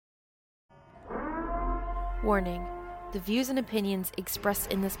Warning: the views and opinions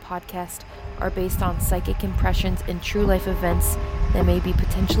expressed in this podcast are based on psychic impressions and true life events that may be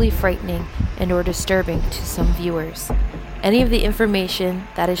potentially frightening and or disturbing to some viewers. Any of the information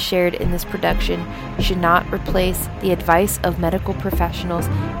that is shared in this production should not replace the advice of medical professionals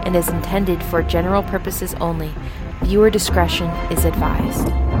and is intended for general purposes only. Viewer discretion is advised.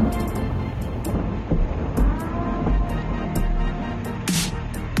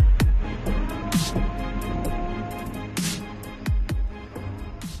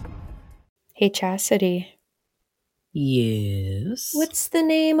 Hey, Chastity. Yes. What's the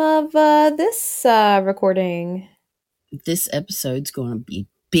name of this recording? This episode's going to be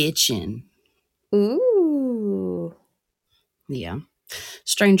bitchin'. Ooh. Yeah.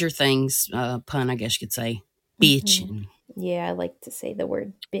 Stranger Things pun, I guess you could say. Bitchin'. Yeah, I like to say the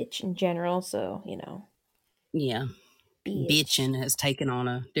word bitch in general, so, you know. Yeah. Bitch. Bitchin' has taken on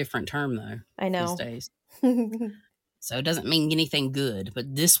a different term, though. I know. These days. So it doesn't mean anything good,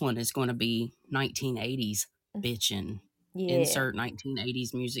 but this one is going to be 1980s bitchin'. Yeah. Insert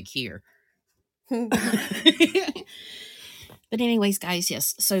 1980s music here. But anyways, guys,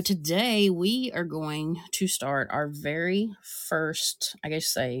 yes. So today we are going to start our very first,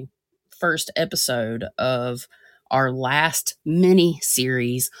 first episode of our last mini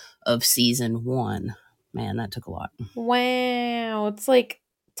series of season 1. Man, that took a lot. Wow, it's like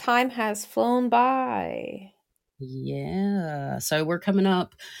time has flown by. Yeah. So we're coming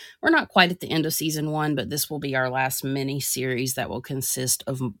up. We're not quite at the end of season 1, but this will be our last mini series that will consist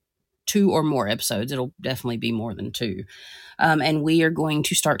of 2 or more episodes. It'll definitely be more than 2. And we are going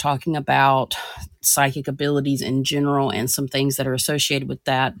to start talking about psychic abilities in general and some things that are associated with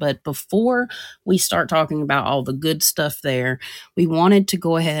that. But before we start talking about all the good stuff there, we wanted to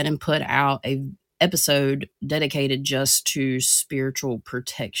go ahead and put out a episode dedicated just to spiritual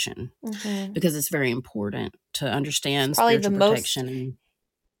protection, because it's very important to understand spiritual protection.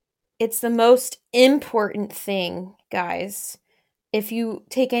 It's the most important thing, guys. If you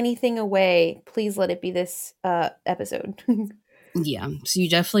take anything away, please let it be this episode. Yeah, so you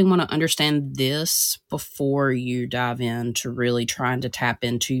definitely want to understand this before you dive into really trying to tap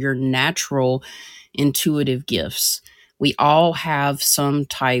into your natural intuitive gifts. We all have some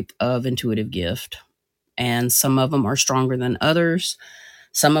type of intuitive gift, and some of them are stronger than others.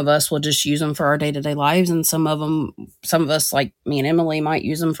 Some of us will just use them for our day-to-day lives, and some of us, like me and Emily, might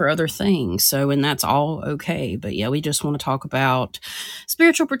use them for other things. So, and that's all okay. But yeah, we just want to talk about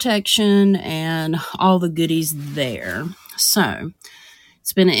spiritual protection and all the goodies there. So,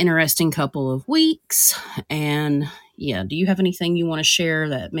 it's been an interesting couple of weeks. And yeah, do you have anything you want to share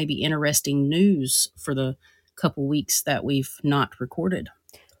that may be interesting news for the couple weeks that we've not recorded?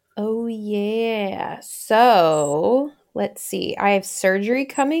 Oh, yeah. So, let's see. I have surgery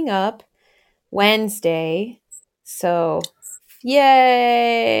coming up Wednesday. So,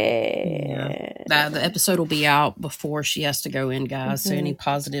 yay! Yeah. The episode will be out before she has to go in, guys. So any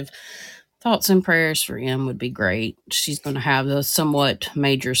positive thoughts and prayers for Em would be great. She's going to have a somewhat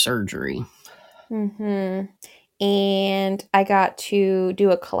major surgery. And I got to do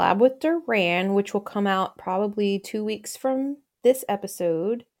a collab with Duran, which will come out probably 2 weeks from this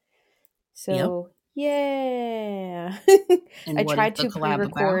episode. So, yeah. I tried to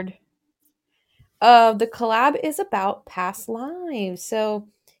pre-record. The collab is about past lives. So,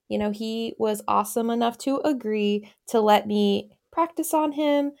 you know, he was awesome enough to agree to let me practice on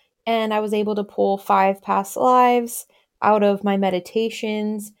him, and I was able to pull 5 past lives out of my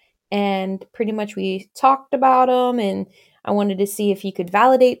meditations, and pretty much we talked about them, and I wanted to see if he could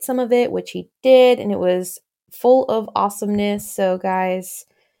validate some of it, which he did, and it was full of awesomeness. So, guys,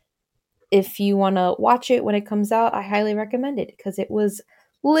 if you want to watch it when it comes out, I highly recommend it because it was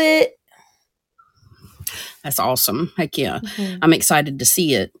lit. That's awesome. Heck yeah. I'm excited to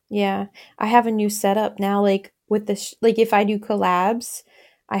see it. Yeah. I have a new setup now, like with this, like if I do collabs,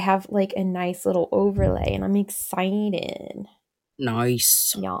 I have like a nice little overlay and I'm excited.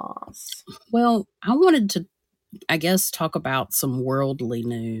 Nice. Yes. Well, I wanted to, I guess, talk about some worldly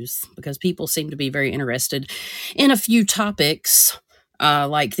news because people seem to be very interested in a few topics,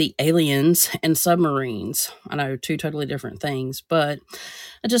 like the aliens and submarines. I know 2 totally different things, but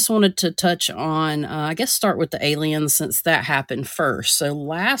I just wanted to touch on, I guess, start with the aliens since that happened first. So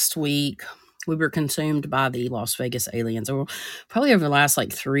last week, we were consumed by the Las Vegas aliens, or probably over the last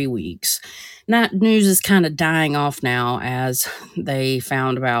 3 weeks. And that news is kind of dying off now as they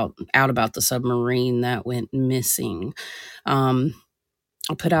found out about the submarine that went missing. I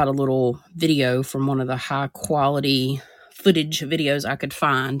put out a little video from one of the high quality footage videos I could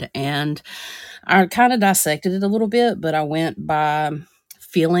find, and I kind of dissected it a little bit, but I went by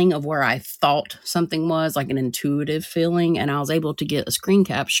feeling of where I thought something was, like an intuitive feeling. And I was able to get a screen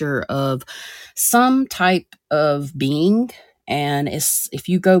capture of some type of being. And if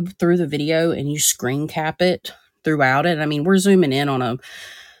you go through the video and you screen cap it throughout it, I mean, we're zooming in on a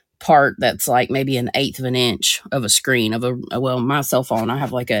part that's like maybe an eighth of an inch of a screen of my cell phone. I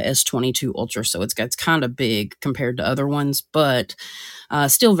have like a S22 Ultra, so it's kind of big compared to other ones, but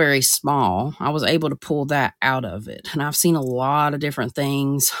still very small. I was able to pull that out of it, and I've seen a lot of different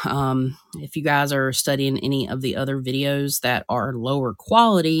things. If you guys are studying any of the other videos that are lower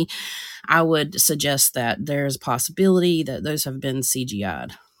quality, I would suggest that there's a possibility that those have been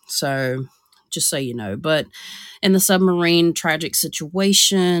CGI'd. So just so you know. But in the submarine tragic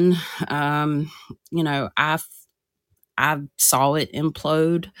situation, I saw it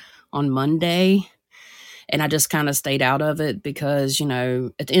implode on Monday, and I just kind of stayed out of it because,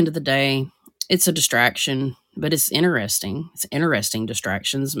 at the end of the day, it's a distraction, but it's interesting. It's interesting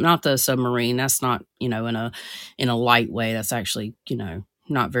distractions. Not the submarine. That's not, in a light way. That's actually,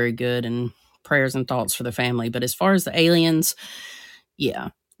 not very good. And prayers and thoughts for the family. But as far as the aliens, yeah,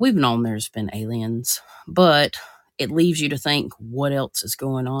 we've known there's been aliens, but it leaves you to think what else is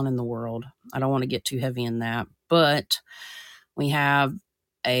going on in the world. I don't want to get too heavy in that, but we have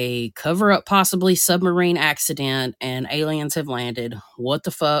a cover up, possibly submarine accident, and aliens have landed. What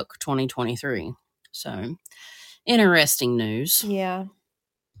the fuck, 2023. So, interesting news. Yeah.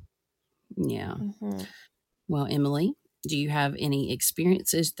 Yeah. Mm-hmm. Well, Emily, do you have any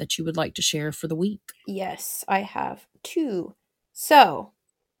experiences that you would like to share for the week? Yes, I have 2. So,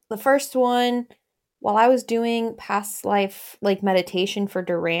 the first one, while I was doing past life meditation for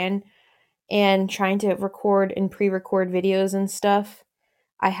Duran and trying to record and pre-record videos and stuff,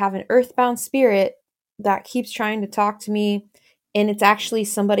 I have an earthbound spirit that keeps trying to talk to me, and it's actually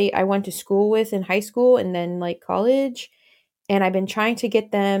somebody I went to school with in high school and then college, and I've been trying to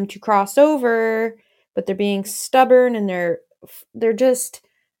get them to cross over, but they're being stubborn and they're just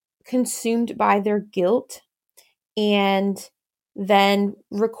consumed by their guilt. And then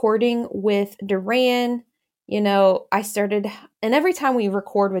recording with Duran, I started, and every time we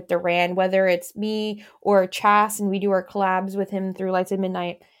record with Duran, whether it's me or Chas and we do our collabs with him through Lights at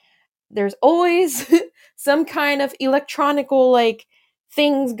Midnight, there's always some kind of electronical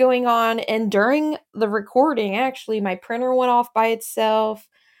things going on. And during the recording, actually, my printer went off by itself.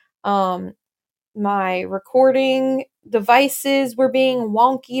 My recording devices were being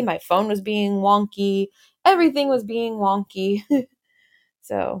wonky. My phone was being wonky. Everything was being wonky.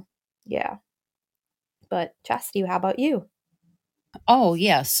 So, yeah. But Chastity, how about you? Oh,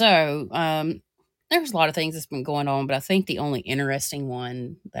 yeah. So, there's a lot of things that's been going on, but I think the only interesting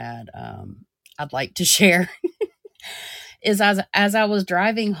one that I'd like to share is as I was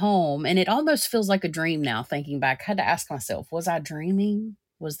driving home, and it almost feels like a dream now, thinking back. I had to ask myself, was I dreaming?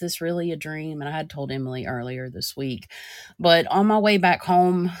 Was this really a dream? And I had told Emily earlier this week. But on my way back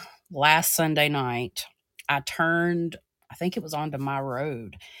home last Sunday night, I think it was onto my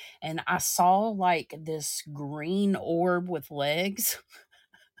road, and I saw this green orb with legs.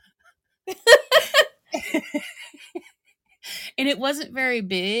 And it wasn't very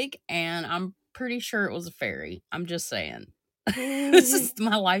big, and I'm pretty sure it was a fairy. I'm just saying. This is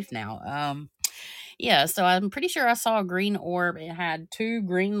my life now. Yeah, so I'm pretty sure I saw a green orb. It had 2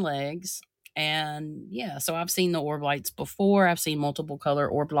 green legs. And yeah, so I've seen the orb lights before. I've seen multiple color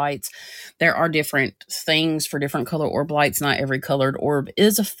orb lights. There are different things for different color orb lights. Not every colored orb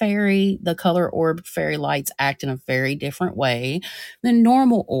is a fairy. The color orb fairy lights act in a very different way than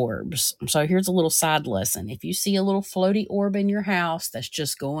normal orbs. So here's a little side lesson. If you see a little floaty orb in your house that's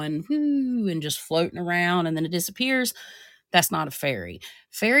just going whoo and just floating around and then it disappears, that's not a fairy.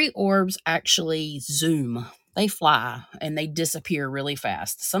 Fairy orbs actually zoom. They fly and they disappear really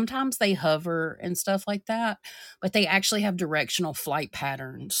fast. Sometimes they hover and stuff like that, but they actually have directional flight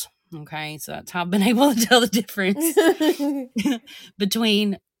patterns. Okay, so that's how I've been able to tell the difference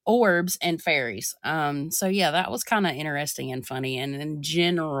between orbs and fairies. So yeah, that was kind of interesting and funny. And in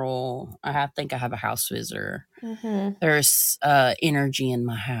general, I think I have a house visitor. Mm-hmm. There's energy in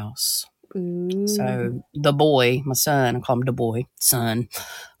my house. Ooh. So the boy, my son, I call him the boy, son,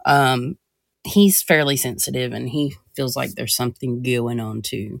 he's fairly sensitive and he feels like there's something going on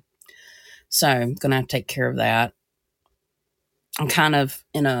too. So I'm going to have to take care of that. I'm kind of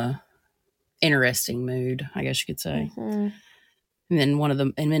in a interesting mood, I guess you could say. Mm-hmm. And then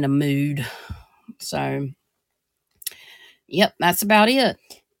I'm in a mood. So, yep, that's about it.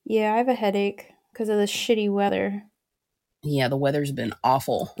 Yeah, I have a headache because of the shitty weather. Yeah, the weather's been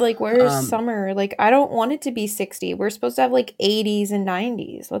awful. Where's summer? I don't want it to be 60. We're supposed to have 80s and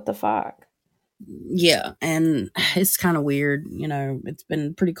 90s. What the fuck? Yeah, and it's kind of weird. It's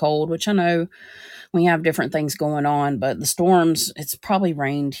been pretty cold, which I know we have different things going on, but the storms, it's probably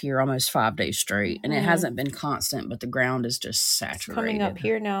rained here almost 5 days straight, and it Mhm. hasn't been constant, but the ground is just It's coming up saturated.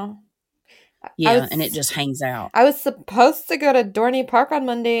 here now. I Yeah, and it was just hangs out. I was supposed to go to Dorney Park on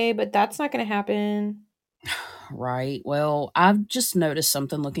Monday, but that's not going to happen. Right. Well, I've just noticed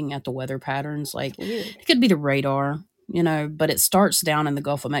something looking at the weather patterns. It's Like, weird. it could be the radar, but it starts down in the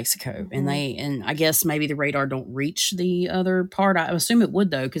Gulf of Mexico, and Mhm. I guess maybe the radar don't reach the other part. I assume it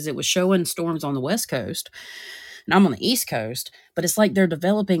would though, because it was showing storms on the West Coast, and I'm on the East Coast. But it's like they're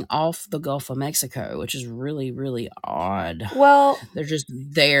developing off the Gulf of Mexico, which is really, really odd. Well, They're just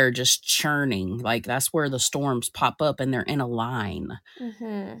there, just churning. Like that's where the storms pop up, and they're in a line.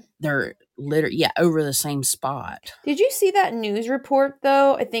 mhm. They're literally, yeah, over the same spot. Did you see that news report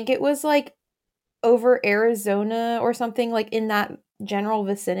though? I think it was like over Arizona or something, like in that general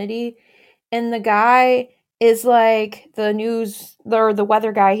vicinity. And the guy is like the news or the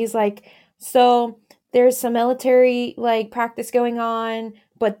weather guy. He's like, so there's some military like practice going on,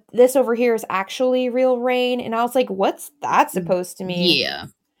 but this over here is actually real rain. And I was like, what's that supposed to mean? Yeah.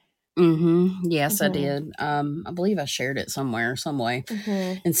 Yes, I Mm-hmm. did. I believe I shared it somewhere, some way,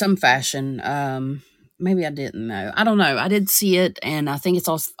 Mm-hmm. in some fashion. Maybe I didn't know. I don't know. I did see it, and I think it's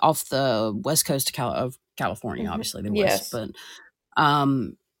off the west coast of California, Mm-hmm. obviously the west. Yes. But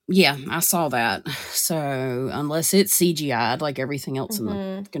um, yeah, I saw that. So unless it's CGI'd like everything else in the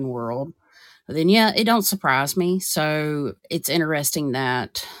Mm-hmm. fucking world, then yeah, it don't surprise me. So it's interesting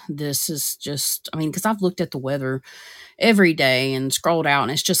that this is just. I mean, because I've looked at the weather every day and scrolled out,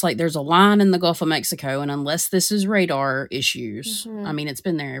 and it's just like there's a line in the Gulf of Mexico, and unless this is radar issues, I Mm-hmm. mean, it's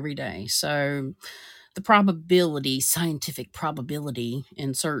been there every day. So the probability, scientific probability,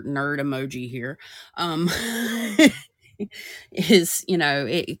 insert nerd emoji here, um is,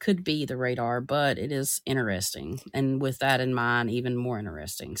 it could be the radar, but it is interesting, and with that in mind, even more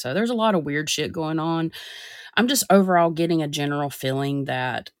interesting. So there's a lot of weird shit going on. I'm just overall getting a general feeling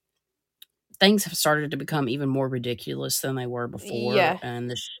that things have started to become even more ridiculous than they were before, Yeah.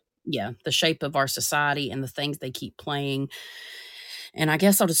 and yeah, the shape of our society and the things they keep playing. And I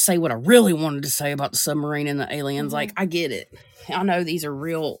guess I'll just say what I really wanted to say about the submarine and the aliens. Mm-hmm. Like, I get it. I know these are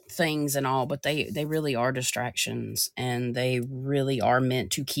real things and all, but they really are distractions, and they really are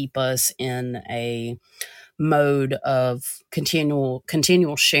meant to keep us in a mode of continual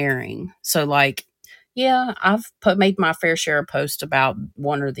sharing. So like, yeah, I've made my fair share of posts about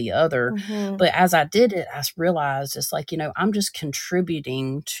one or the other, Mm-hmm. but as I did it, I realized it's like, I'm just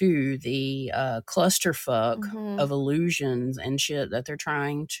contributing to the clusterfuck Mm-hmm. of illusions and shit that they're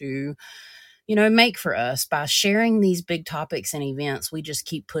trying to, make for us. By sharing these big topics and events, we just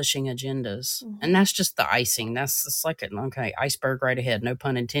keep pushing agendas. And Mm-hmm. that's just the icing. That's just like an okay, iceberg right ahead, no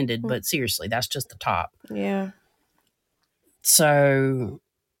pun intended, but seriously, that's just the top. Yeah. So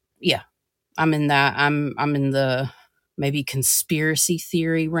yeah, I'm in that. I'm in the maybe conspiracy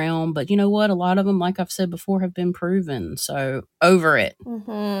theory realm, but you know what? A lot of them, like I've said before, have been proven. So over it.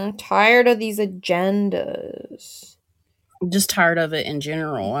 Mm-hmm. Tired of these agendas. I'm just tired of it in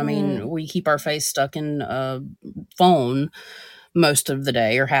general. I Mm-hmm. mean, we keep our face stuck in a phone most of the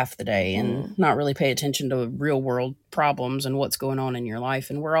day or half the day, and Mm-hmm. not really pay attention to real world problems and what's going on in your life.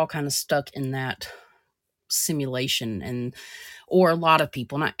 And we're all kind of stuck in that simulation, and or a lot of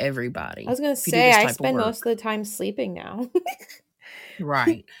people, not I everybody. was gonna If you do say this I type of spend work, most of the time sleeping now.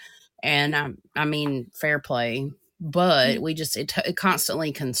 right? And I mean, fair play, but we just it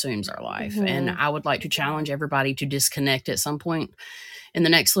constantly consumes our life. And Mm-hmm. I would like to challenge everybody to disconnect at some point in the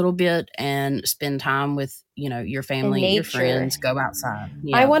next little bit and spend time with your In family, your nature. friends. Go outside,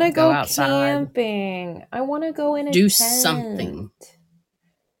 I yeah, want to go go outside, camping. I want to go in a do tent. something.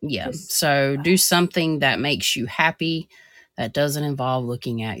 Yeah, Just so do something that makes you happy, that doesn't involve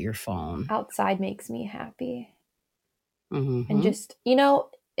looking at your phone. outside makes me happy. And Mm-hmm. just,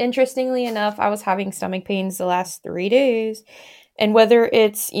 interestingly enough, I was having stomach pains the last 3 days. And whether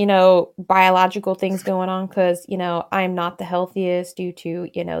it's, biological things going on, because, I'm not the healthiest due to,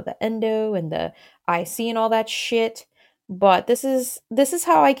 the endo and the IC and all that shit. But this is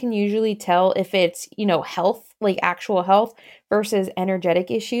how I can usually tell if it's, health, like actual health versus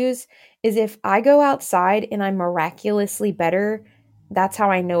energetic issues, is if I go outside and I'm miraculously better, that's how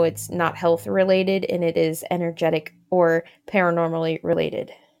I know it's not health related and it is energetic or paranormally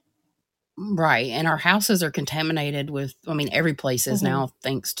related. Right. And our houses are contaminated with, I mean, every place is Mhm. now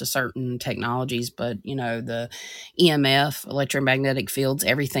thanks to certain technologies, but the EMF, electromagnetic fields,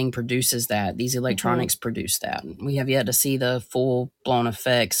 everything produces that. These Mhm. electronics produce that. We have yet to see the full blown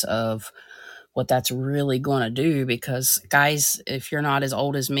effects of what that's really going to do. Because, guys, if you're not as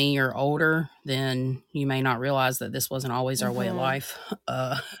old as me or older, then you may not realize that this wasn't always our way of life.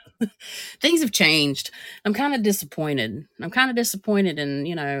 Things have changed. I'm kind of disappointed.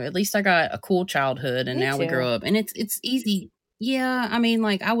 And, at least I got a cool childhood, and Me now we grow too. up, and it's easy. Yeah, I mean,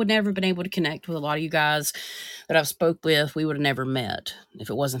 like, I would never have been able to connect with a lot of you guys that I've spoke with. We would have never met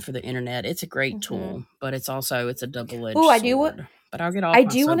if it wasn't for the internet. It's a great tool, but it's a double-edged Ooh, sword. But I'll get off I my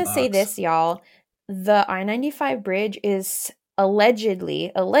do want to say soapbox. this, y'all. The I-95 bridge is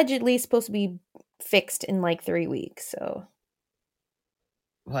allegedly supposed to be fixed in like 3 weeks. So,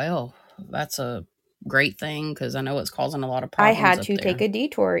 Well, that's a great thing, because I know it's causing a lot of I problems had up to take there. a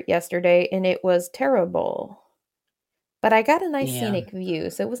detour yesterday and it was terrible. But I got a nice Yeah. scenic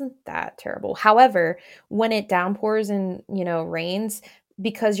view, so it wasn't that terrible. However, when it downpours and, rains,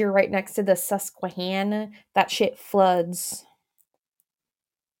 because you're right next to the Susquehanna, that shit floods.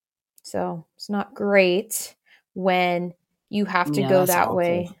 So, it's not great when you have to Yeah, go that's that awful.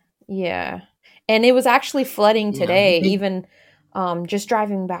 way. Yeah. And it was actually flooding Yeah. today. Even just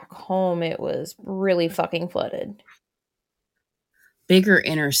driving back home, it was really fucking flooded. Bigger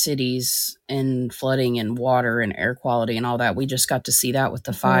inner cities and flooding and water and air quality and all that. We just got to see that with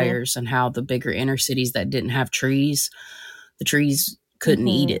the Mhm. fires, and how the bigger inner cities that didn't have trees, the trees couldn't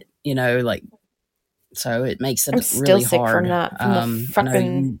eat Mhm. it, like, so it makes I'm it still really sick from hard. that, from the I know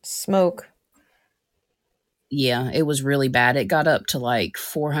fucking smoke. yeah, it was really bad. It got up to like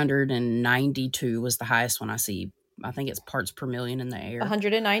 492 was the highest one I see. I think it's parts per million in the air.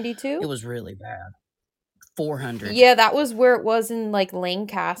 192? It was really bad. 400. Yeah, that was where it was in like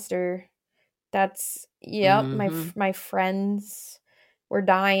Lancaster. That's yep, Mm-hmm. my friends were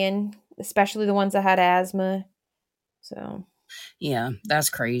dying, especially the ones that had asthma. So, Yeah, that's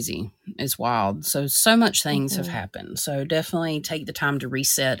crazy. It's wild. So much things have mhm. happened. So definitely take the time to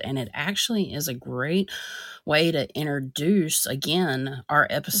reset. And it actually is a great way to introduce again our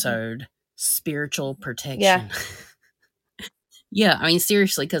Mhm. episode, spiritual Yeah, protection. Yeah, I mean,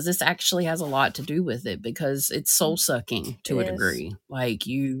 seriously, because this actually has a lot to do with it, because it's soul sucking it to a is. degree. Like,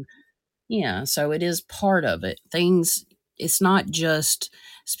 yeah, so it is part of it. It's not just,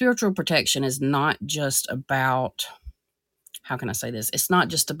 spiritual protection is not just about, how can I say this? It's not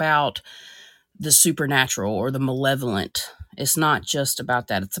just about the supernatural or the malevolent. It's not just about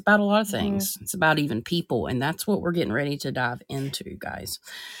that. It's about a lot of Mhm. things. It's about even people. And that's what we're getting ready to dive into, guys.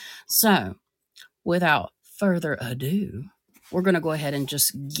 So, without further ado, we're going to go ahead and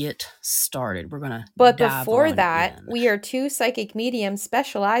just get started. We're going to But dive before on that, in. we are two psychic mediums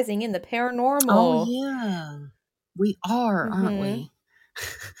specializing in the Oh, paranormal. yeah. We are, aren't Mhm. we?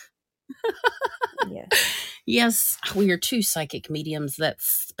 Yes. Yes, we are two psychic mediums that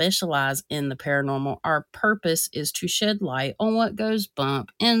specialize in the paranormal. Our purpose is to shed light on what goes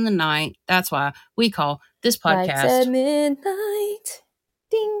bump in the night. That's why we call this Lights at podcast midnight.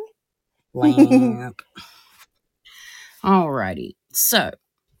 Ding. Lamp. Alrighty. So,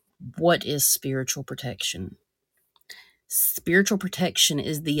 what is spiritual protection? Spiritual protection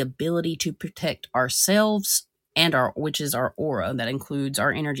is the ability to protect ourselves and which is our aura, that includes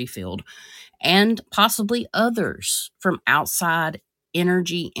our energy field, and possibly others from outside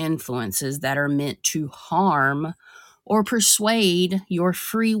energy influences that are meant to harm or persuade your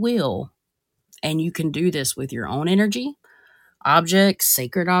free will. And you can do this with your own energy, objects,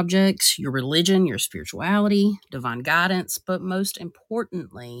 sacred objects, your religion, your spirituality, divine guidance, but most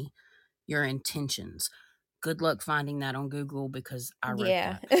importantly, your intentions. Good luck finding that on Google, because I wrote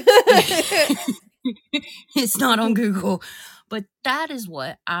Yeah. that. It's not on Google. But that is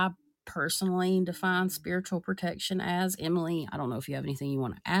what I personally define spiritual protection as. Emily, I don't know if you have anything you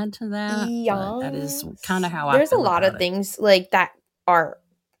want to add to that, but that is kind of Yes. how I There's a feel lot about of it. things like that are,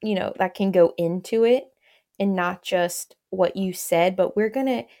 that can go into it and not just what you said, but we're going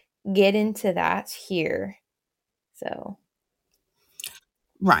to get into that here. So,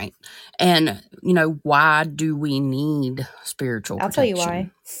 Right. And, why do we need spiritual I'll tell you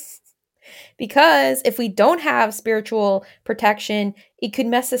protection? why. Because if we don't have spiritual protection, it could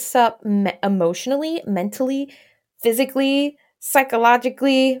mess us up emotionally, mentally, physically,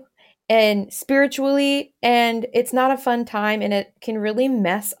 psychologically, and spiritually. And it's not a fun time and it can really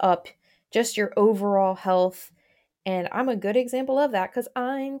mess up just your overall health. And I'm a good example of that because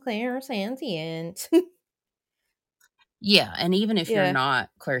I'm clairsentient. Yeah, and even if you're Yeah. not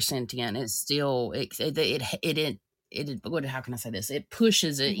clairsentient, it's still what, how can I say this? It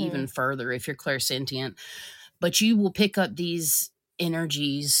pushes it Hmm. even further if you're clairsentient, but you will pick up these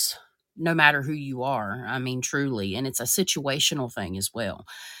energies no matter who you are. I mean, truly. And it's a situational thing as well.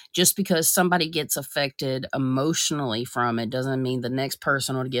 Just because somebody gets affected emotionally from it doesn't mean the next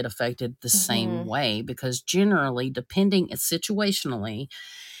person will get affected the same way, because generally, depending situationally,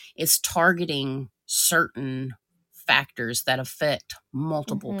 it's targeting certain factors that affect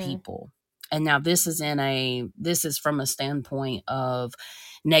multiple people. And now this is from a standpoint of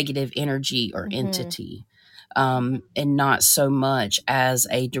negative energy or entity, and not so much as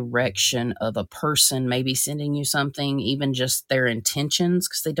a direction of a person maybe sending you something, even just their intentions,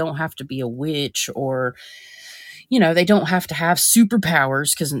 because they don't have to be a witch, or they don't have to have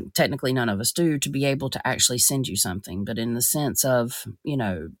superpowers, because technically none of us do, to be able to actually send you something. But in the sense of,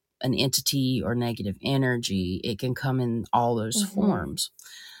 an entity or negative energy, it can come in all those forms.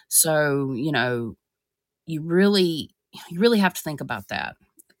 So, you really have to think about that.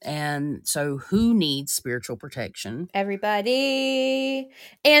 And so who needs spiritual protection? Everybody.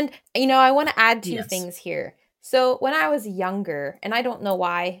 And, I want to add two things here. So when I was younger, and I don't know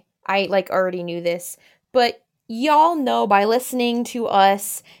why I already knew this, but y'all know by listening to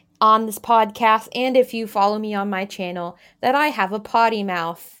us on this podcast, and if you follow me on my channel, that I have a potty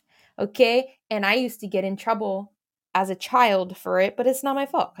mouth. Okay? And I used to get in trouble as a child for it, but it's not my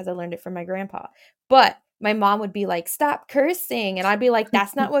fault because I learned it from my grandpa. But my mom would be like, stop cursing. And I'd be like,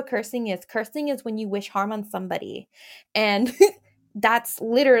 that's not what cursing is. Cursing is when you wish harm on somebody. And that's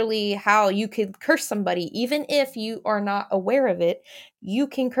literally how you could curse somebody. Even if you are not aware of it, you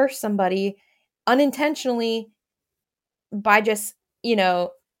can curse somebody unintentionally by just,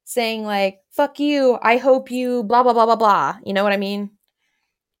 saying like, fuck you, I hope you, blah, blah, blah, blah, blah. You know what I mean?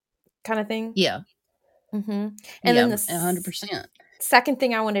 Kind of thing. Yeah. And then the 100%. Second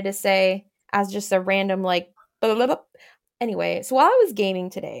thing I wanted to say, as just a random blah, blah, blah. Anyway, so while I was gaming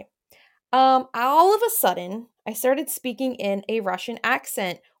today, all of a sudden I started speaking in a Russian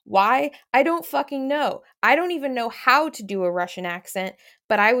accent. Why? I don't fucking know. I don't even know how to do a Russian accent,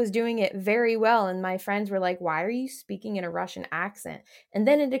 but I was doing it very well, and my friends were like, why are you speaking in a Russian accent? And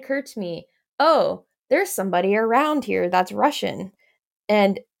then it occurred to me, oh, there's somebody around here that's Russian.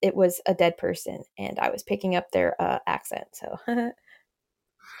 And it was a dead person, and I was picking up their accent, so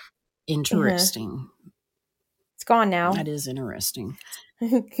interesting. It's gone now. That is interesting.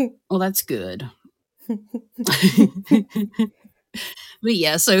 Well, that's good. But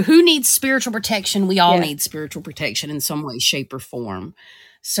yeah, so who needs spiritual protection? We all need spiritual protection in some way, shape, or form.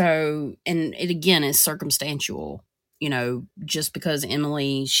 So, and it again is circumstantial. Just because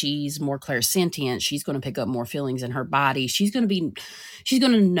Emily, she's more clairsentient, she's going to pick up more feelings in her body. She's going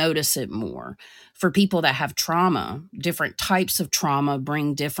to notice it more. For people that have trauma, different types of trauma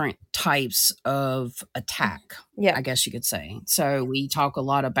bring different types of attack. Yeah, I guess you could say. So we talk a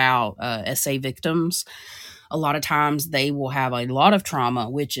lot about SA victims. A lot of times they will have a lot of trauma,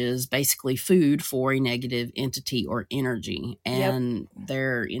 which is basically food for a negative entity or energy. And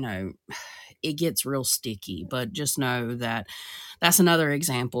they're, it gets real sticky. But just know that that's another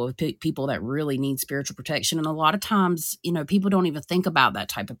example of people that really need spiritual protection. And a lot of times, people don't even think about that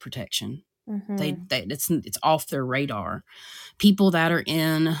type of protection. It's off their radar. People that are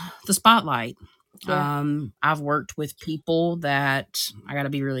in the spotlight. I've worked with people that, I got to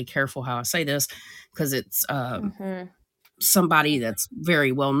be really careful how I say this, because it's somebody that's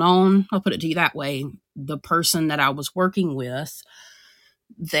very well known. I'll put it to you that way. The person that I was working with,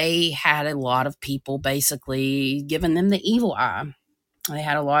 they had a lot of people basically giving them the evil eye. They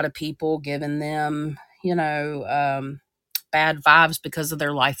had a lot of people giving them, bad vibes because of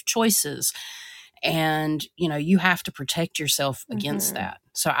their life choices. And, you have to protect yourself against that.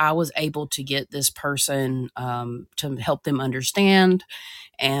 So I was able to get this person to help them understand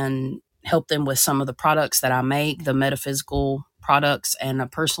and help them with some of the products that I make, the metaphysical products. And I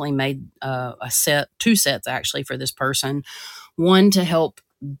personally made two sets actually for this person. One to help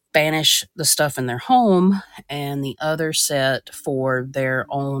banish the stuff in their home, and the other set for their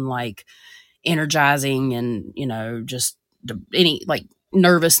own energizing and, just any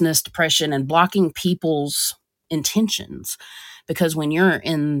nervousness, depression, and blocking people's intentions. Because when you're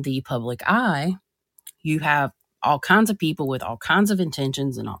in the public eye, you have all kinds of people with all kinds of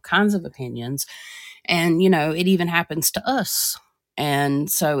intentions and all kinds of opinions. And, it even happens to us.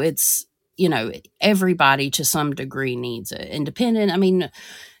 And so it's, everybody to some degree needs it. Independent. I mean,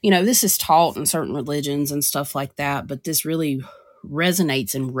 this is taught in certain religions and stuff like that, but this really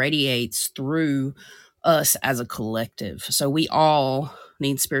resonates and radiates through us as a collective. So we all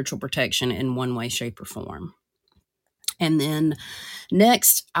need spiritual protection in one way, shape, or form. And then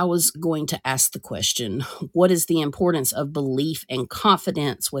next, I was going to ask the question, what is the importance of belief and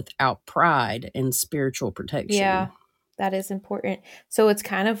confidence without pride in spiritual protection? Yeah. That is important. So it's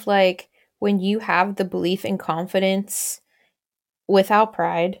kind of like when you have the belief and confidence without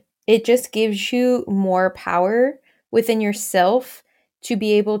pride, it just gives you more power within yourself to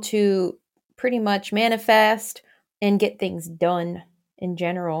be able to pretty much manifest and get things done in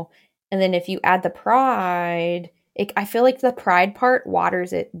general. And then if you add the pride, I feel like the pride part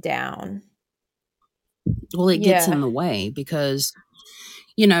waters it down. Well, it gets in Yeah. the way because,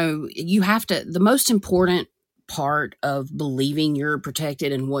 you have to, the most important part of believing you're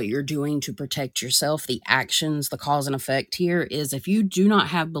protected and what you're doing to protect yourself, the actions, the cause and effect here is if you do not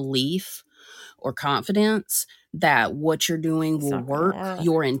have belief or confidence that what you're doing It's will not gonna work, work.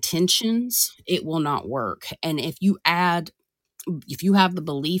 your intentions, it will not work. And if you have the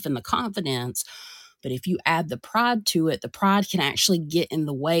belief and the confidence, but if you add the pride to it, the pride can actually get in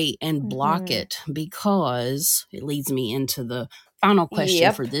the way and block Mhm. it, because it leads me into the final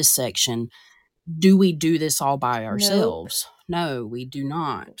question for Yep. this section. Do we do this all by Nope. ourselves? No, we do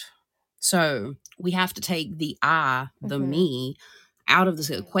not. So we have to take the I, the Mhm. me, out of this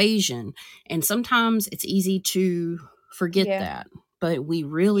equation. And sometimes it's easy to forget Yeah. that, but we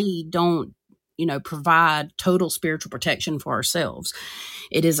really don't, provide total spiritual protection for ourselves.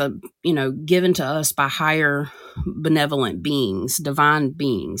 It is given to us by higher benevolent beings, divine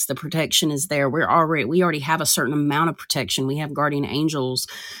beings. The protection is there. We already have a certain amount of protection. We have guardian angels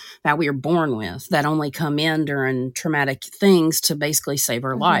that we are born with that only come in during traumatic things to basically save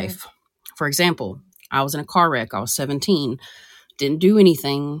our Mhm. life. For example, I was in a car wreck. I was 17, didn't do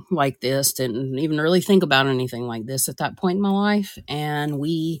anything like this, didn't even really think about anything like this at that point in my life. And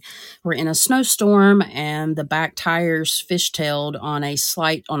we were in a snowstorm, and the back tires fishtailed on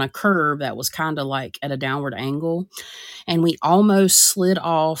a curve that was kind of like at a downward angle. And we almost slid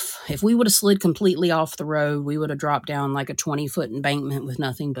off. If we would have slid completely off the road, we would have dropped down like a 20-foot embankment with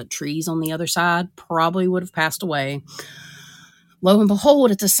nothing but trees on the other side, probably would have passed away. Lo and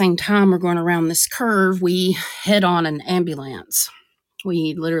behold, at the same time we're going around this curve, we head on an ambulance.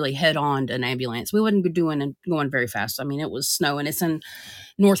 We literally head on an ambulance. We wouldn't be going very fast. I mean, it was snowing. It's in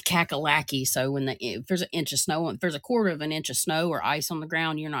North Kakalaki, so if there's an inch of snow, if there's a quarter of an inch of snow or ice on the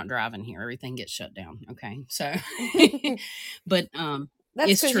ground, you're not driving here. Everything gets shut down. Okay, so, but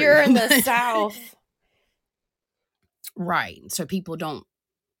That's it's because true. you're in the South. Right. So people don't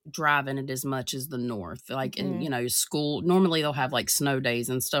driving it as much as the north, like in, Mhm. school. Normally they'll have like snow days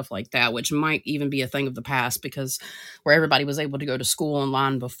and stuff like that, which might even be a thing of the past, because where everybody was able to go to school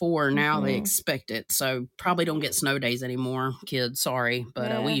online before, now they Mhm. expect it. So probably don't get snow days anymore, kids, sorry,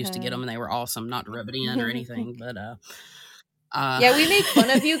 but we used to get Uh-huh. them and they were awesome. Not to rub it in or anything, but uh Yeah, we make fun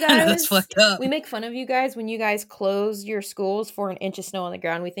of you I know it's guys. fucked up. We make fun of you guys when you guys close your schools for an inch of snow on the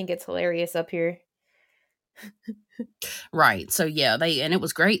ground. We think it's hilarious up here. Right. So yeah, and it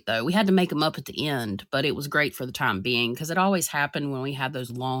was great though. We had to make them up at the end, but it was great for the time being, because it always happened when we had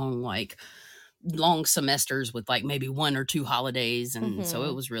those long semesters with like maybe one or two holidays, and so it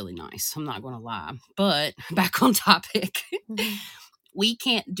Mhm. was really nice. I'm not going to lie. But back on topic. Mhm. We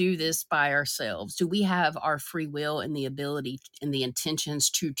can't do this by ourselves. Do we have our free will and the ability and the intentions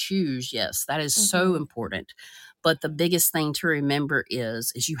to choose? Yes, that is so Mhm. important. But the biggest thing to remember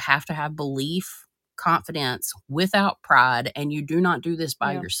is you have to have belief, confidence without pride, and you do not do this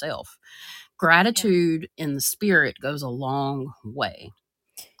by Yeah. yourself. Gratitude in the spirit goes a long way.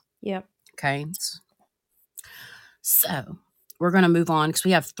 Yep. Okay. So we're going to move on because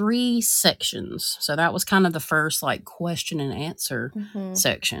we have 3 sections. So that was kind of the first like question and answer Mhm.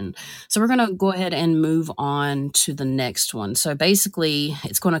 section. So we're going to go ahead and move on to the next one. So basically,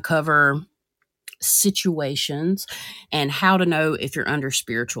 it's going to cover situations and how to know if you're under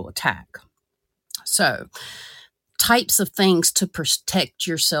spiritual attack. So, types of things to protect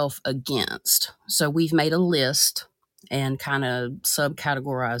yourself against. So, we've made a list and kind of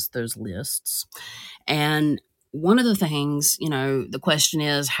subcategorized those lists. And one of the things, the question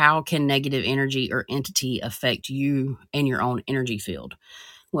is, how can negative energy or entity affect you and your own energy field?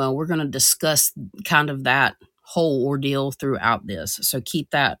 Well, we're going to discuss kind of that whole ordeal throughout this. So keep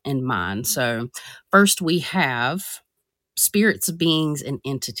that in mind. So, first, we have spirits, beings, and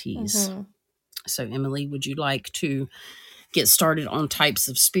entities. Mhm. So, Emily, would you like to get started on types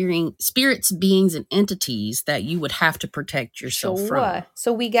of spirits, beings, and entities that you would have to protect yourself from? Sure.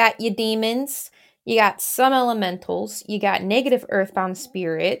 So we got your demons, you got some elementals, you got negative earthbound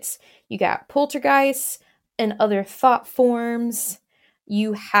spirits, you got poltergeists and other thought forms,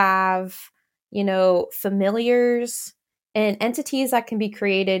 you have, familiars and entities that can be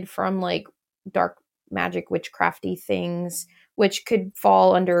created from like dark magic witchcrafty things, which could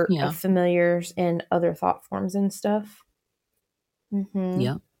fall under Yeah. familiars and other thought forms and stuff. Mhm.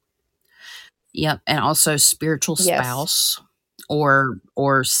 Yeah. Yep, and also spiritual Yes. spouse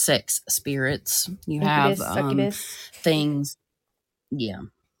or sex spirits. You have Incubus, succubus. things, yeah,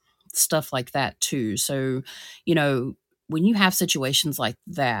 stuff like that too. So, you know, when you have situations like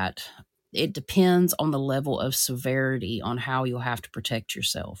that, it depends on the level of severity on how you'll have to protect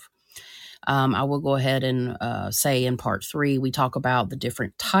yourself. I will go ahead and say in part 3, we talk about the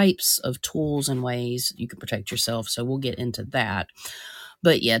different types of tools and ways you can protect yourself. So we'll get into that.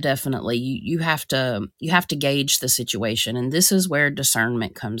 But yeah, definitely, you have to gauge the situation, and this is where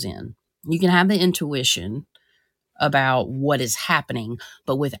discernment comes in. You can have the intuition about what is happening,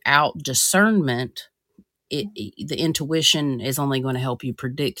 but without discernment, the intuition is only going to help you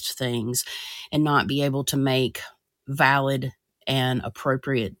predict things and not be able to make valid and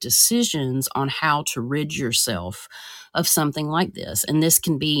appropriate decisions on how to rid yourself of something like this. And this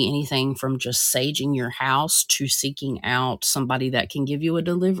can be anything from just saging your house to seeking out somebody that can give you a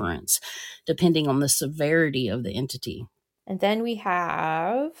deliverance, depending on the severity of the entity. And then we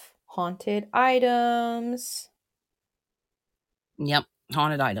have haunted items. Yep,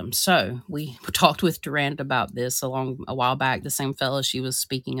 haunted items. So we talked with Durant about this a while back, the same fella she was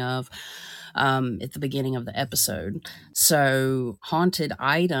speaking of at the beginning of the episode. So haunted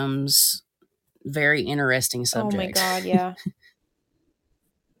items, very interesting Oh my subject. god, yeah.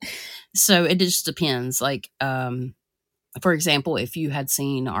 So it just depends. Like, for example, if you had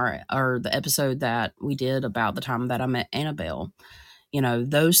seen our the episode that we did about the time that I met Annabelle, you know,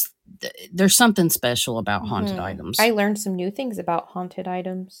 there's something special about haunted items. I learned some new things about haunted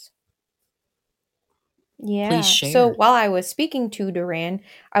items. Please Yeah. So share. while I was speaking to Duran,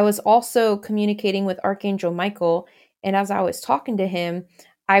 I was also communicating with Archangel Michael. And as I was talking to him,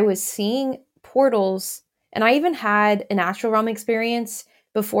 I was seeing portals. And I even had an astral realm experience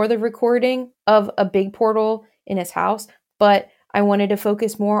before the recording of a big portal in his house. But I wanted to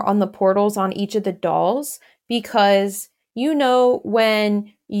focus more on the portals on each of the dolls because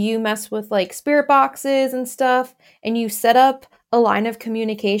when you mess with like spirit boxes and stuff and you set up a line of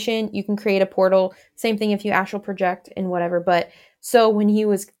communication, you can create a portal. Same thing if you astral project and whatever. But so when he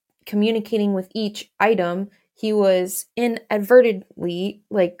was communicating with each item, he was inadvertently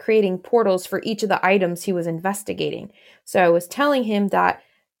like creating portals for each of the items he was investigating. So I was telling him that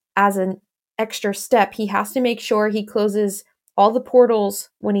as an extra step, he has to make sure he closes all the portals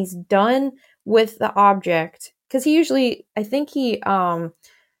when he's done with the object. Because he usually, I think he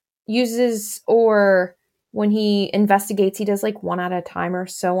uses, or when he investigates, he does like one at a time or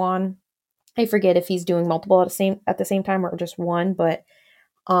so on. I forget if he's doing multiple at the same time or just one, but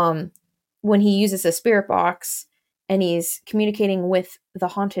um when he uses a spirit box and he's communicating with the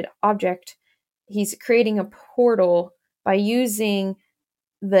haunted object, he's creating a portal by using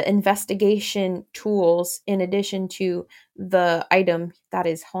the investigation tools in addition to the item that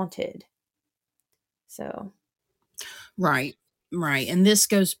is haunted. So, Right. Right. And this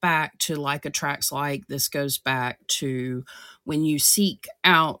goes back to like attracts like. This goes back to when you seek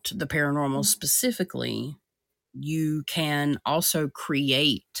out the paranormal specifically, you can also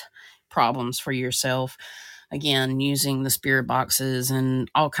create problems for yourself. Again, using the spirit boxes and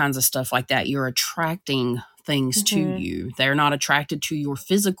all kinds of stuff like that. You're attracting things to you. They're not attracted to your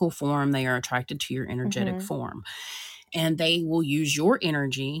physical form, they are attracted to your energetic form. And they will use your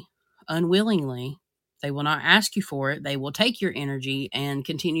energy unwillingly. They will not ask you for it. They will take your energy and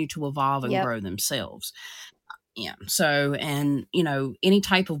continue to evolve and grow themselves. Yeah. So, and, you know, any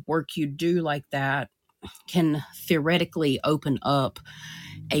type of work you do like that can theoretically open up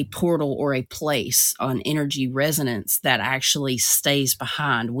a portal or a place on energy resonance that actually stays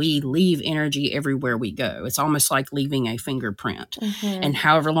behind. We leave energy everywhere we go. It's almost like leaving a fingerprint. And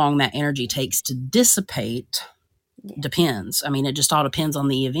however long that energy takes to dissipate depends. I mean, it just all depends on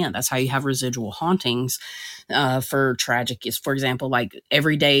the event. That's how you have residual hauntings for tragic, for example, like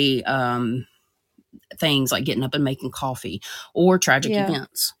everyday things like getting up and making coffee, or tragic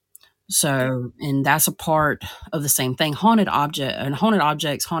events. So, and that's a part of the same thing. Haunted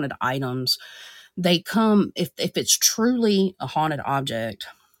objects, haunted items, they come, if it's truly a haunted object,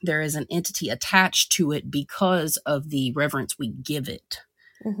 there is an entity attached to it because of the reverence we give it.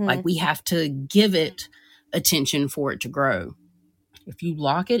 Like we have to give it attention for it to grow. If you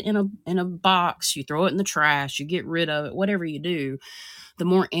lock it in a box, you throw it in the trash, you get rid of it, whatever you do, the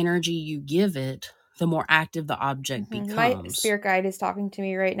more energy you give it, the more active the object becomes. My spirit guide is talking to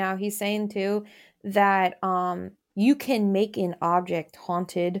me right now. He's saying too that you can make an object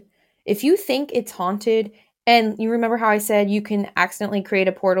haunted. If you think it's haunted, and you remember how I said you can accidentally create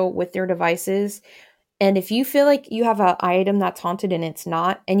a portal with your devices, and if you feel like you have an item that's haunted and it's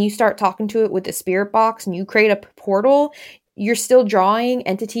not, and you start talking to it with the spirit box and you create a portal, you're still drawing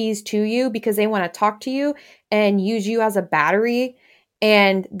entities to you because they want to talk to you and use you as a battery,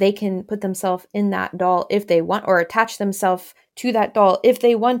 and they can put themselves in that doll if they want, or attach themselves to that doll if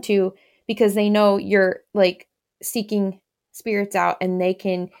they want to, because they know you're like seeking spirits out, and they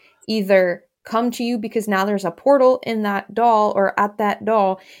can either come to you because now there's a portal in that doll or at that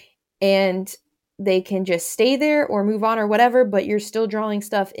doll, and they can just stay there or move on or whatever, but you're still drawing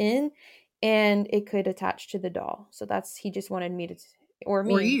stuff in, and it could attach to the doll. So that's, he just wanted me to, or Or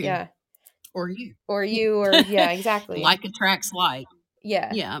me, you. yeah, Or you. or you, or yeah, exactly, Like attracts like.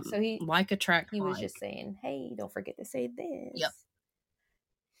 yeah. Yeah. So he Like attracts he was like. just saying, hey, don't forget to say Yep. this.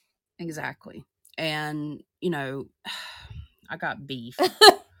 Exactly. And, I got beef.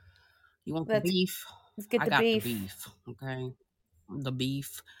 You want the let's beef? let's get I the got the beef. beef. Okay. The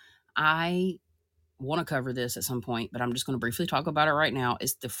beef. I want to cover this at some point, but I'm just going to briefly talk about it right now.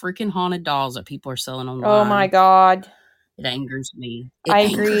 It's the freaking haunted dolls that people are selling Oh my online. god. It angers me. I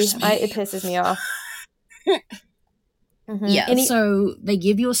It agree. angers me. It pisses me off. Yeah. And So they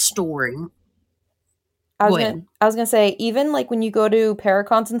give you a story. I Go was ahead. gonna say, even like when you go to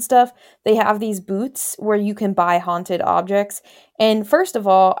Paracons and stuff, they have these booths where you can buy haunted objects. And first of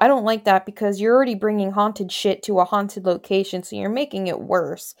all, I don't like that because you're already bringing haunted shit to a haunted location, so you're making it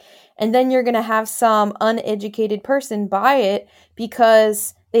worse. And then you're gonna have some uneducated person buy it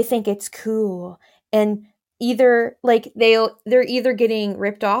because they think it's cool. And either like they're either getting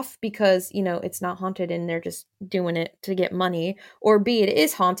ripped off because, it's not haunted and they're just doing it to get money, or B, it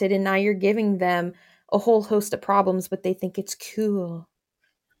is haunted and now you're giving them a whole host of problems, but they think it's cool.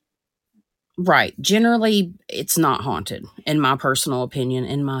 Right. Generally, it's not haunted, in my personal opinion,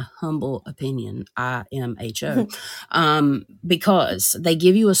 in my humble opinion, IMHO, because they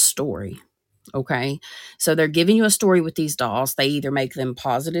give you a story. Okay. So they're giving you a story with these dolls. They either make them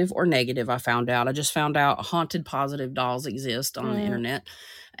positive or negative. I just found out haunted positive dolls exist on the internet.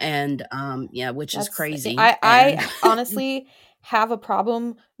 And yeah, which is crazy. I honestly have a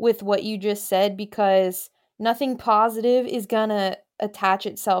problem with what you just said because nothing positive is gonna attach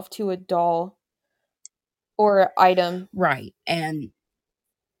itself to a doll or item. Right. And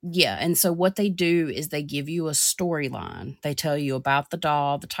yeah, and so what they do is they give you a storyline. They tell you about the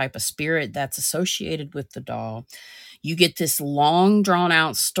doll, the type of spirit that's associated with the doll. You get this long drawn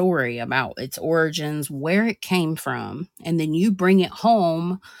out story about its origins, where it came from, and then you bring it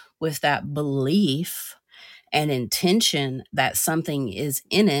home with that belief and intention that something is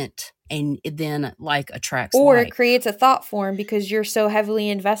in it, and it then like attracts Or it like. creates a thought form because you're so heavily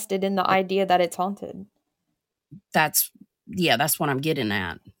invested in the idea that it's haunted. That's what I'm getting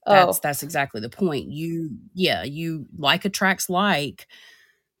at. Oh. That's exactly the point. You like attracts like.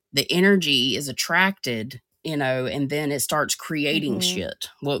 The energy is attracted, and then it starts creating shit,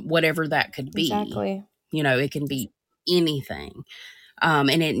 whatever that could be. Exactly. It can be anything.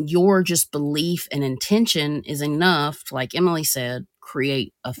 And your just belief and intention is enough to, like Emily said,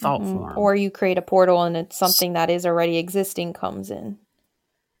 create a thought form. Or you create a portal and it's something that is already existing comes in.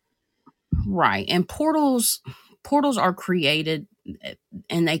 Right. And portals are created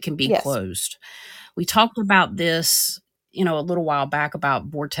and they can be closed. We talked about this, a little while back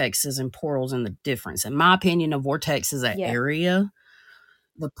about vortexes and portals and the difference. In my opinion, a vortex is an area.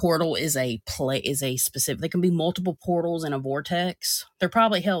 The portal is a specific. There can be multiple portals in a vortex. There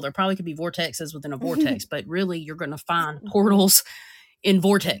probably could be vortexes within a vortex, but really you're going to find portals in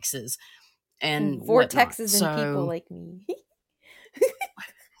vortexes and vortexes and people like me.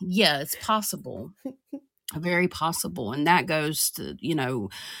 Yeah, it's possible. Very possible. And that goes to,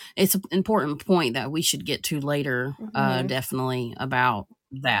 it's an important point that we should get to later, definitely, about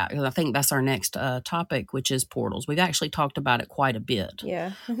that. Because I think that's our next topic, which is portals. We've actually talked about it quite a bit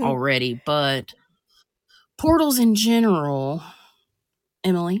already, but portals in general,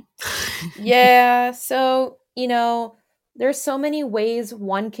 Emily. Yeah, so, there's so many ways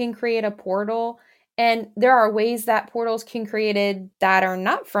one can create a portal, and there are ways that portals can created that are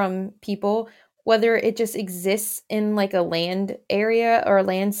not from people, whether it just exists in like a land area or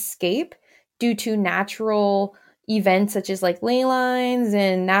landscape due to natural events such as like ley lines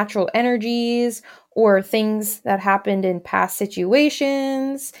and natural energies, or things that happened in past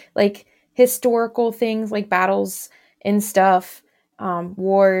situations, like historical things like battles and stuff,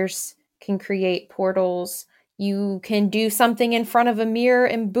 wars can create portals. You can do something in front of a mirror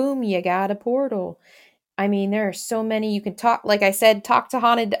and boom, you got a portal. I mean, there are so many. You can talk, like I said, talk to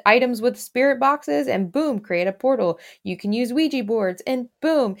haunted items with spirit boxes and boom, create a portal. You can use Ouija boards and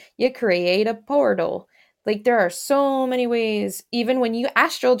boom, you create a portal. Like, there are so many ways. Even when you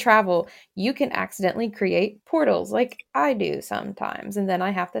astral travel, you can accidentally create portals, like I do sometimes, and then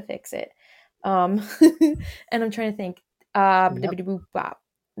I have to fix it. And I'm trying to think. Yep.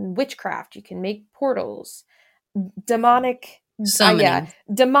 Witchcraft. You can make portals. Demonic. Summoning.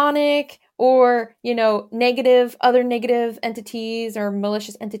 Demonic or, other negative entities or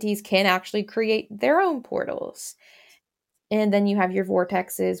malicious entities can actually create their own portals. And then you have your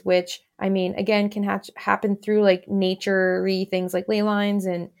vortexes, which, again, can happen through like nature-y things like ley lines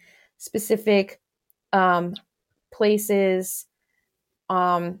and specific places.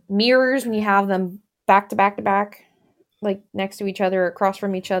 Mirrors, when you have them back to back to back, like next to each other or across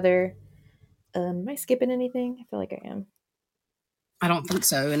from each other. Am I skipping anything? I feel like I am. I don't think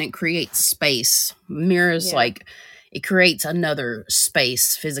so. And it creates space. Mirrors, like, it creates another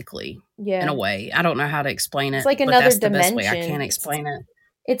space physically. In a way. I don't know how to explain it. It's like but another that's dimension. The best way I can explain it.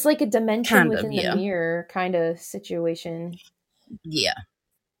 It's like a dimension within the mirror kind of situation. Yeah.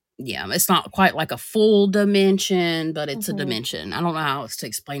 Yeah. It's not quite like a full dimension, but it's a dimension. I don't know how else to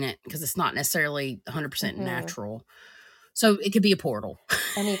explain it because it's not necessarily 100% natural. So it could be a portal.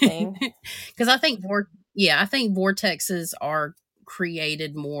 Anything. Because I think vortexes are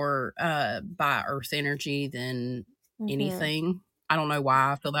created more by earth energy than anything. I don't know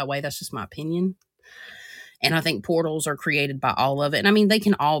why I feel that way. That's just my opinion. And I think portals are created by all of it. And they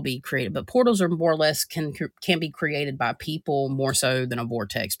can all be created, but portals are more or less can be created by people more so than a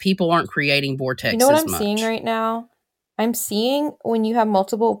vortex. People aren't creating vortexes. You know what I'm seeing right now? I'm seeing when you have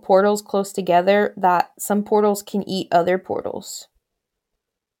multiple portals close together that some portals can eat other portals.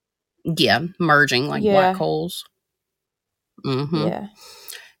 Yeah, merging like black holes. Yeah.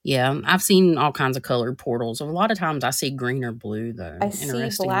 Yeah, I've seen all kinds of colored portals. A lot of times I see green or blue, though. I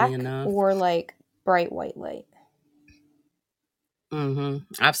see black or like bright white light.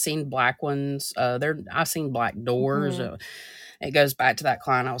 I've seen black ones. I've seen black doors. It goes back to that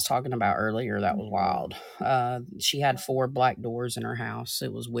client I was talking about earlier. That was wild. She had 4 black doors in her house.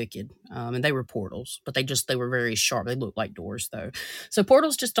 It was wicked. And they were portals, but they were very sharp. They looked like doors, though. So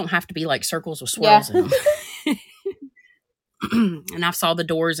portals just don't have to be like circles with swirls in them. And I saw the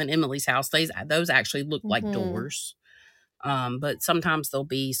doors in Emily's house. Those actually look like doors. But sometimes they'll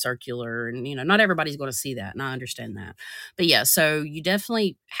be circular and, not everybody's going to see that. And I understand that. But yeah, so you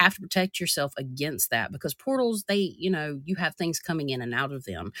definitely have to protect yourself against that because portals, you have things coming in and out of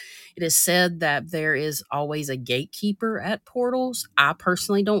them. It is said that there is always a gatekeeper at portals. I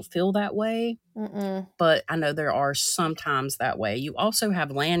personally don't feel that way. But I know there are sometimes that way. You also have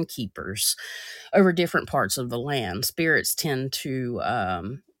land keepers over different parts of the land. Spirits tend to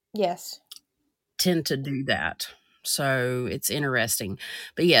do that. So it's interesting.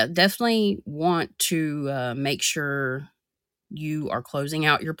 But yeah, definitely want to make sure you are closing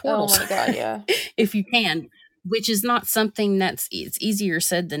out your portals. Oh my God, yeah. If you can, which is not something it's easier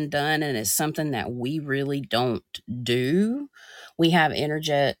said than done. And it's something that we really don't do. We have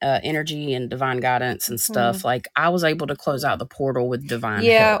energy and divine guidance and stuff. Like I was able to close out the portal with divine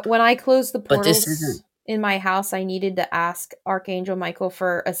help. When I closed the portals in my house, I needed to ask Archangel Michael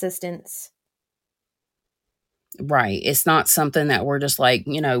for assistance. Right. It's not something that we're just like,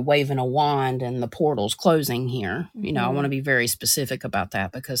 waving a wand and the portal's closing here. I want to be very specific about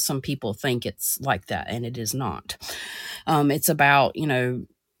that because some people think it's like that and it is not. It's about,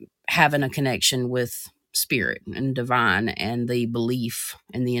 having a connection with spirit and divine and the belief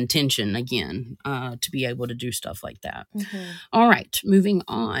and the intention again, to be able to do stuff like that. All right. Moving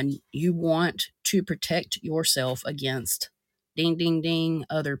on. You want to protect yourself against ding, ding, ding,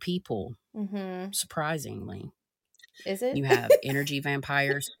 other people. Surprisingly. Is it? You have energy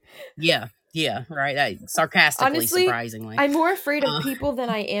vampires. Yeah, right. Sarcastically, honestly, surprisingly. I'm more afraid of people than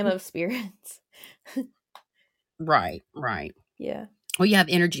I am of spirits. Right. Yeah. Well, you have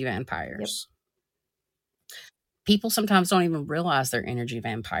energy vampires. Yep. People sometimes don't even realize they're energy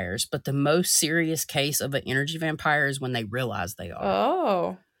vampires, but the most serious case of an energy vampire is when they realize they are.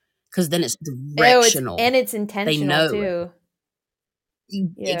 Oh. Because then it's directional. It's intentional, they know too.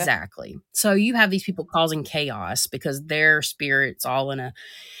 Yeah. Exactly. So you have these people causing chaos because their spirit's all in a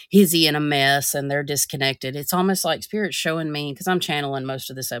hizzy and a mess and they're disconnected. It's almost like spirit showing me, because I'm channeling most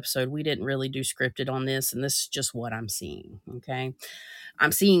of this episode. We didn't really do scripted on this, and this is just what I'm seeing. Okay.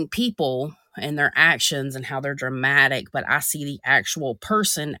 I'm seeing people and their actions and how they're dramatic, but I see the actual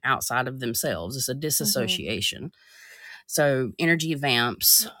person outside of themselves. It's a disassociation. So energy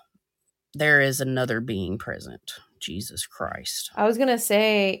vamps, there is another being present. Jesus Christ. I was going to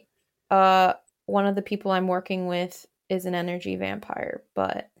say, one of the people I'm working with is an energy vampire,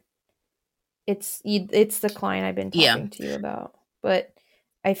 but it's the client I've been talking to you about. But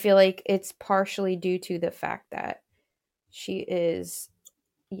I feel like it's partially due to the fact that she is,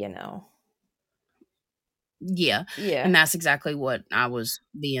 Yeah. Yeah. And that's exactly what I was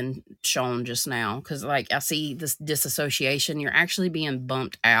being shown just now. Cause like I see this disassociation, you're actually being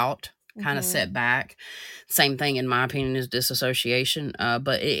bumped out, kind of set back. Same thing in my opinion is disassociation.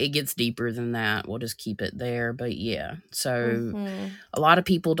 But it gets deeper than that. We'll just keep it there. But yeah. So a lot of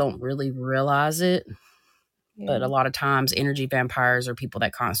people don't really realize it. But a lot of times, energy vampires are people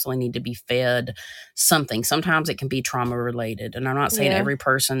that constantly need to be fed something. Sometimes it can be trauma related. And I'm not saying every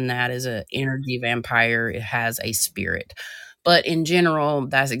person that is an energy vampire has a spirit. But in general,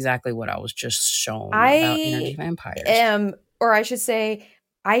 that's exactly what I was just shown about energy vampires. Or I should say,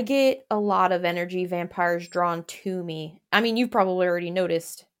 I get a lot of energy vampires drawn to me. I mean, you've probably already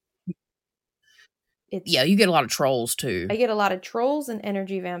noticed. Yeah, you get a lot of trolls too. I get a lot of trolls and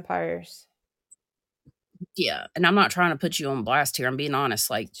energy vampires. Yeah, and I'm not trying to put you on blast here. I'm being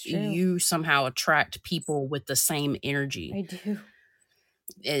honest. Like, you somehow attract people with the same energy. I do.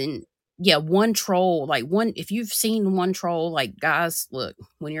 And yeah, one troll, like if you've seen one troll, like guys, look,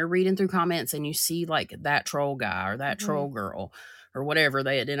 when you're reading through comments and you see like that troll guy or that troll girl or whatever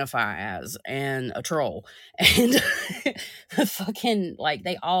they identify as, and a troll, and fucking like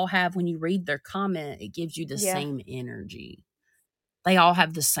they all have, when you read their comment, it gives you the same energy. They all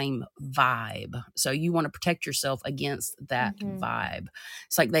have the same vibe. So you want to protect yourself against that vibe.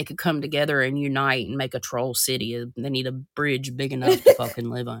 It's like they could come together and unite and make a troll city. They need a bridge big enough to fucking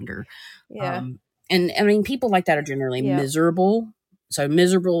live under. And I mean, people like that are generally miserable. So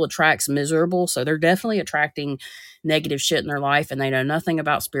miserable attracts miserable. So they're definitely attracting negative shit in their life, and they know nothing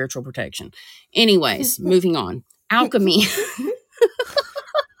about spiritual protection. Anyways, moving on. Alchemy.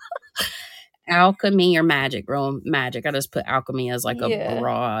 Alchemy or magic, girl, magic. I just put alchemy as like a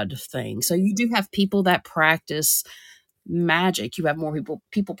broad thing. So you do have people that practice magic. You have more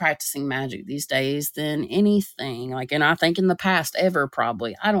people practicing magic these days than anything. Like, and I think in the past ever,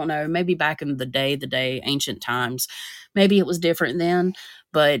 probably, I don't know, maybe back in the day, ancient times, maybe it was different then.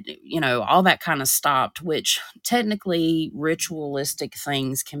 But, you know, all that kind of stopped, which technically ritualistic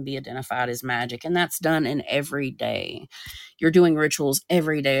things can be identified as magic. And that's done in every day. You're doing rituals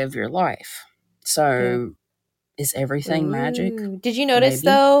every day of your life. So is everything magic? Did you notice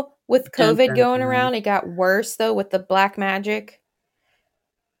though, with COVID going around, it got worse though with the black magic?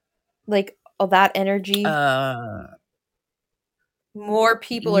 Like all that energy? More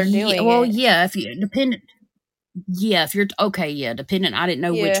people are doing it. Well, yeah, if you're dependent. Yeah, if you're okay, yeah, dependent. I didn't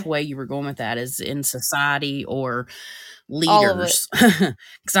know which way you were going with that, is in society or leaders,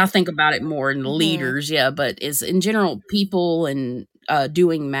 because I think about it more in leaders, but it's in general people and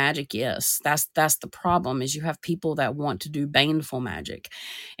doing magic. Yes, that's the problem, is you have people that want to do baneful magic,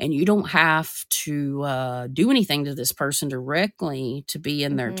 and you don't have to do anything to this person directly to be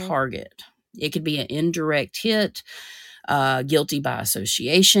in their target. It could be an indirect hit, guilty by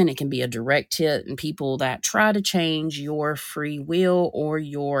association. It can be a direct hit, and people that try to change your free will or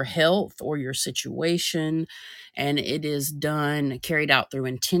your health or your situation. And it is carried out through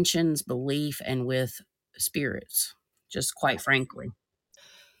intentions, belief, and with spirits, just quite frankly.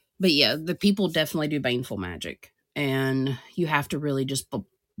 But yeah, the people definitely do baneful magic, and you have to really just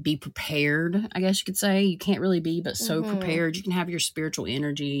be prepared, I guess you could say. You can't really be, but so prepared. You can have your spiritual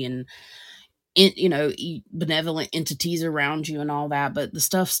energy and benevolent entities around you and all that, but the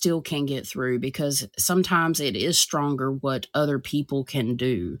stuff still can get through, because sometimes it is stronger what other people can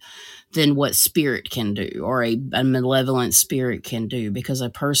do than what spirit can do, or a malevolent spirit can do, because a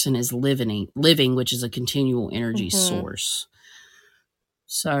person is living, which is a continual energy source.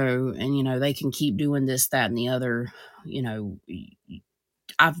 So, and they can keep doing this, that, and the other.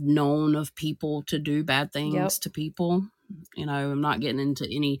 I've known of people to do bad things to people. I'm not getting into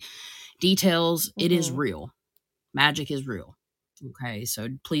any details. It is real. Magic is real. Okay, so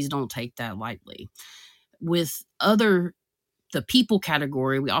please don't take that lightly. With the people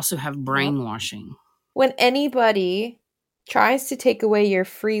category, we also have brainwashing. When anybody tries to take away your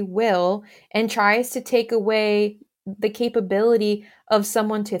free will and tries to take away the capability of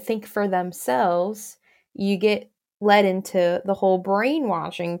someone to think for themselves, you get led into the whole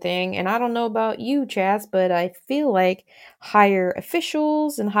brainwashing thing. And I don't know about you, Chaz, but I feel like higher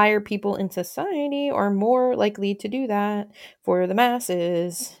officials and higher people in society are more likely to do that for the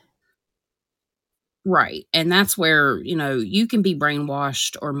masses. Right. And that's where, you can be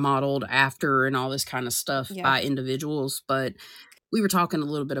brainwashed or modeled after and all this kind of stuff by individuals. But we were talking a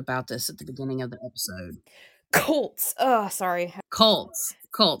little bit about this at the beginning of the episode. Cults. Oh, sorry. Cults.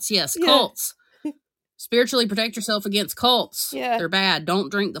 Yes, cults. Spiritually protect yourself against cults. Yeah. They're bad. Don't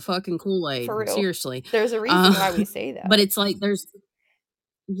drink the fucking Kool-Aid. For real. Seriously. There's a reason why we say that. But it's like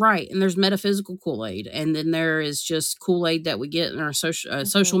Right, and there's metaphysical Kool-Aid, and then there is just Kool-Aid that we get in our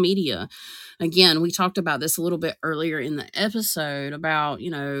social media. Again, we talked about this a little bit earlier in the episode about,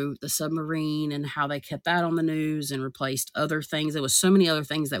 the submarine and how they kept that on the news and replaced other things. There was so many other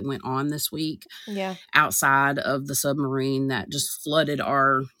things that went on this week outside of the submarine that just flooded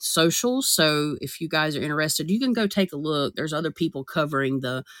our socials. So if you guys are interested, you can go take a look. There's other people covering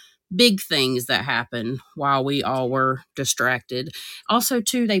the big things that happen while we all were distracted. Also,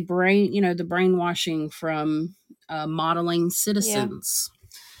 too, the brainwashing from modeling citizens.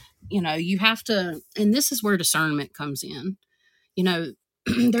 You have to, and this is where discernment comes in.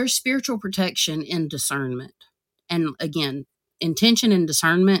 There's spiritual protection in discernment. And again, intention and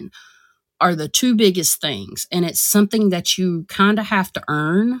discernment are the two biggest things. And it's something that you kind of have to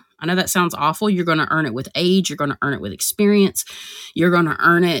earn. I know that sounds awful. You're going to earn it with age. You're going to earn it with experience. You're going to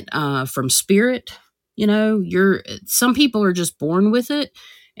earn it from spirit. Some people are just born with it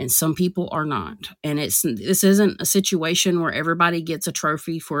and some people are not. And this isn't a situation where everybody gets a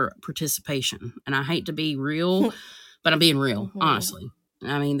trophy for participation. And I hate to be real, but I'm being real, honestly.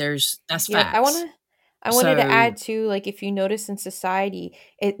 I mean, that's facts. I wanted to add too, like, if you notice in society,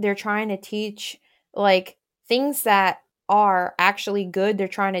 they're trying to teach like things that are actually good. They're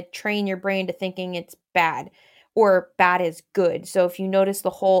trying to train your brain to thinking it's bad or bad is good. So if you notice the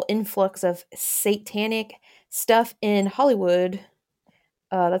whole influx of satanic stuff in Hollywood,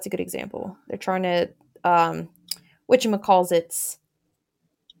 that's a good example. They're trying to, whatchamacallits,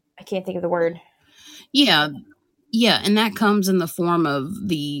 I can't think of the word. Yeah. Yeah. And that comes in the form of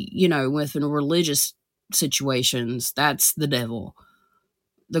within religious situations, that's the devil,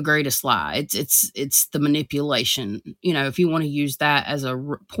 the greatest lie. It's the manipulation. If you want to use that as a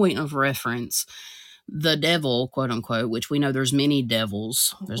point of reference, the devil, quote unquote, which we know there's many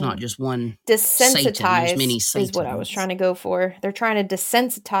devils. There's not just one. Desensitize There's many Satans. Is what I was trying to go for. They're trying to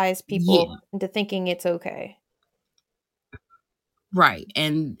desensitize people into thinking it's okay. Right.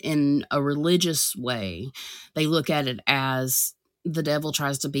 And in a religious way, they look at it as the devil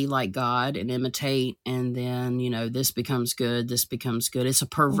tries to be like God and imitate, and then, this becomes good, this becomes good. It's a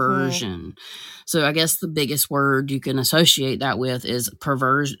perversion. So I guess the biggest word you can associate that with is a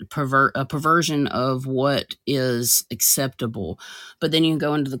perversion of what is acceptable. But then you can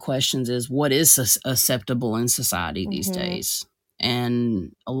go into the questions is what is acceptable in society these days?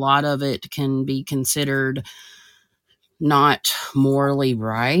 And a lot of it can be considered not morally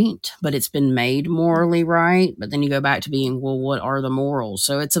right, but it's been made morally right. But then you go back to being, well, what are the morals?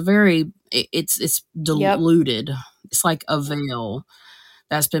 So it's it's diluted. Yep. It's like a veil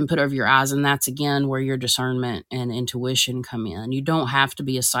that's been put over your eyes. And that's, again, where your discernment and intuition come in. You don't have to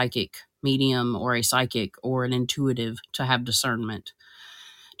be a psychic medium or a psychic or an intuitive to have discernment.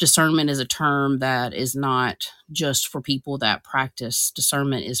 Discernment is a term that is not just for people that practice.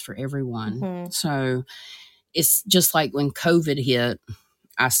 Discernment is for everyone. So it's just like when COVID hit,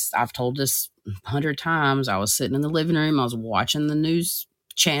 I've told this 100 times. I was sitting in the living room. I was watching the news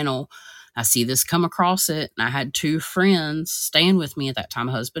channel. I see this come across it. And I had two friends staying with me at that time,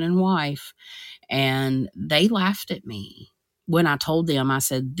 husband and wife. And they laughed at me when I told them, I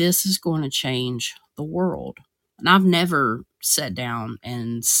said, this is going to change the world. And I've never sat down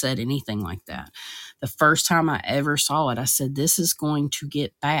and said anything like that. The first time I ever saw it, I said, this is going to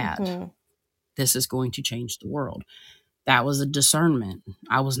get bad. This is going to change the world. That was a discernment.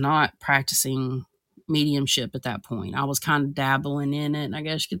 I was not practicing mediumship at that point. I was kind of dabbling in it, I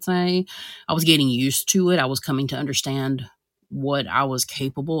guess you could say. I was getting used to it. I was coming to understand what I was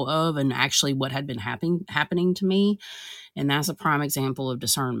capable of and actually what had been happening to me. And that's a prime example of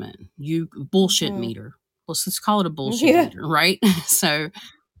discernment. Bullshit meter. Let's just call it a bullshit meter, right? So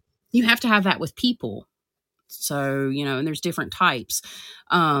you have to have that with people. So, and there's different types.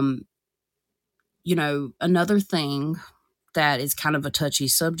 Another thing that is kind of a touchy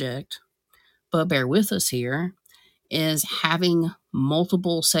subject, but bear with us here, is having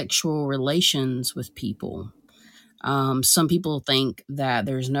multiple sexual relations with people. Some people think that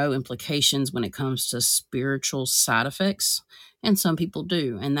there's no implications when it comes to spiritual side effects, and some people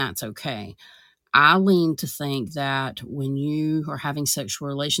do, and that's okay. I lean to think that when you are having sexual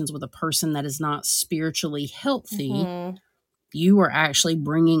relations with a person that is not spiritually healthy, you are actually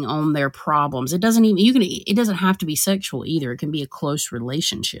bringing on their problems. It doesn't have to be sexual either. It can be a close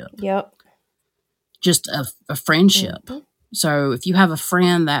relationship. Yep. Just a friendship. So if you have a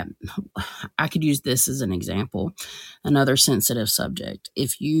friend that, I could use this as an example, another sensitive subject.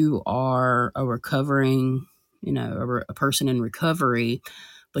 If you are a recovering, a person in recovery,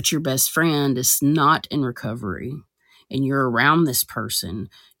 but your best friend is not in recovery, and you're around this person,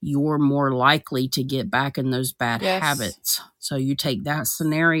 you're more likely to get back in those bad habits. So you take that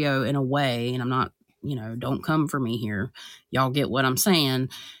scenario in a way, and I'm not, don't come for me here. Y'all get what I'm saying.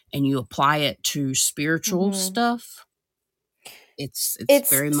 And you apply it to spiritual stuff. It's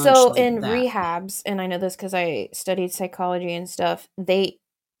very much so like in that. rehabs, and I know this because I studied psychology and stuff, they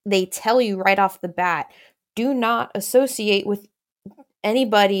tell you right off the bat, do not associate with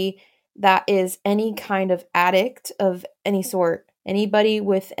anybody that is any kind of addict of any sort, anybody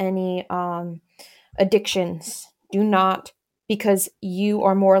with any addictions. Do not, because you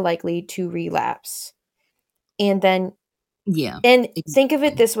are more likely to relapse. And then think of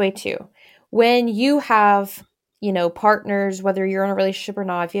it this way too. When you have, partners, whether you're in a relationship or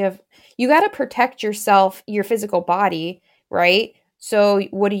not, you got to protect yourself, your physical body, right? So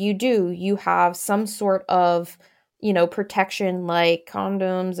what do? You have some sort of, protection like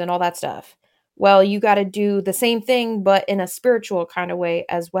condoms and all that stuff. Well, you got to do the same thing, but in a spiritual kind of way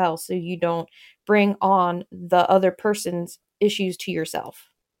as well. So you don't bring on the other person's issues to yourself.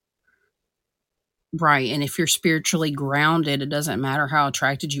 Right. And if you're spiritually grounded, it doesn't matter how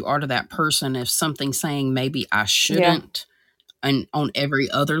attracted you are to that person. If something's saying maybe I shouldn't, and on every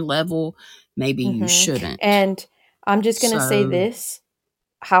other level, maybe you shouldn't. And I'm just going to say this,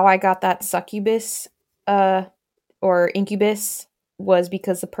 how I got that succubus or incubus was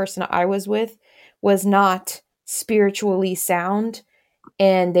because the person I was with was not spiritually sound,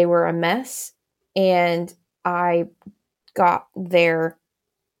 and they were a mess, and I got their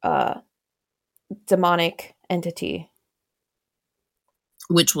demonic entity,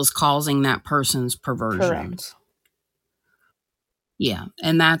 which was causing that person's perversion. Correct. Yeah,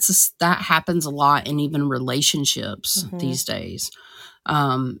 and that happens a lot in even relationships these days.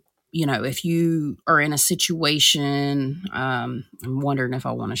 If you are in a situation, I'm wondering if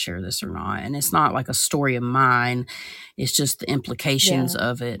I want to share this or not, and it's not like a story of mine, it's just the implications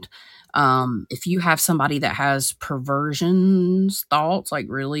of it. If you have somebody that has perversions thoughts, like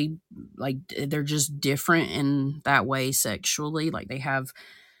really, like they're just different in that way sexually, like they have,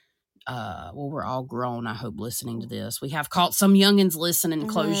 we're all grown, I hope, listening to this. We have caught some youngins listening,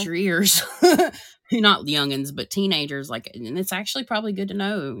 close your ears. Not youngins, but teenagers. And it's actually probably good to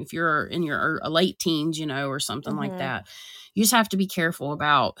know if you're in your late teens, or something like that. You just have to be careful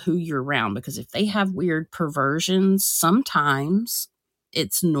about who you're around, because if they have weird perversions, sometimes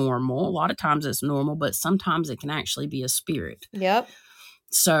it's normal. A lot of times it's normal, but sometimes it can actually be a spirit. Yep.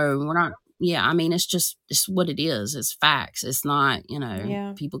 So we're not, it's what it is. It's facts. It's not,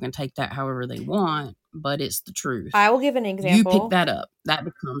 people can take that however they want, but it's the truth. I will give an example. You pick that up. That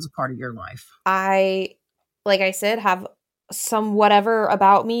becomes a part of your life. Like I said, have some whatever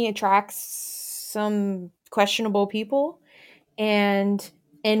about me attracts some questionable people. And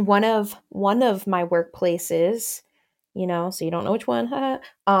in one of my workplaces, so you don't know which one,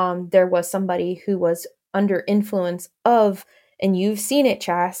 there was somebody who was under influence of, and you've seen it,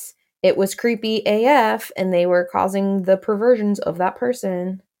 Chas, it was creepy AF, and they were causing the perversions of that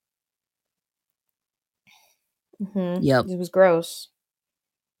person. Yep. It was gross.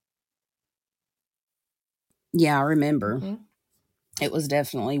 Yeah, I remember. It was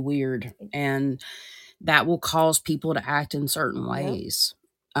definitely weird, and that will cause people to act in certain ways,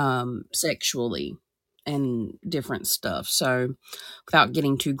 sexually and different stuff. So without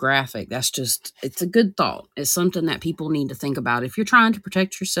getting too graphic, it's a good thought. It's something that people need to think about. If you're trying to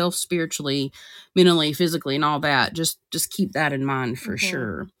protect yourself spiritually, mentally, physically, and all that, just keep that in mind for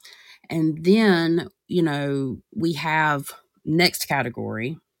sure. And then, we have next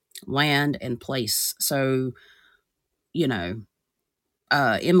category, land and place. So,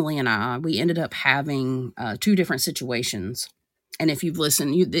 Emily and I, we ended up having 2 different situations. And if you've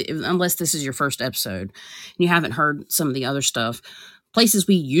listened, unless this is your first episode, and you haven't heard some of the other stuff, places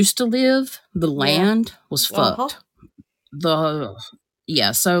we used to live, the land was fucked.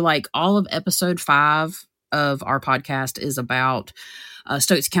 So like all of episode 5 of our podcast is about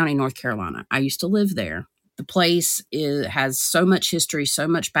Stokes County, North Carolina. I used to live there. The place has so much history, so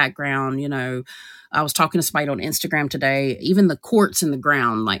much background. I was talking to somebody on Instagram today, even the quartz in the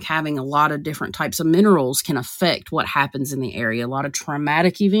ground, like having a lot of different types of minerals can affect what happens in the area. A lot of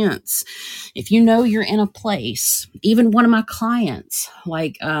traumatic events. If you're in a place, even one of my clients,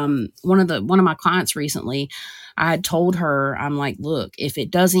 like one of my clients recently, I had told her, I'm like, look, if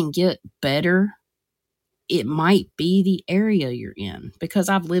it doesn't get better, it might be the area you're in, because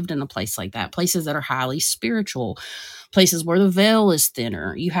I've lived in a place like that, places that are highly spiritual, places where the veil is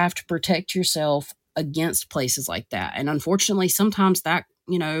thinner. You have to protect yourself against places like that. And unfortunately, sometimes that,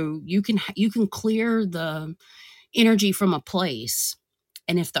 you can clear the energy from a place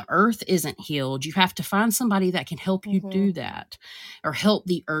And if the earth isn't healed, you have to find somebody that can help you do that, or help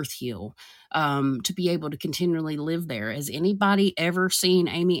the earth heal, to be able to continually live there. Has anybody ever seen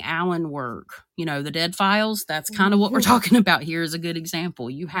Amy Allen work? The Dead Files? That's kind of what we're talking about here, is a good example.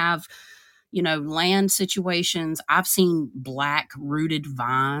 You have, land situations. I've seen black rooted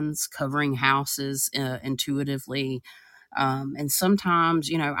vines covering houses intuitively. And sometimes,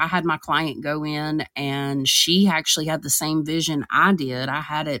 I had my client go in and she actually had the same vision I did. I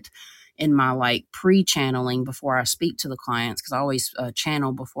had it in my pre-channeling before I speak to the clients, because I always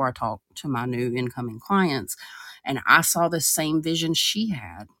channel before I talk to my new incoming clients. And I saw the same vision she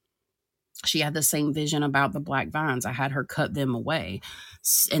had. She had the same vision about the black vines. I had her cut them away,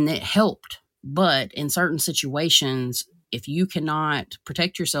 and it helped. But in certain situations, if you cannot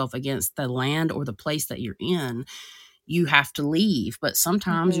protect yourself against the land or the place that you're in, you have to leave. But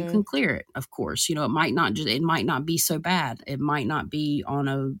sometimes you can clear it, of course. It might not be so bad. It might not be on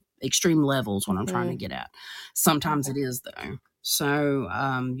a extreme levels, what I'm trying to get at. Sometimes it is, though. So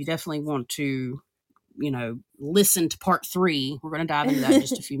you definitely want to, listen to part 3. We're going to dive into that in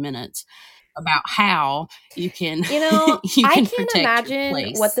just a few minutes, about how you can I can't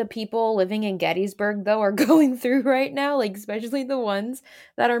imagine what the people living in Gettysburg though are going through right now, especially the ones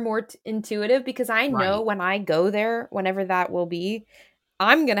that are more intuitive, because I know when I go there, whenever that will be,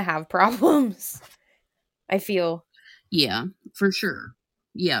 I'm gonna have problems, I feel. Yeah, for sure.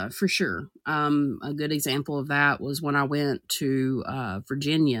 A good example of that was when I went to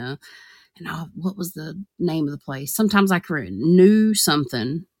Virginia, and what was the name of the place? Sometimes I knew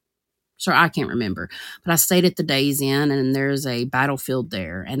something. So I can't remember, but I stayed at the Days Inn, and there's a battlefield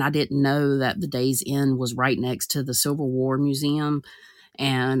there. And I didn't know that the Days Inn was right next to the Civil War Museum.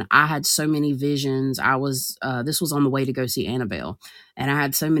 And I had so many visions. This was on the way to go see Annabelle. And I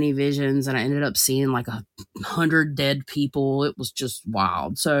had so many visions, and I ended up seeing 100 dead people. It was just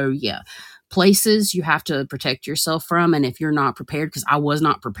wild. So yeah, places you have to protect yourself from. And if you're not prepared, because I was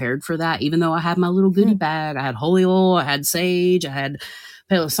not prepared for that, even though I had my little goodie bag, I had holy oil, I had sage, I had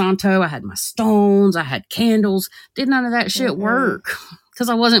Palo Santo, I had my stones, I had candles. Did none of that shit work because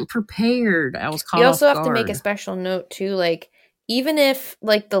I wasn't prepared. I was caught off guard. You also have to make a special note too, even if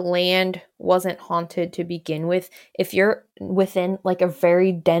the land wasn't haunted to begin with, if you're within a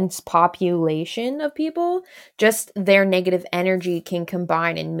very dense population of people, just their negative energy can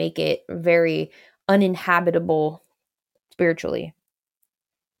combine and make it very uninhabitable spiritually.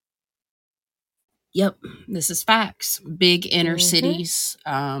 Yep, this is facts. Big inner cities.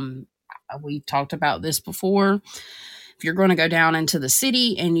 We've talked about this before. If you're going to go down into the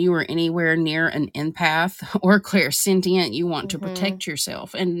city and you are anywhere near an empath or clairsentient, you want to protect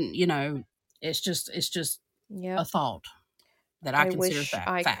yourself. And, it's just a thought that I consider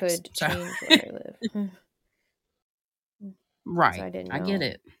facts. I could change where I live. Right. I get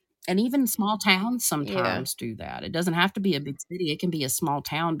it. And even small towns sometimes do that. It doesn't have to be a big city. It can be a small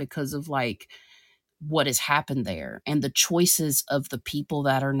town because of what has happened there, and the choices of the people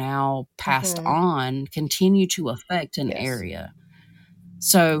that are now passed on continue to affect an area.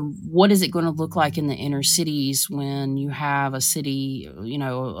 So what is it going to look like in the inner cities when you have a city,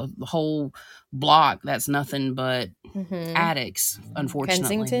 a whole block that's nothing but addicts,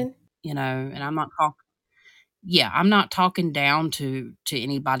 unfortunately. Kensington? And I'm not talking down to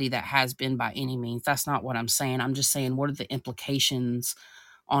anybody that has been by any means. That's not what I'm saying. I'm just saying, what are the implications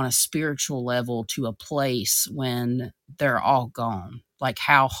on a spiritual level to a place when they're all gone?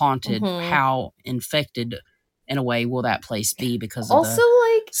 How haunted, how infected in a way will that place be because of also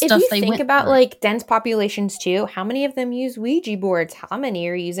if you think about dense populations too, how many of them use Ouija boards? How many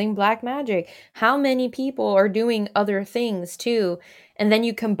are using black magic? How many people are doing other things too? And then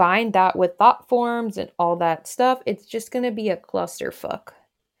you combine that with thought forms and all that stuff, it's just going to be a clusterfuck.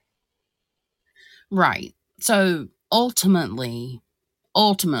 Right. So ultimately,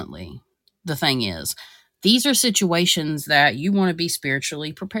 the thing is, these are situations that you want to be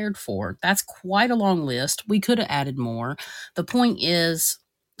spiritually prepared for. That's quite a long list. We could have added more. The point is,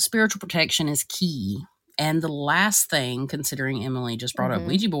 spiritual protection is key. And the last thing, considering Emily just brought up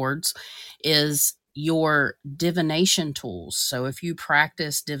Ouija boards, is your divination tools. So if you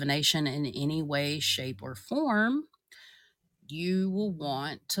practice divination in any way, shape, or form, you will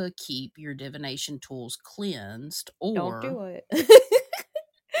want to keep your divination tools cleansed, or don't do it.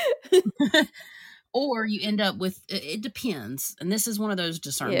 Or you end up with, it depends. And this is one of those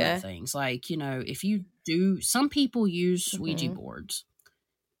discernment things. If you do, some people use Ouija boards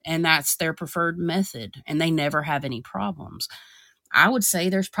and that's their preferred method and they never have any problems. I would say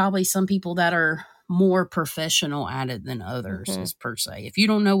there's probably some people that are more professional at it than others, is per se. If you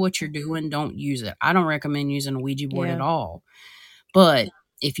don't know what you're doing, don't use it. I don't recommend using a Ouija board at all. But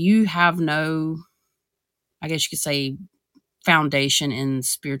if you have no, I guess you could say, foundation in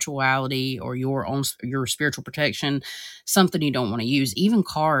spirituality or your spiritual protection, something you don't want to use, even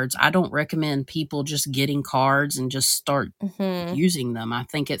cards, I don't recommend people just getting cards and just start using them. I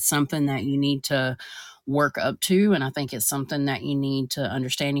think it's something that you need to work up to, and I think it's something that you need to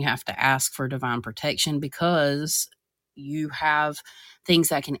understand. You have to ask for divine protection because you have things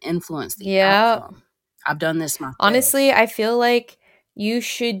that can influence the outcome. I've done this myself. Honestly, I feel like you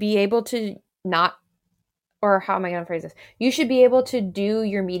should be able to not, or how am I going to phrase this? You should be able to do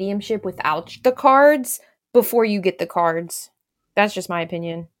your mediumship without the cards before you get the cards. That's just my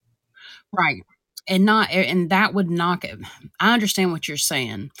opinion. Right. And that would knock it. I understand what you're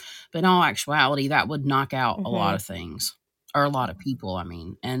saying, but in all actuality, that would knock out a lot of things, or a lot of people, I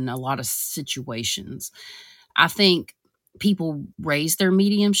mean, and a lot of situations. I think people raise their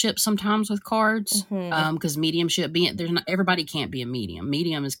mediumship sometimes with cards, because mediumship everybody can't be a medium.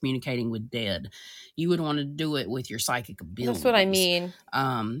 Medium is communicating with dead. You would want to do it with your psychic abilities. That's what I mean.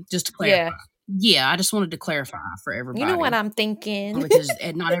 Just to clarify. Yeah, I just wanted to clarify for everybody. You know what I'm thinking. Because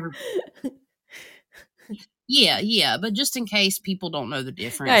not every. Yeah, but just in case people don't know the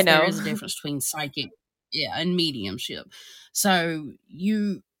difference, I know. there is a difference between psychic, and mediumship. So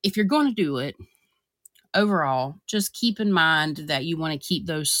if you're going to do it, overall, just keep in mind that you want to keep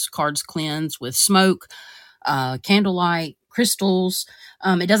those cards cleansed with smoke, candlelight, crystals.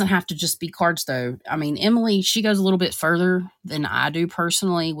 It doesn't have to just be cards, though. I mean, Emily, she goes a little bit further than I do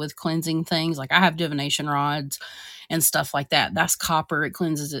personally with cleansing things. Like I have divination rods and stuff like that. That's copper. It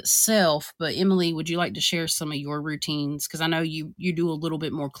cleanses itself. But Emily, would you like to share some of your routines? Because I know you do a little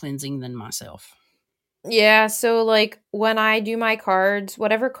bit more cleansing than myself. Yeah, so like when I do my cards,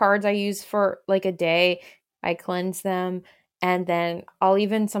 whatever cards I use for like a day, I cleanse them, and then I'll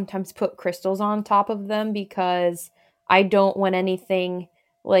even sometimes put crystals on top of them because I don't want anything,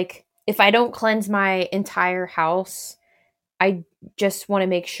 like if I don't cleanse my entire house, I just want to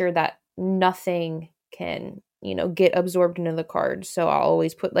make sure that nothing can, get absorbed into the cards. So I'll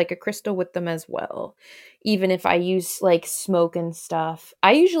always put like a crystal with them as well. Even if I use like smoke and stuff.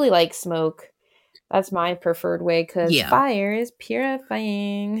 I usually like smoke. That's my preferred way because fire is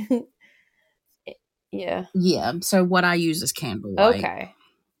purifying. Yeah. Yeah. So what I use is candlelight. Okay.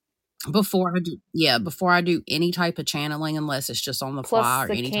 Before I do any type of channeling, unless it's just on the fly,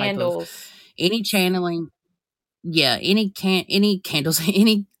 or any candles. type of any channeling. Yeah, any candles,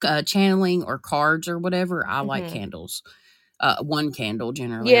 any channeling or cards or whatever. I like candles. One candle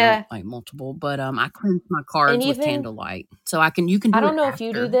generally. I don't like multiple, but I cleanse my cards with candlelight, so you can do. I don't know if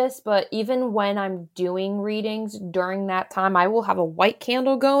you do this, but even when I'm doing readings during that time, I will have a white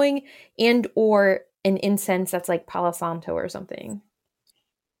candle going or an incense that's like Palo Santo or something.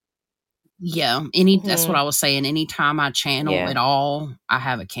 Yeah, that's what I was saying. Anytime I channel at all, I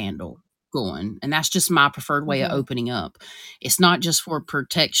have a candle going, and that's just my preferred way of opening up. It's not just for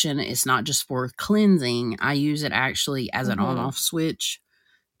protection, it's not just for cleansing. I use it actually as an on-off switch,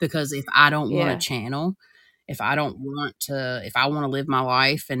 because if I don't want to channel, if I want to live my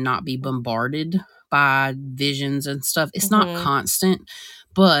life and not be bombarded by visions and stuff, it's not constant,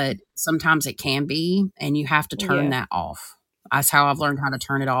 but sometimes it can be, and you have to turn that off. That's how I've learned how to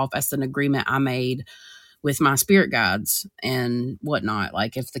turn it off. That's an agreement I made with my spirit guides and whatnot.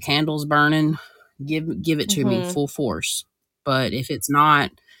 Like if the candle's burning, give it to me full force. But if it's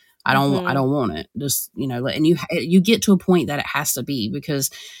not, I don't want it. Just, and you get to a point that it has to be,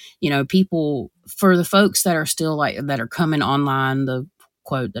 because, people, for the folks that are still that are coming online, the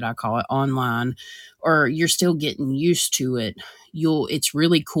quote that I call it online, or you're still getting used to it, it's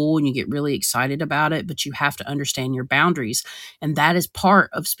really cool and you get really excited about it, but you have to understand your boundaries. And that is part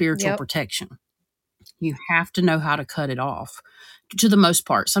of spiritual protection. You have to know how to cut it off, to the most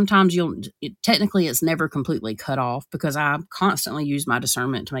part. Sometimes technically it's never completely cut off, because I constantly use my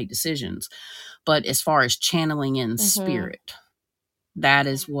discernment to make decisions. But as far as channeling in spirit, that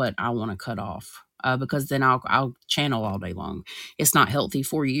is what I want to cut off. Because then I'll channel all day long. It's not healthy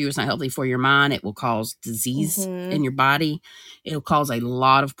for you. It's not healthy for your mind. It will cause disease in your body. It'll cause a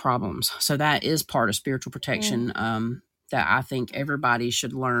lot of problems. So that is part of spiritual protection that I think everybody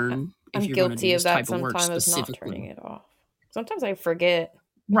should learn. If you're going to do this type of work specifically, not turning it off. Sometimes I forget.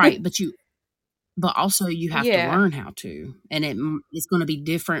 Right, but also you have to learn how to, and it's going to be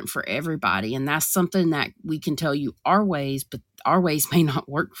different for everybody. And that's something that we can tell you our ways, but our ways may not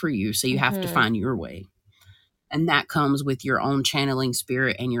work for you. So you have to find your way. And that comes with your own channeling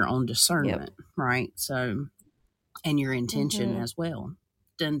spirit and your own discernment, right? So, and your intention as well.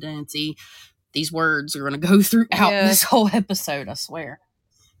 See, these words are going to go throughout this whole episode, I swear.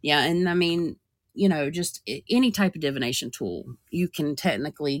 Yeah, and I mean, just any type of divination tool you can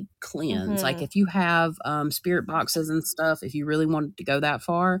technically cleanse. Like if you have spirit boxes and stuff, if you really wanted to go that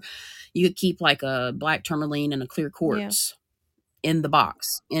far, you could keep like a black tourmaline and a clear quartz in the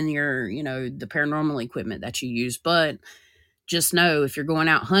box in your, the paranormal equipment that you use. But just know, if you're going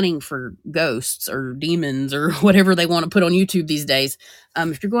out hunting for ghosts or demons or whatever they want to put on YouTube these days,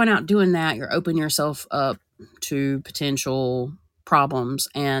 if you're going out doing that, you're opening yourself up to potential problems,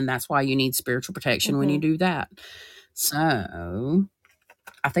 and that's why you need spiritual protection when you do that. So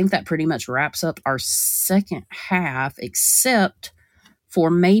I think that pretty much wraps up our second half, except for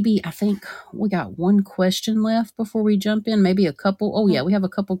maybe, I think we got one question left before we jump in, maybe a couple. Oh yeah, we have a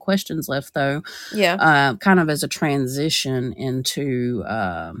couple questions left though. Kind of as a transition into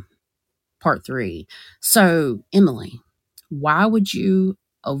part 3. So Emily, why would you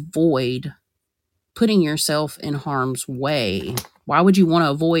avoid putting yourself in harm's way? Why would you want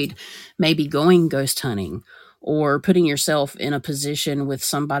to avoid maybe going ghost hunting or putting yourself in a position with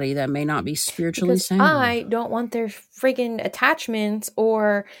somebody that may not be spiritually sound? I don't want their friggin' attachments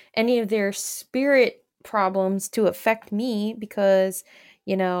or any of their spirit problems to affect me, because,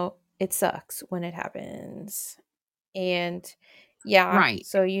 it sucks when it happens. And right.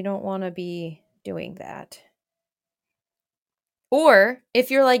 So you don't want to be doing that. Or if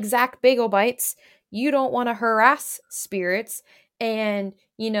you're like Zach Bagelbites, you don't want to harass spirits and,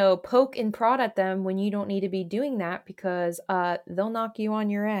 poke and prod at them when you don't need to be doing that, because they'll knock you on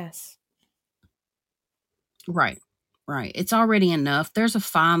your ass. Right. It's already enough. There's a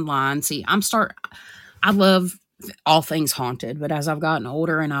fine line. See, I love all things haunted, but as I've gotten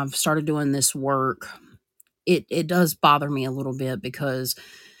older and I've started doing this work, it does bother me a little bit, because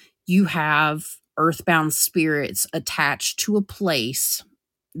you have earthbound spirits attached to a place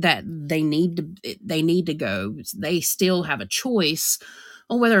that they need to go. They still have a choice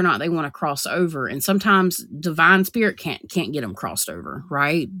on whether or not they want to cross over, and sometimes divine spirit can't get them crossed over,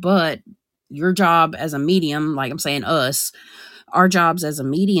 right? But your job as a medium, like I'm saying, our jobs as a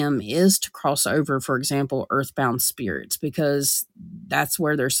medium is to cross over, for example, earthbound spirits, because that's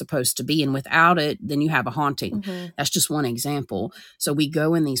where they're supposed to be. And without it, then you have a haunting. That's just one example. So we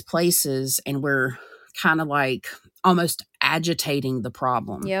go in these places and we're kind of like almost agitating the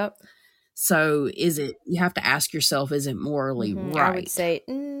problem. Yep. So you have to ask yourself, is it morally right? I would say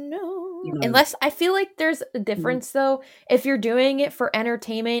no. Unless, I feel like there's a difference though, if you're doing it for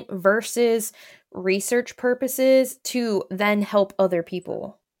entertainment versus research purposes to then help other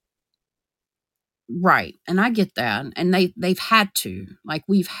people. Right. And I get that. And they've had to, like,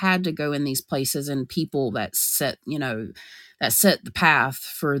 we've had to go in these places, and people that set the path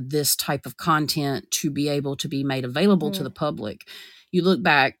for this type of content to be able to be made available to the public. You look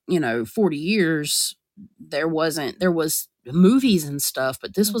back, 40 years, there was movies and stuff,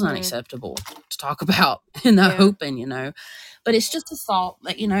 but this was unacceptable to talk about in the open, But it's just a thought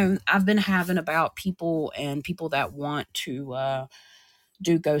that, I've been having about people that want to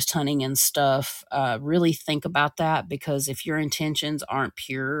do ghost hunting and stuff. Really think about that, because if your intentions aren't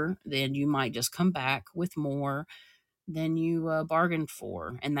pure, then you might just come back with more than you bargained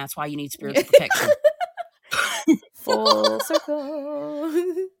for. And that's why you need spiritual protection. Full circle.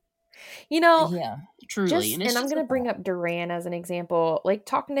 Yeah, truly. And I'm going to bring up Duran as an example. Like,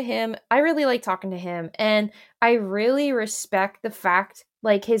 talking to him, I really like talking to him. And I really respect the fact,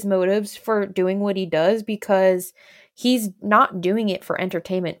 like, his motives for doing what he does, because he's not doing it for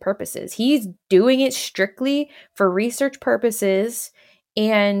entertainment purposes. He's doing it strictly for research purposes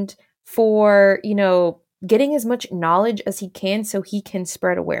and for, getting as much knowledge as he can so he can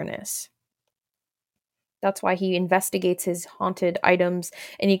spread awareness. That's why he investigates his haunted items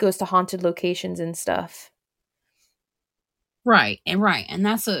and he goes to haunted locations and stuff. Right. And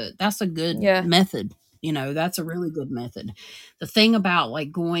that's a good method. That's a really good method. The thing about,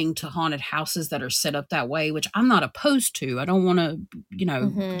 like, going to haunted houses that are set up that way, which I'm not opposed to, I don't want to,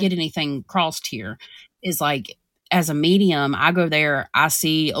 get anything crossed here, is like, as a medium, I go there, I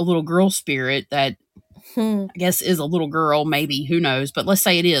see a little girl spirit that I guess is a little girl, maybe, who knows, but let's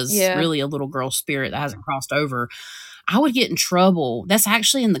say it is really a little girl spirit that hasn't crossed over. I would get in trouble. That's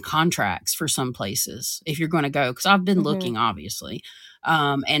actually in the contracts for some places if you're going to go, because I've been looking, obviously,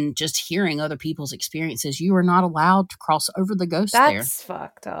 and just hearing other people's experiences. You are not allowed to cross over the ghost there. That's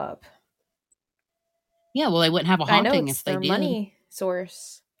fucked up. Yeah, well, they wouldn't have a haunting if they did. Money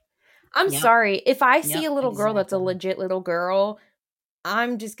source. I'm sorry. If I see a little girl that's a legit little girl,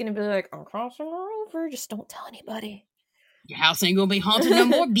 I'm just going to be like, I'm crossing her over. Just don't tell anybody. Your house ain't going to be haunted no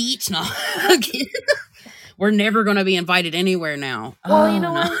more, beach. No. We're never going to be invited anywhere now. Well, you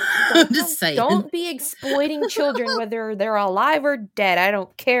know what? I'm just saying. Don't be exploiting children, whether they're alive or dead. I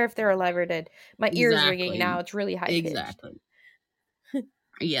don't care if they're alive or dead. My ear's ringing now. It's really high pitched. Exactly.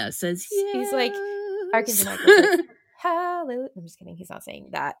 Yeah, it says, he's like, Archangel Michael's like, hallelujah. I'm just kidding. He's not saying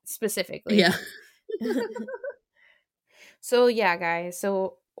that specifically. Yeah. So yeah, guys.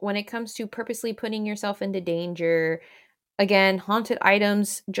 So when it comes to purposely putting yourself into danger, again, haunted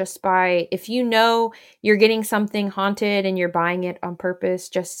items, just by, if you know you're getting something haunted and you're buying it on purpose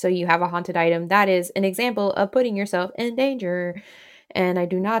just so you have a haunted item, that is an example of putting yourself in danger. And I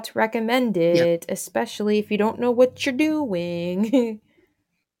do not recommend it, especially if you don't know what you're doing.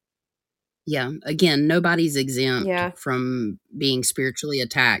 Yeah. Again, nobody's exempt from being spiritually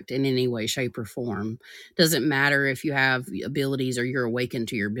attacked in any way, shape, or form. Doesn't matter if you have abilities or you're awakened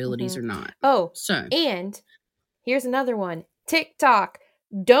to your abilities or not. Oh, so. And here's another one. TikTok.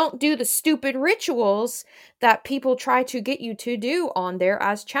 Don't do the stupid rituals that people try to get you to do on there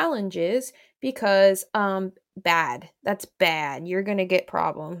as challenges, because bad. That's bad. You're going to get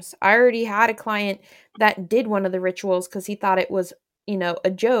problems. I already had a client that did one of the rituals because he thought it was,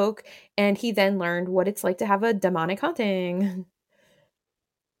 a joke, and he then learned what it's like to have a demonic haunting.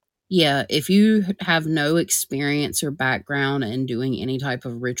 Yeah, if you have no experience or background in doing any type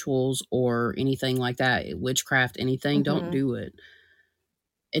of rituals or anything like that, witchcraft, anything, don't do it.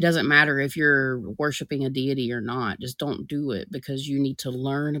 It doesn't matter if you're worshiping a deity or not. Just don't do it, because you need to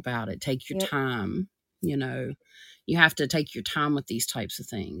learn about it. Take your time. You have to take your time with these types of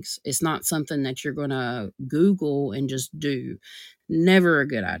things. It's not something that you're going to Google and just do. Never a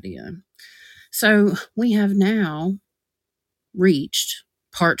good idea. So we have now reached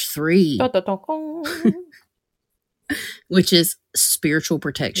part 3, which is spiritual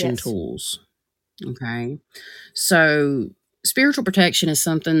protection tools. Okay. So spiritual protection is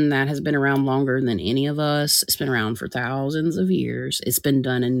something that has been around longer than any of us. It's been around for thousands of years. It's been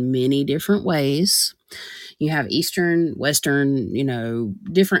done in many different ways. You have Eastern, Western,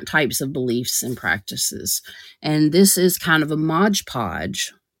 different types of beliefs and practices. And this is kind of a Mod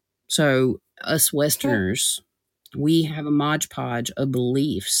Podge. So us Westerners, we have a Mod Podge of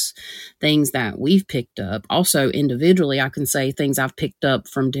beliefs, things that we've picked up. Also, individually, I can say things I've picked up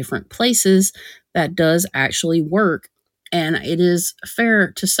from different places that does actually work. And it is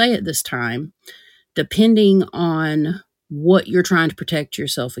fair to say at this time, depending on what you're trying to protect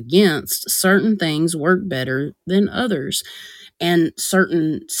yourself against, certain things work better than others. And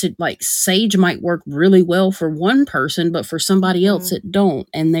certain, like sage might work really well for one person, but for somebody else it don't.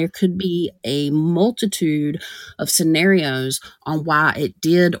 And there could be a multitude of scenarios on why it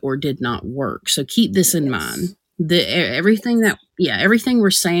did or did not work. So keep this in mind. Everything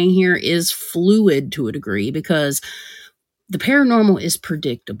we're saying here is fluid to a degree, because the paranormal is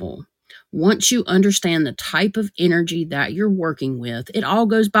predictable. Once you understand the type of energy that you're working with, it all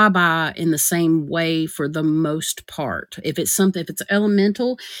goes bye-bye in the same way for the most part. If it's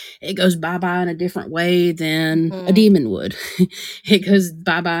elemental, it goes bye-bye in a different way than a demon would. It goes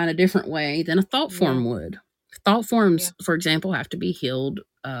bye-bye in a different way than a thought form would. Thought forms, for example, have to be healed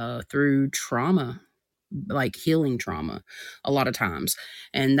through trauma, like healing trauma a lot of times.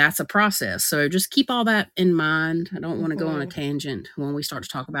 And that's a process. So just keep all that in mind. I don't want to go on a tangent when we start to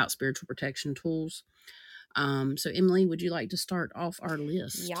talk about spiritual protection tools. So Emily, would you like to start off our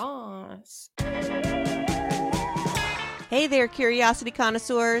list? Yes. Hey there, curiosity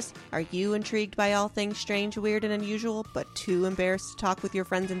connoisseurs. Are you intrigued by all things strange, weird, and unusual, but too embarrassed to talk with your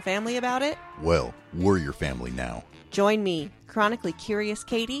friends and family about it? Well, we're your family now. Join me, chronically curious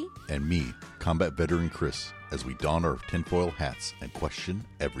Katie, and me, combat veteran Chris, as we don our tinfoil hats and question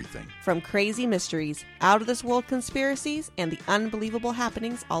everything. From crazy mysteries, out-of-this-world conspiracies, and the unbelievable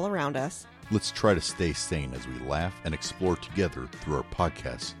happenings all around us. Let's try to stay sane as we laugh and explore together through our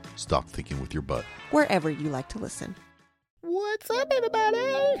podcast, Stop Thinking with Your Butt, wherever you like to listen. What's up,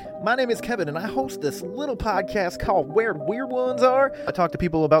 everybody? My name is Kevin, and I host this little podcast called Where Weird Ones Are. I talk to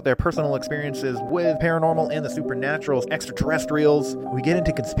people about their personal experiences with paranormal and the supernatural, extraterrestrials. We get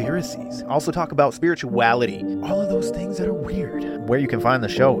into conspiracies. Also talk about spirituality. All of those things that are weird. Where you can find the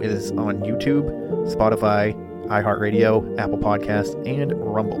show is on YouTube, Spotify, iHeartRadio, Apple Podcasts, and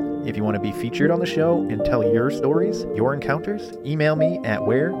Rumble. If you want to be featured on the show and tell your stories, your encounters, email me at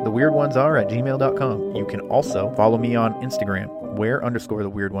wheretheweirdonesare@gmail.com. You can also follow me on Instagram,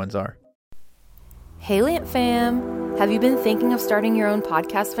 where_theweirdonesare. Hey Lamp fam! Have you been thinking of starting your own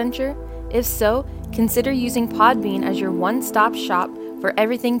podcast venture? If so, consider using Podbean as your one-stop shop for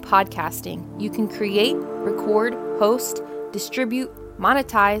everything podcasting. You can create, record, host, distribute,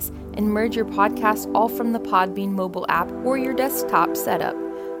 monetize, and merge your podcast all from the Podbean mobile app or your desktop setup.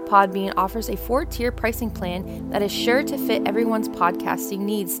 Podbean offers a 4-tier pricing plan that is sure to fit everyone's podcasting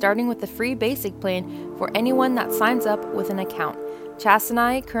needs, starting with the free basic plan for anyone that signs up with an account. Chas and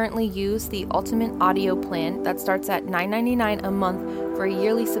I currently use the Ultimate Audio plan that starts at $9.99 a month for a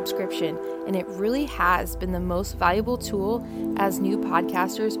yearly subscription, and it really has been the most valuable tool as new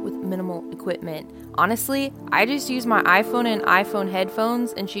podcasters with minimal equipment. Honestly, I just use my iPhone and iPhone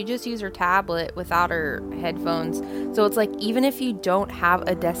headphones, and she just uses her tablet without her headphones. So it's like, even if you don't have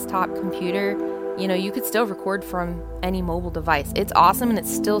a desktop computer, you know, you could still record from any mobile device. It's awesome, and it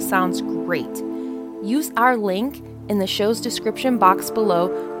still sounds great. Use our link in the show's description box below,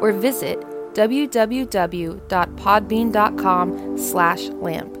 or visit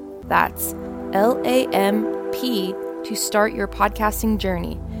www.podbean.com/lamp. That's LAMP to start your podcasting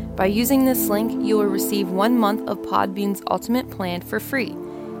journey. By using this link, you will receive 1 month of Podbean's Ultimate plan for free.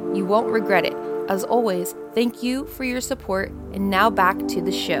 You won't regret it. As always, thank you for your support, and now back to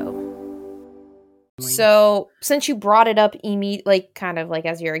the show. So, since you brought it up kind of like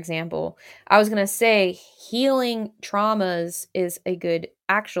as your example, I was going to say healing traumas is a good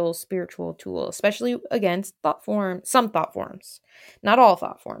actual spiritual tool, especially against some thought forms. Not all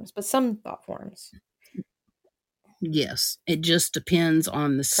thought forms, but some thought forms. Yes, it just depends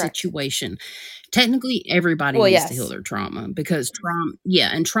on the situation. Technically, everybody needs to heal their trauma, because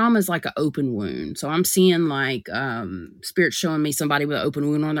trauma is like an open wound. So I'm seeing like Spirit showing me somebody with an open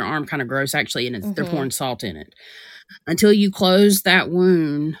wound on their arm, kind of gross actually, and they're pouring salt in it. Until you close that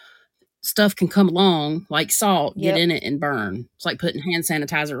wound, stuff can come along like salt, get in it and burn. It's like putting hand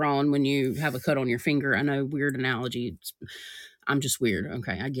sanitizer on when you have a cut on your finger. I know, weird analogy. I'm just weird.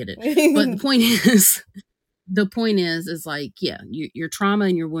 Okay, I get it. But the point is like, your trauma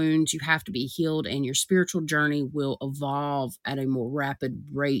and your wounds, you have to be healed, and your spiritual journey will evolve at a more rapid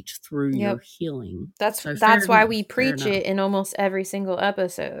rate through your healing. That's why we preach it in almost every single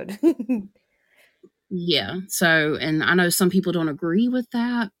episode. Yeah. So, and I know some people don't agree with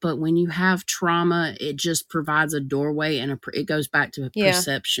that, but when you have trauma, it just provides a doorway, and it goes back to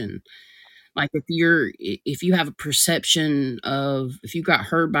perception. Like if you have a perception of, if you got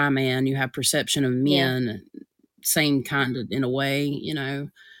hurt by a man, you have perception of men, same kind of, in a way, you know,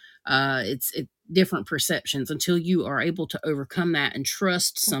 it's different perceptions until you are able to overcome that and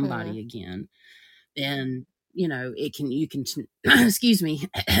trust somebody again. Then, you know, you can, excuse me,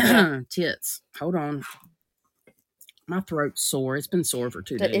 tits. Hold on. My throat's sore. It's been sore for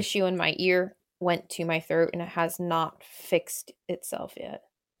 2 days. The issue in my ear went to my throat, and it has not fixed itself yet.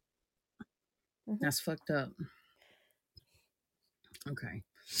 That's fucked up. Okay.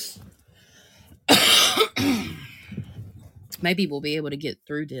 Maybe we'll be able to get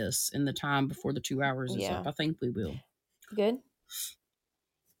through this in the time before the 2 hours is up. I think we will. Good.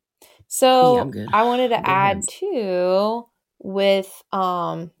 So I'm good. I wanted to add too, with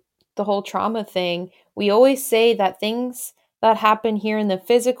the whole trauma thing. We always say that things that happen here in the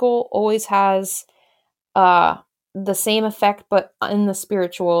physical always has the same effect, but in the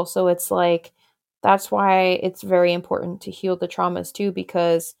spiritual. So it's like, that's why it's very important to heal the traumas too,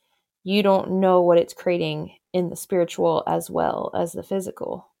 because you don't know what it's creating in the spiritual as well as the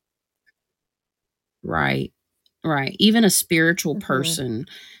physical. Right. Even a spiritual person,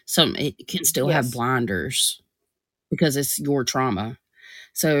 it can still have blinders because it's your trauma.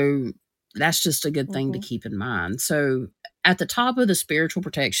 So that's just a good thing to keep in mind. So at the top of the spiritual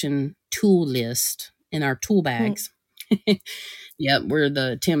protection tool list in our tool bags, yep, we're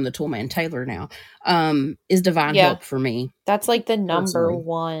the Tim the Toolman Taylor now, is divine help for me. That's like the number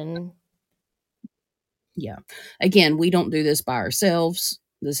one. Yeah. Again, we don't do this by ourselves.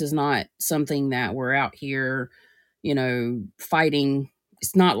 This is not something that we're out here, you know, fighting.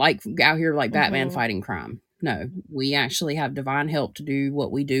 It's not like out here like Batman fighting crime. No, we actually have divine help to do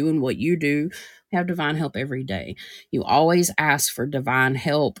what we do and what you do. We have divine help every day. You always ask for divine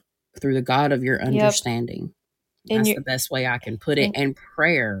help through the God of your understanding. That's the best way I can put it. And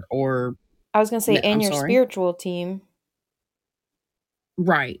prayer, or I was going to say, and your spiritual team.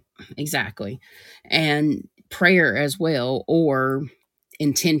 Right. Exactly. And prayer as well, or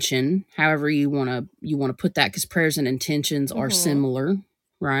intention, however you want to put that, because prayers and intentions are similar,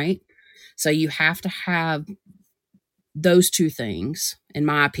 right? So you have to have those two things, in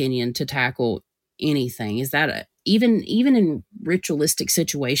my opinion, to tackle anything. Is that even in ritualistic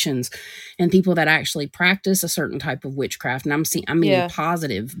situations and people that actually practice a certain type of witchcraft, and I'm being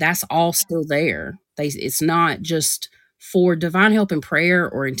positive, that's all still there. It's not just for divine help, and prayer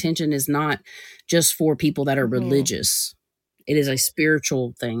or intention is not just for people that are religious. It is a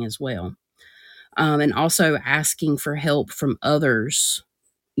spiritual thing as well. And also asking for help from others,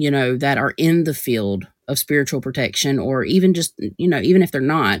 you know, that are in the field of spiritual protection, or even just, even if they're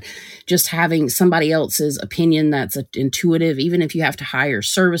not, just having somebody else's opinion that's intuitive, even if you have to hire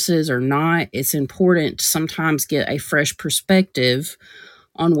services or not, it's important to sometimes get a fresh perspective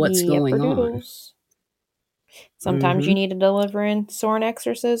on what's going on. Sometimes you need a deliverance or an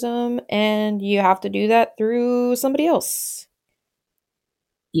exorcism, and you have to do that through somebody else.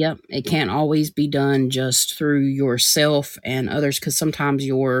 Yep. It can't always be done just through yourself and others, because sometimes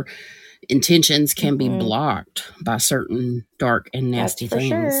your intentions can be blocked by certain dark and nasty things.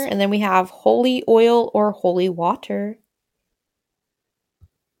 Sure. And then we have holy oil or holy water.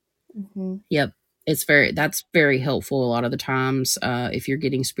 Yep. That's very helpful a lot of the times if you're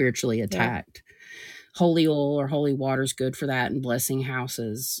getting spiritually attacked. Holy oil or holy water is good for that, and blessing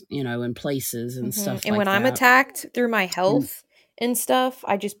houses, and places and stuff like that. And when I'm attacked through my health and stuff,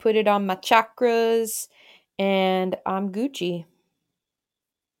 I just put it on my chakras and I'm Gucci.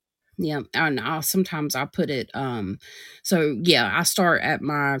 Yeah, and sometimes I put it, so yeah, I start at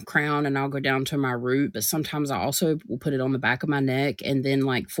my crown and I'll go down to my root, but sometimes I also will put it on the back of my neck, and then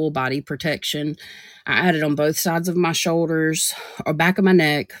like full body protection. I add it on both sides of my shoulders, or back of my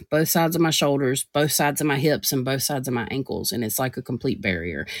neck, both sides of my shoulders, both sides of my hips, and both sides of my ankles, and it's like a complete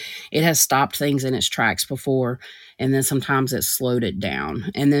barrier. It has stopped things in its tracks before, and then sometimes it's slowed it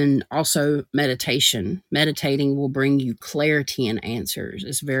down. And then also meditating will bring you clarity and answers.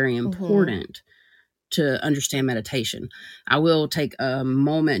 It's very important to understand meditation. I will take a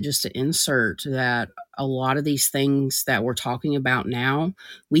moment just to insert that a lot of these things that we're talking about now,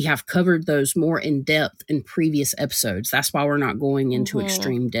 we have covered those more in depth in previous episodes. That's why we're not going into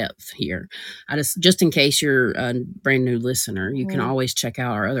extreme depth here. Just in case you're a brand new listener, you can always check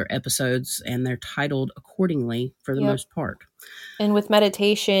out our other episodes, and they're titled accordingly for the most part. And with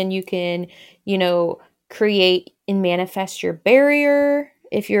meditation, you can, create and manifest your barrier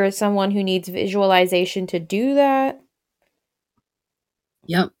if you're someone who needs visualization to do that.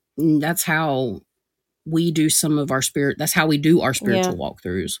 Yep. That's how we do some of our that's how we do our spiritual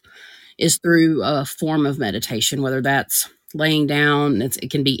walkthroughs, is through a form of meditation, whether that's laying down. It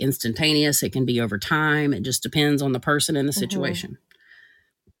can be instantaneous. It can be over time. It just depends on the person and the situation.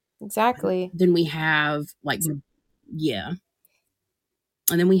 Exactly. Then we have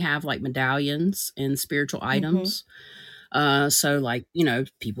and then we have like medallions and spiritual items. So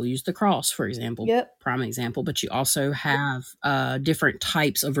people use the cross, for example, prime example, but you also have different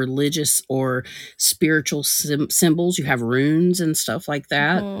types of religious or spiritual symbols. You have runes and stuff like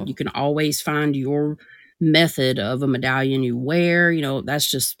that. You can always find your method of a medallion you wear.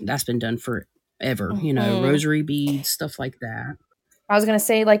 That's been done forever. Rosary beads, stuff like that. I was going to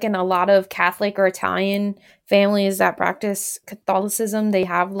say, like in a lot of Catholic or Italian families that practice Catholicism, they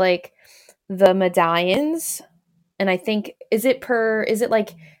have like the medallions. And I think, is it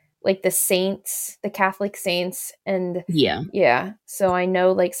like the saints, the Catholic saints? And yeah. So I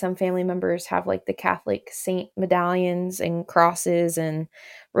know like some family members have like the Catholic saint medallions and crosses and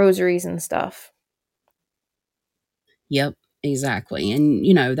rosaries and stuff. Yep, exactly. And,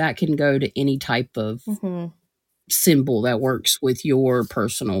 that can go to any type of symbol that works with your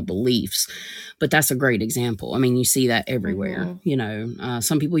personal beliefs. But that's a great example. I mean, you see that everywhere.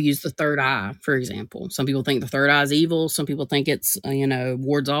 Some people use the third eye, for example. Some people think the third eye is evil. Some people think it's,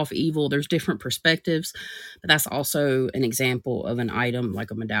 wards off evil. There's different perspectives. But that's also an example of an item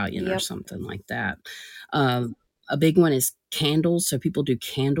like a medallion or something like that. A big one is candles. So people do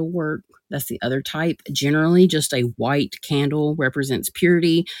candle work. That's the other type. Generally, just a white candle represents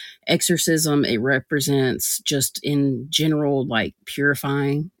purity. Exorcism, it represents just in general, like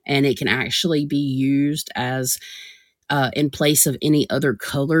purifying. And it can actually be used as in place of any other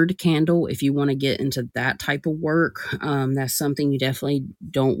colored candle. If you want to get into that type of work, that's something you definitely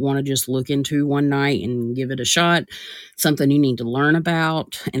don't want to just look into one night and give it a shot. Something you need to learn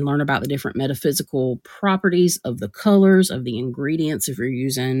about, and learn about the different metaphysical properties of the colors, of the ingredients. If you're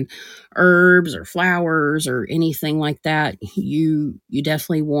using herbs or flowers or anything like that, you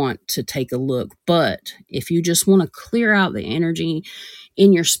definitely want to take a look. But if you just want to clear out the energy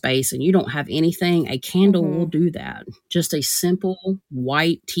in your space and you don't have anything, a candle will do that. Just a simple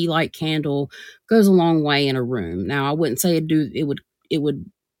white tea light candle goes a long way in a room. Now, I wouldn't say it would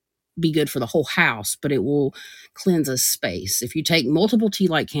be good for the whole house, but it will cleanse a space. If you take multiple tea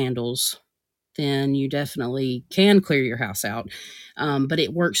light candles, then you definitely can clear your house out. But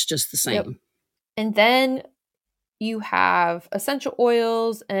it works just the same. Yep. And then you have essential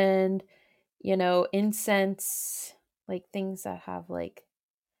oils and, incense, like things that have like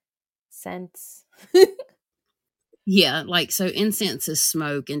scents. Yeah, like, so incense is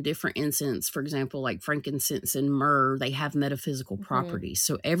smoke, and different incense, for example, like frankincense and myrrh, they have metaphysical properties.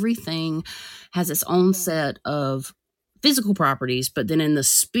 So everything has its own set of physical properties, but then in the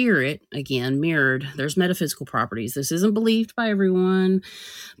spirit, again, mirrored, there's metaphysical properties. This isn't believed by everyone,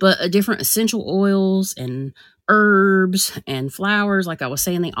 but different essential oils and herbs and flowers, like I was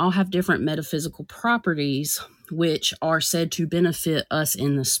saying, they all have different metaphysical properties, which are said to benefit us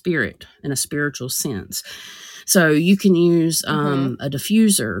in the spirit, in a spiritual sense. So you can use a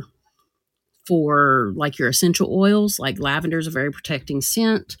diffuser for like your essential oils, like lavender is a very protecting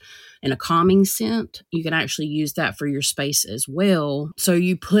scent and a calming scent. You can actually use that for your space as well. So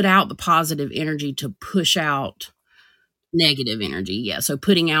you put out the positive energy to push out negative energy. Yeah. So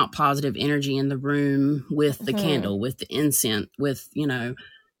putting out positive energy in the room with the candle, with the incense, with,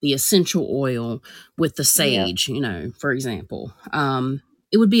 the essential oil, with the sage, for example.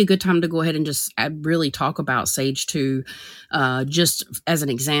 It would be a good time to go ahead and just really talk about sage too, just as an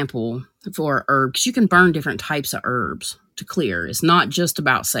example for herbs. You can burn different types of herbs to clear. It's not just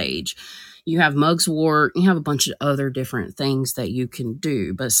about sage. You have mugwort, you have a bunch of other different things that you can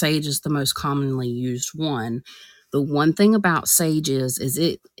do, but sage is the most commonly used one. The one thing about sage is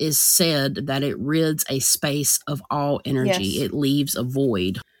it is said that it rids a space of all energy. Yes. It leaves a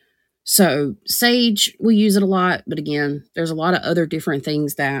void. So sage, we use it a lot, but again, there's a lot of other different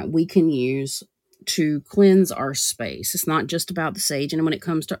things that we can use to cleanse our space. It's not just about the sage. And when it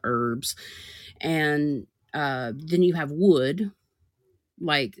comes to herbs, and then you have wood,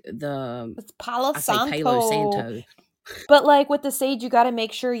 like it's Palo I say Santo. Palo Santo. But like with the sage, you got to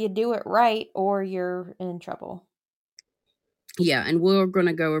make sure you do it right or you're in trouble. Yeah, and we're going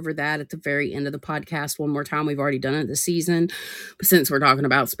to go over that at the very end of the podcast one more time. We've already done it this season. But since we're talking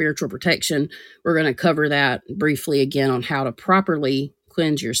about spiritual protection, we're going to cover that briefly again on how to properly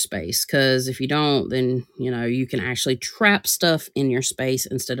cleanse your space. Because if you don't, then, you can actually trap stuff in your space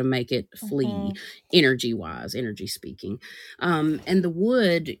instead of make it flee energy-wise, energy speaking. And the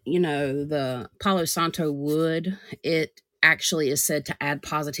wood, the Palo Santo wood, it actually is said to add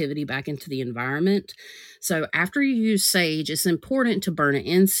positivity back into the environment. So after you use sage, it's important to burn an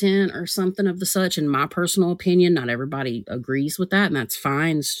incense or something of the such. In my personal opinion, not everybody agrees with that, and that's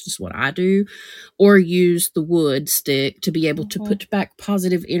fine. It's just what I do. Or use the wood stick to be able to put back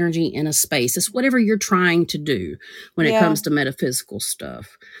positive energy in a space. It's whatever you're trying to do when it comes to metaphysical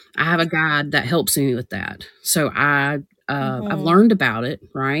stuff. I have a guide that helps me with that. So I've learned about it,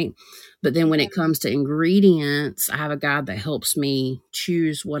 right? But then when it comes to ingredients, I have a guide that helps me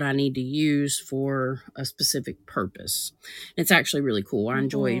choose what I need to use for a specific purpose. It's actually really cool. I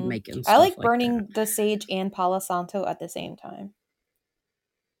enjoy making stuff. I like burning the sage and Palo Santo at the same time.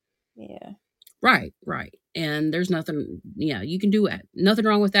 Yeah. Right. And there's nothing, you can do it. Nothing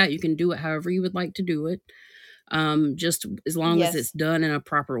wrong with that. You can do it however you would like to do it. Just as long as it's done in a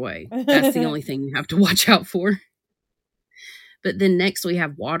proper way. That's the only thing you have to watch out for. But then next we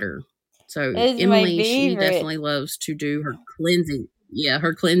have water. So Emily, she definitely loves to do her cleansing. Yeah,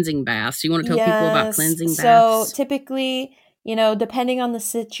 her cleansing baths. You want to tell people about cleansing baths? So typically, depending on the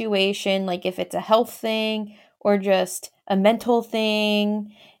situation, like if it's a health thing or just a mental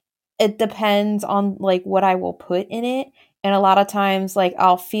thing, it depends on like what I will put in it. And a lot of times, like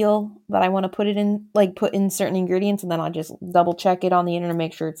I'll feel that I want to put in certain ingredients, and then I'll just double check it on the internet,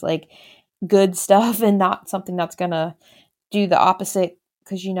 make sure it's like good stuff and not something that's gonna do the opposite,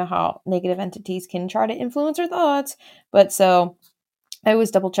 because you know how negative entities can try to influence our thoughts. But so I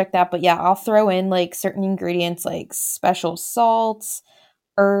always double check that. But yeah, I'll throw in like certain ingredients like special salts,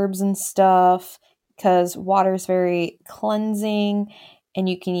 herbs and stuff, because water is very cleansing. And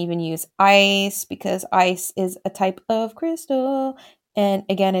you can even use ice, because ice is a type of crystal. And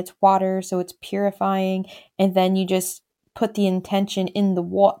again, it's water, so it's purifying. And then you just put the intention in the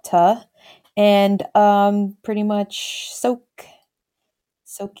water and pretty much soaky.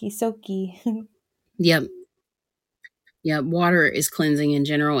 Yep. Yeah, water is cleansing in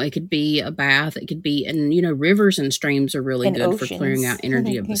general. It could be a bath. It could be, and rivers and streams are really good for clearing out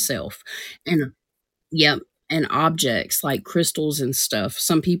energy of the self. And and objects like crystals and stuff.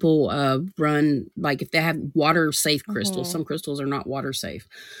 Some people run, like if they have water safe crystals, some crystals are not water safe.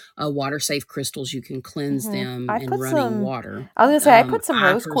 Water safe crystals, you can cleanse them in running water. I was going to say, I put some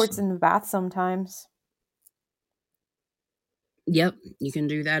rose quartz in the bath sometimes. Yep, you can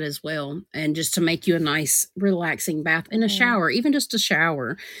do that as well. And just to make you a nice, relaxing bath in a shower, even just a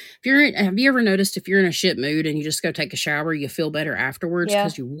shower. Have you ever noticed if you're in a shit mood and you just go take a shower, you feel better afterwards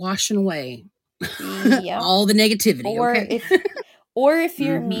because you're washing away all the negativity? Or if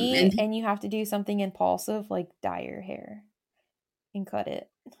you're me and you have to do something impulsive, like dye your hair and cut it.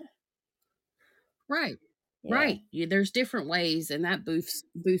 Right. Yeah. Right. There's different ways, and that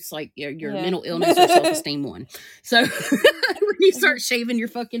boosts like your mental illness or self-esteem one. So when you start shaving your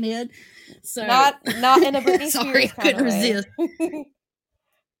fucking head. So not in a Britney sorry, Spears I kind couldn't of way. resist.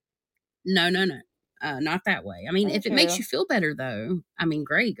 No. Not that way. I mean, Very if it makes true. you feel better though, I mean,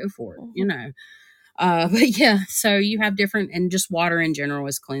 great, go for it, But yeah, so you have different, and just water in general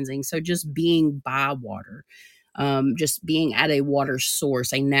is cleansing. So just being by water, just being at a water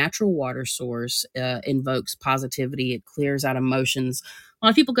source, a natural water source, invokes positivity. It clears out emotions. A lot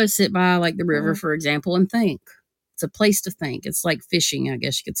of people go sit by like the river, for example, and think. It's a place to think. It's like fishing, I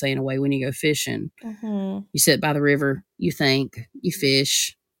guess you could say, in a way. When you go fishing, you sit by the river, you think, you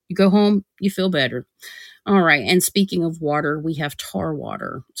fish, you go home, you feel better. All right. And speaking of water, we have tar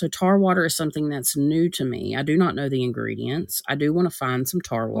water. So tar water is something that's new to me. I do not know the ingredients. I do want to find some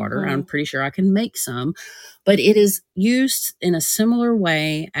tar water. I'm pretty sure I can make some, but it is used in a similar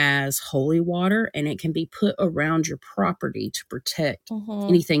way as holy water, and it can be put around your property to protect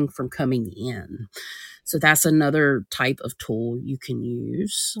anything from coming in. So that's another type of tool you can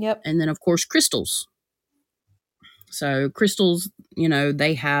use. Yep. And then, of course, crystals. So crystals,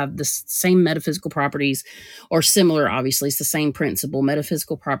 they have the same metaphysical properties, or similar, obviously. It's the same principle,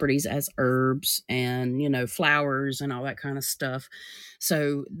 metaphysical properties as herbs and, flowers and all that kind of stuff.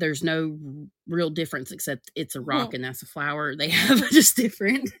 So there's no real difference except it's a rock and that's a flower. They have just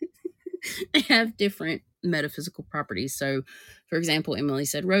different, they have different metaphysical properties. So, for example, Emily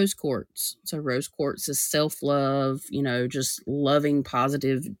said rose quartz. So rose quartz is self-love, just loving,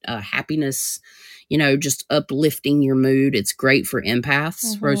 positive, happiness, just uplifting your mood. It's great for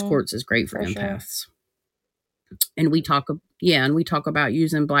empaths. Rose quartz is great for empaths. Sure. And we talk about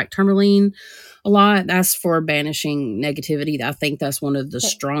using black tourmaline a lot. That's for banishing negativity. I think that's one of the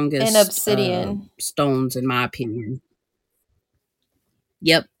strongest, and obsidian stones, in my opinion.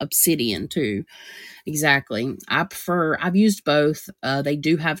 Yep, obsidian too. Exactly. I've used both. They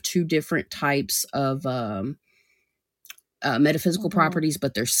do have two different types of metaphysical properties,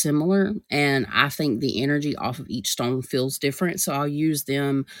 but they're similar. And I think the energy off of each stone feels different. So I'll use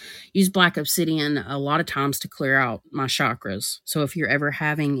black obsidian a lot of times to clear out my chakras. So if you're ever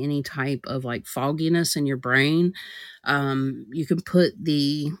having any type of like fogginess in your brain, you can put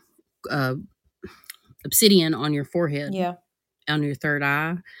the obsidian on your forehead. Yeah. On your third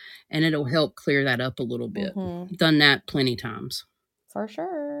eye, and it'll help clear that up a little bit. Done that plenty times. For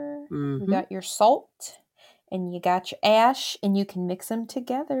sure. You got your salt and you got your ash, and you can mix them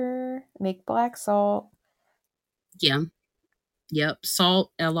together. Make black salt. Yeah. Yep.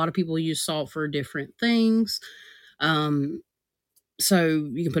 Salt. A lot of people use salt for different things. So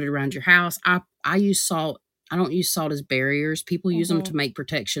you can put it around your house. I use salt. I don't use salt as barriers. People use them to make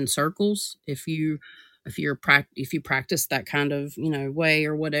protection circles. If you practice that kind of way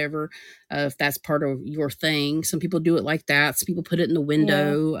or whatever, if that's part of your thing. Some people do it like that. Some people put it in the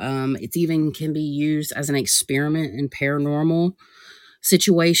window. It even can be used as an experiment in paranormal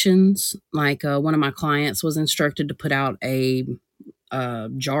situations. Like one of my clients was instructed to put out a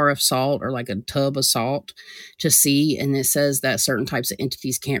jar of salt, or like a tub of salt, to see, and it says that certain types of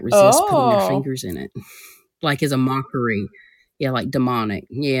entities can't resist putting their fingers in it, like as a mockery. Yeah, like demonic.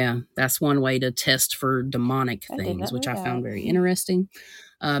 Yeah, that's one way to test for demonic things, which I found very interesting,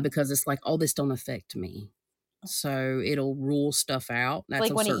 because it's like, oh, this don't affect me. So it'll rule stuff out. That's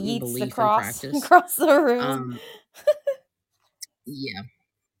like a when certain it eats belief the cross and practice. across the room. Yeah,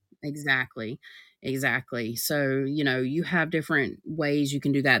 exactly. So, you have different ways you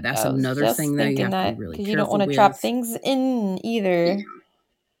can do that. That's another thing that you have to be really careful with. You don't want to trap things in either. Yeah.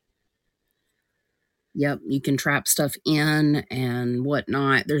 Yep, you can trap stuff in and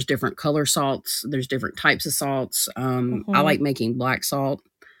whatnot. There's different color salts. There's different types of salts. I like making black salt,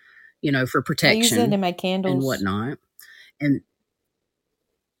 for protection. I use it in my candles and whatnot.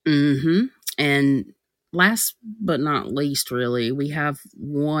 And last but not least, really, we have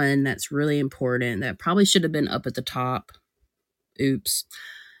one that's really important that probably should have been up at the top. Oops.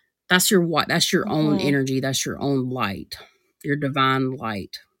 That's your own energy. That's your own light, your divine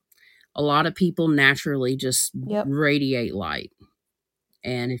light. A lot of people naturally just radiate light.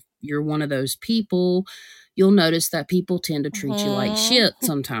 And if you're one of those people, you'll notice that people tend to treat you like shit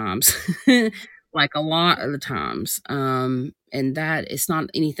sometimes, like a lot of the times. And that it's not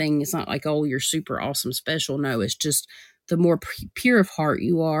anything. It's not like, oh, you're super awesome special. No, it's just the more pure of heart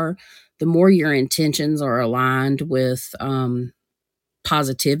you are, the more your intentions are aligned with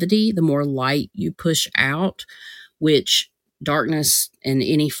positivity, the more light you push out, which darkness in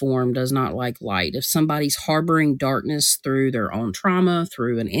any form does not like light. If somebody's harboring darkness through their own trauma,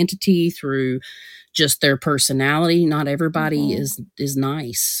 through an entity, through just their personality, not everybody is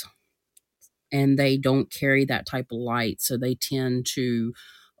nice. and they don't carry that type of light. So they tend to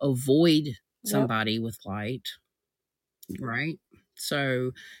avoid somebody with light. Right.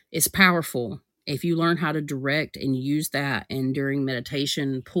 So it's powerful. If you learn how to direct and use that, and during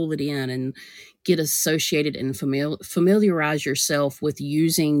meditation, pull it in and get associated and familiarize yourself with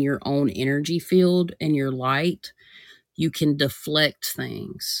using your own energy field and your light, you can deflect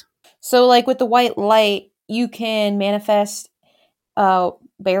things. So like with the white light, you can manifest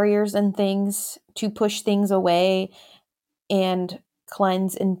barriers and things to push things away and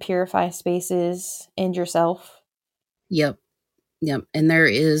cleanse and purify spaces and yourself. Yep. And there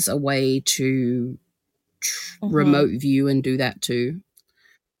is a way to remote view and do that too.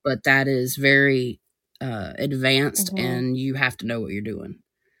 But that is very advanced, and you have to know what you're doing.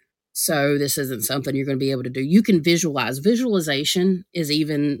 So this isn't something you're going to be able to do. You can visualize. Visualization is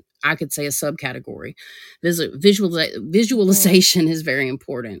even, I could say, a subcategory. Visualization is very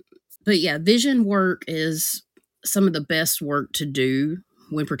important. But yeah, vision work is some of the best work to do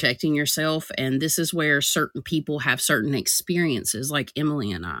when protecting yourself. And this is where certain people have certain experiences, like Emily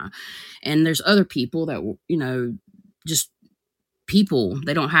and I. And there's other people that, just people.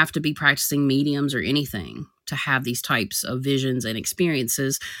 They don't have to be practicing mediums or anything to have these types of visions and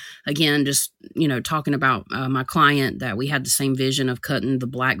experiences. Again, just, talking about my client, that we had the same vision of cutting the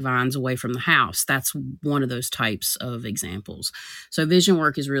black vines away from the house. That's one of those types of examples. So vision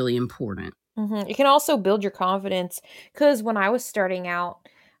work is really important. It can also build your confidence, because when I was starting out,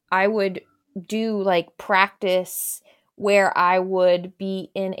 I would do like practice where I would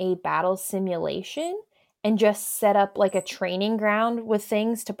be in a battle simulation and just set up like a training ground with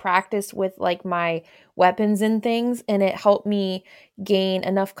things to practice with like my weapons and things. And it helped me gain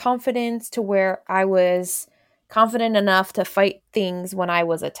enough confidence to where I was confident enough to fight things when I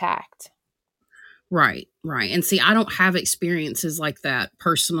was attacked. Right. And see, I don't have experiences like that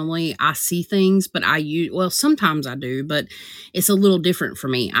personally. I see things, but sometimes I do, but it's a little different for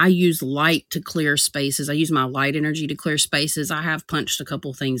me. I use light to clear spaces. I use my light energy to clear spaces. I have punched a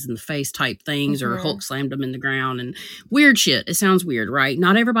couple things in the face type things, or Hulk slammed them in the ground and weird shit. It sounds weird, right?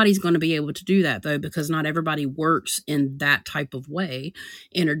 Not everybody's going to be able to do that though, because not everybody works in that type of way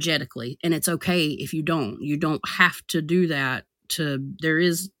energetically. And it's okay if you don't. You don't have to do that.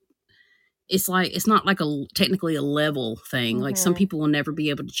 It's not like technically a level thing. Like some people will never be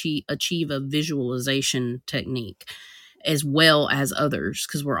able to achieve a visualization technique as well as others,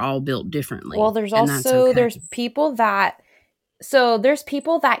 because we're all built differently. Well, there's there's people that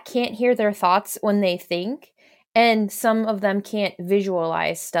can't hear their thoughts when they think, and some of them can't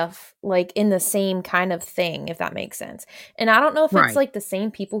visualize stuff like in the same kind of thing, if that makes sense. And I don't know if it's like the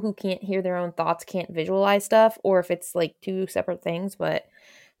same people who can't hear their own thoughts can't visualize stuff, or if it's like two separate things, but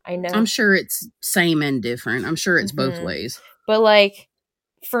I know. I'm sure it's same and different. I'm sure it's both ways. But like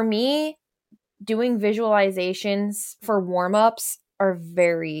for me, doing visualizations for warm-ups are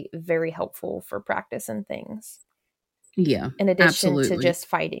very, very helpful for practice and things. Yeah. In addition to just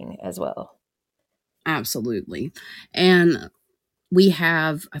fighting as well. Absolutely. And we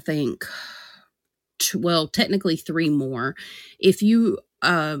have, I think, technically 3 more. If you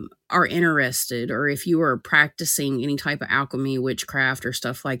are interested, or if you are practicing any type of alchemy, witchcraft, or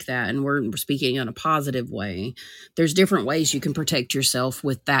stuff like that, and we're speaking in a positive way, there's different ways you can protect yourself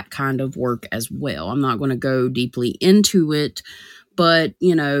with that kind of work as well. I'm not going to go deeply into it, but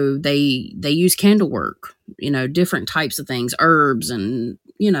they use candle work, different types of things, herbs, and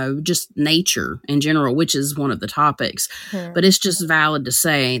just nature in general, which is one of the topics. But it's just valid to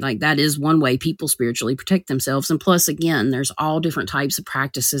say, like, that is one way people spiritually protect themselves. And plus, again, there's all different types of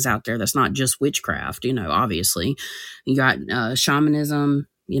practices out there. That's not just witchcraft, obviously. You got shamanism,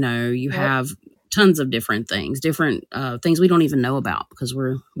 you have tons of different things we don't even know about because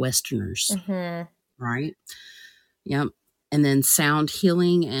we're Westerners, right? Yep. And then sound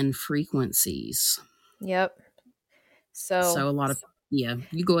healing and frequencies. Yep. So a lot of,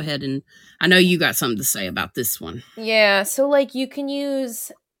 you go ahead, and I know you got something to say about this one. Yeah. So like you can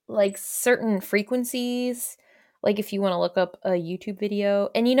use like certain frequencies, like if you want to look up a YouTube video,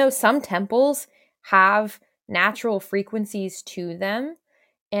 and some temples have natural frequencies to them.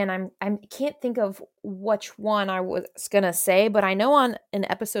 And I can't think of which one I was going to say, but I know on an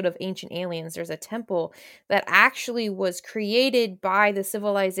episode of Ancient Aliens, there's a temple that actually was created by the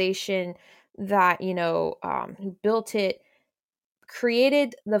civilization that, who built it,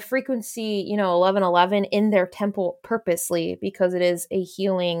 created the frequency, 1111 in their temple purposely because it is a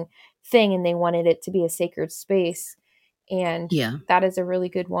healing thing and they wanted it to be a sacred space. And that is a really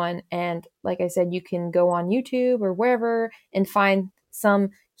good one. And like I said, you can go on YouTube or wherever and find some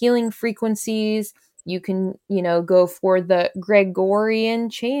healing frequencies. You can, go for the Gregorian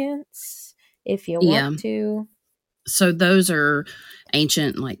chants if you Yeah. want to. So those are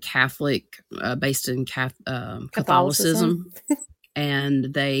ancient, like Catholic, based in Catholicism.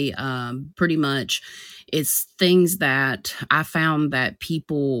 And they pretty much, it's things that I found that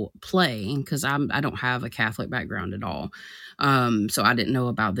people play, because I don't have a Catholic background at all. So I didn't know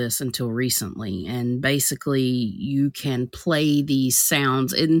about this until recently. And basically, you can play these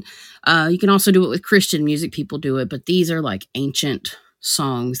sounds, and you can also do it with Christian music. People do it, but these are like ancient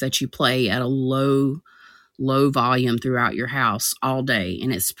songs that you play at a low volume throughout your house all day,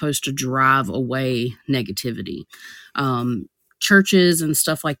 and it's supposed to drive away negativity. Churches and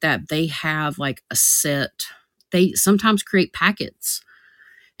stuff like that, they have like a set, they sometimes create packets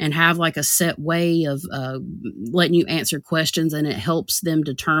and have like a set way of letting you answer questions, and it helps them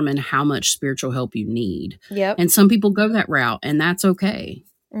determine how much spiritual help you need. Yep. And some people go that route, and that's okay.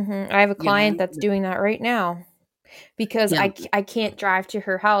 I have a client that's doing that right now, because I can't drive to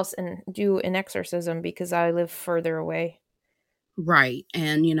her house and do an exorcism because I live further away. Right.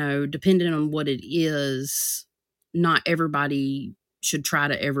 And, depending on what it is, not everybody should try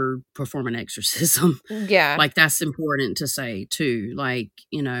to ever perform an exorcism. Yeah. Like, that's important to say too. Like,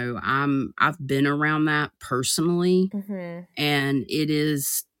 I've been around that personally, and it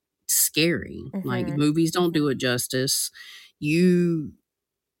is scary. Like, movies don't do it justice. We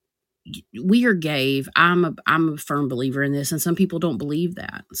are gave. I'm a firm believer in this, and some people don't believe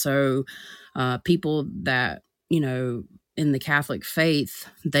that. So people that, in the Catholic faith,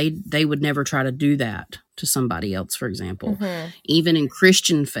 they would never try to do that to somebody else, for example. Even in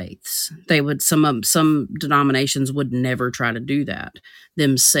Christian faiths, they would, some denominations would never try to do that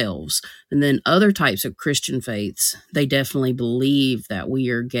themselves. And then other types of Christian faiths, they definitely believe that we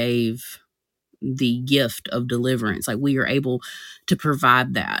are gave the gift of deliverance. Like, we are able to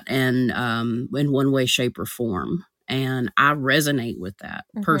provide that, and in one way, shape, or form. And I resonate with that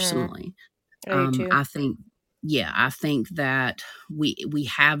personally. I think that we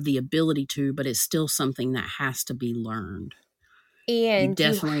have the ability to, but it's still something that has to be learned. And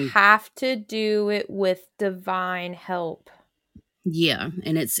you have to do it with divine help. Yeah,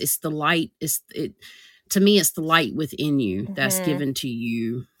 and it's the light. To me, it's the light within you that's given to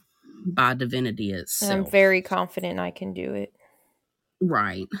you by divinity itself. And I'm very confident I can do it.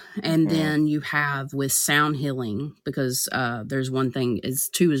 Right. And then you have with sound healing, because there's one thing is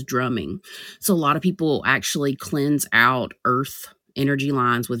drumming. So a lot of people actually cleanse out earth energy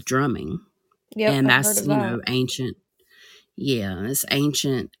lines with drumming. Yep, and I've that's, heard of that. Ancient. Yeah, it's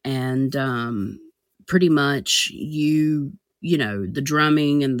ancient. And pretty much the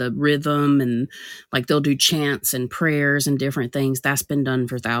drumming and the rhythm, and like they'll do chants and prayers and different things. That's been done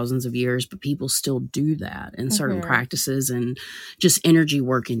for thousands of years, but people still do that in certain practices and just energy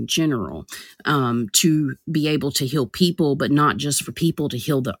work in general, to be able to heal people, but not just for people, to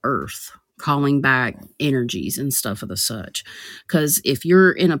heal the earth, calling back energies and stuff of the such. Because if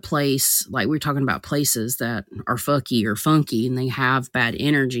you're in a place, like we're talking about places that are fucky or funky and they have bad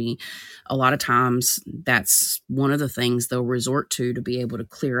energy, a lot of times that's one of the things they'll resort to be able to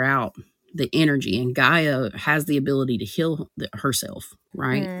clear out the energy. And Gaia has the ability to heal herself,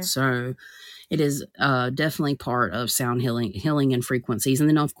 right? So it is definitely part of sound healing and frequencies. And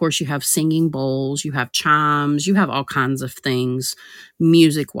then, of course, you have singing bowls, you have chimes, you have all kinds of things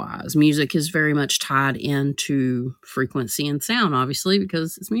music-wise. Music is very much tied into frequency and sound, obviously,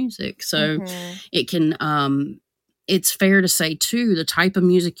 because it's music. So it can, it's fair to say, too, the type of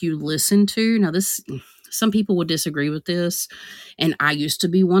music you listen to. Now, some people would disagree with this, and I used to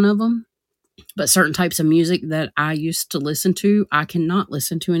be one of them. But certain types of music that I used to listen to, I cannot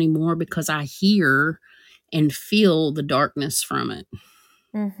listen to anymore because I hear and feel the darkness from it.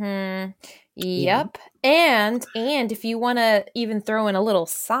 Yep. And if you want to even throw in a little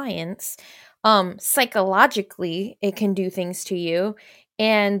science, psychologically, it can do things to you.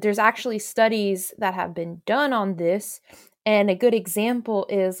 And there's actually studies that have been done on this. And a good example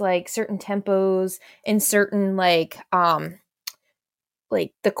is like certain tempos and certain like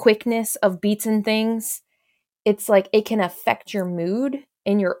the quickness of beats and things. It's like it can affect your mood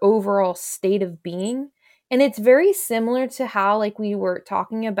and your overall state of being. And it's very similar to how, like, we were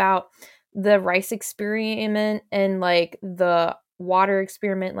talking about the rice experiment and like the water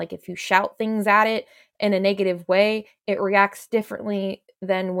experiment. Like, if you shout things at it in a negative way, it reacts differently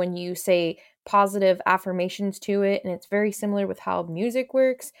than when you say positive affirmations to it. And it's very similar with how music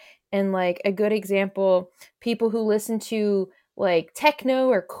works. And like a good example, people who listen to like techno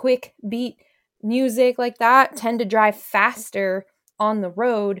or quick beat music like that tend to drive faster on the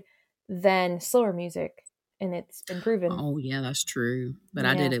road than slower music, and it's been proven. Oh yeah, that's true. But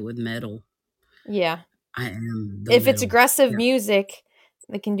I did it with metal. Yeah, I am if it's aggressive music,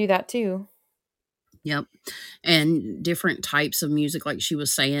 they can do that too. Yep. And different types of music, like she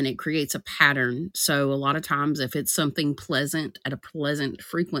was saying, it creates a pattern. So a lot of times if it's something pleasant at a pleasant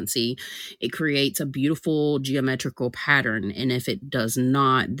frequency, it creates a beautiful geometrical pattern. And if it does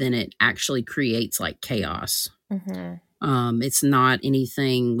not, then it actually creates like chaos. It's not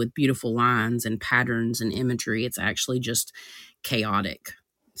anything with beautiful lines and patterns and imagery. It's actually just chaotic.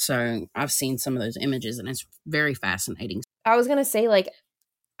 So I've seen some of those images and it's very fascinating. I was going to say, like,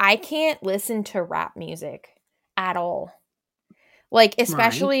 I can't listen to rap music at all. Like,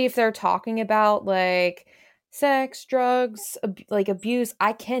 especially if they're talking about, like, sex, drugs, like, abuse.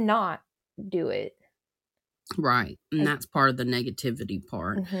 I cannot do it. Right. And that's part of the negativity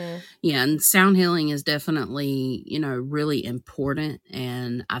part. Yeah. And sound healing is definitely, really important.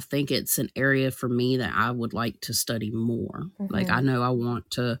 And I think it's an area for me that I would like to study more. Like, I know I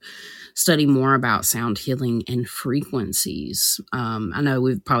want to study more about sound healing and frequencies. I know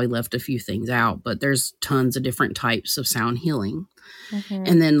we've probably left a few things out, but there's tons of different types of sound healing.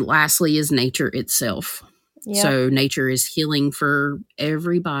 And then lastly is nature itself. Yep. So nature is healing for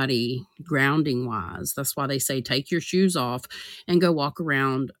everybody, grounding wise. That's why they say take your shoes off and go walk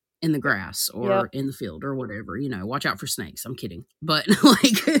around in the grass or in the field or whatever. Watch out for snakes. I'm kidding. But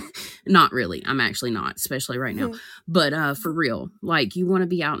like, not really. I'm actually not, especially right now. But for real, like you want to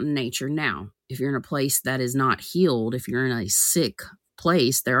be out in nature. Now, if you're in a place that is not healed, if you're in a sick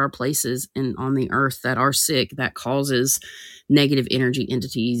place, there are places on the earth that are sick that causes negative energy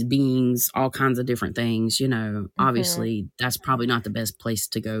entities, beings, all kinds of different things. Obviously that's probably not the best place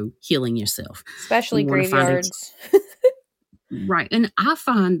to go healing yourself, especially graveyards. Right. And I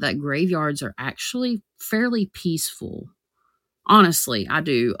find that graveyards are actually fairly peaceful. Honestly, I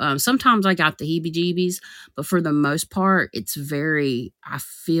do. Sometimes I got the heebie-jeebies, but for the most part, I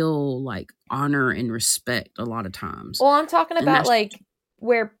feel like honor and respect a lot of times. Well, I'm talking about like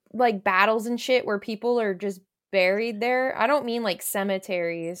where like battles and shit where people are just buried there. I don't mean like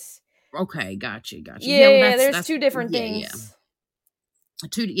cemeteries. Okay, gotcha. Yeah, there's two different things.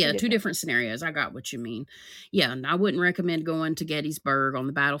 Yeah. Two different scenarios. I got what you mean. Yeah, and I wouldn't recommend going to Gettysburg on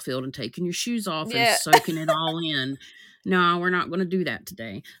the battlefield and taking your shoes off and soaking it all in. No, we're not going to do that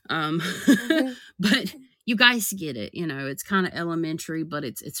today. But you guys get it. It's kind of elementary, but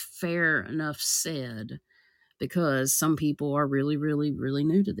it's fair enough said because some people are really, really, really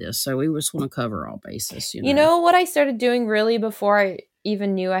new to this. So we just want to cover all bases. You know what I started doing really before I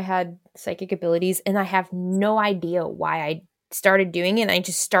even knew I had psychic abilities, and I have no idea why I started doing it. And I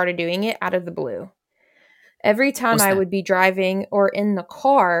just started doing it out of the blue. Every time I would be driving or in the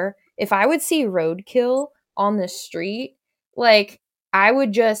car, if I would see roadkill on the street, like I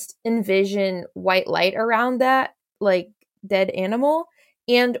would just envision white light around that like dead animal,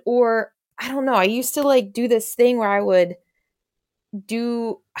 and or I don't know, I used to like do this thing where I would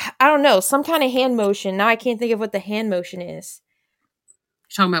do, I don't know, some kind of hand motion. Now I can't think of what the hand motion is.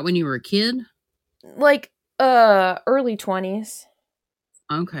 You're talking about when you were a kid? Like early 20s.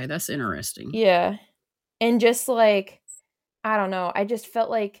 Okay, that's interesting. Yeah. And just like, I don't know, I just felt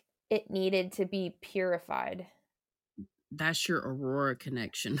like it needed to be purified. That's your Aurora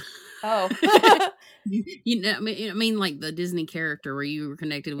connection. Oh. I mean, like the Disney character where you were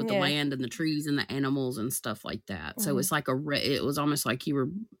connected with the land and the trees and the animals and stuff like that. So it's like it was almost like you were,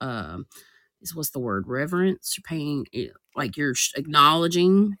 what's the word? Reverence? You're paying, like you're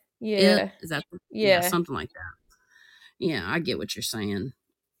acknowledging it. Is that? Yeah, something like that. Yeah, I get what you're saying.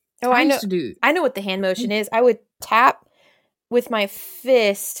 Oh, I know what the hand motion is. I would tap with my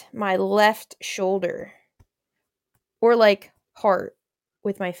fist my left shoulder. Or like heart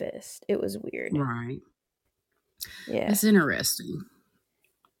with my fist. It was weird. Right. Yeah. It's interesting.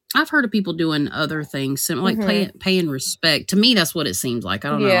 I've heard of people doing other things, like paying respect. To me, that's what it seems like. I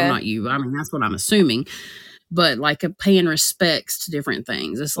don't know. I'm not you. I mean, that's what I'm assuming. But like paying respects to different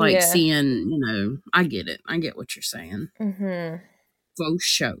things. It's like seeing, I get it. I get what you're saying. Faux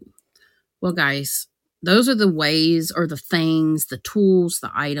show. Well, guys, those are the ways or the things, the tools,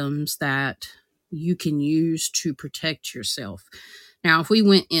 the items that you can use to protect yourself. Now, if we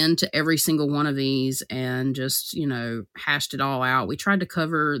went into every single one of these and just, hashed it all out, we tried to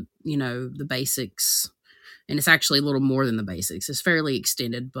cover, the basics. And it's actually a little more than the basics. It's fairly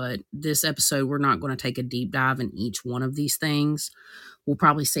extended, but this episode, we're not going to take a deep dive in each one of these things. We'll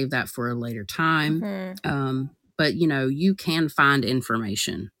probably save that for a later time. But, you can find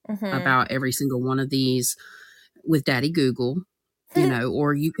information about every single one of these with Daddy Google,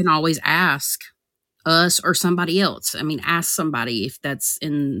 or you can always ask us or somebody else. I mean, ask somebody if that's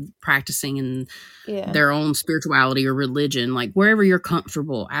in practicing in their own spirituality or religion, like wherever you're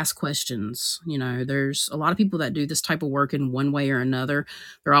comfortable, ask questions. You know, there's a lot of people that do this type of work in one way or another.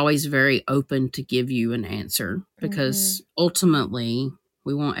 They're always very open to give you an answer because ultimately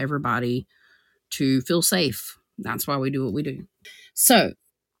we want everybody to feel safe. That's why we do what we do. So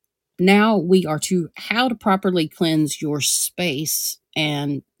now we are to how to properly cleanse your space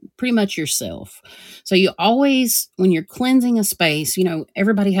and pretty much yourself. So you always, when you're cleansing a space, you know,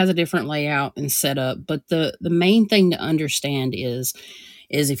 everybody has a different layout and setup, but the main thing to understand is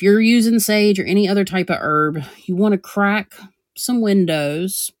if you're using sage or any other type of herb, you want to crack some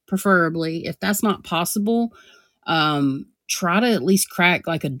windows, preferably. If that's not possible, try to at least crack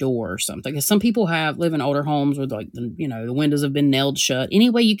like a door or something. Because some people live in older homes where like the windows have been nailed shut. Any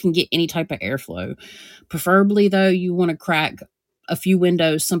way you can get any type of airflow. Preferably though, you want to crack a few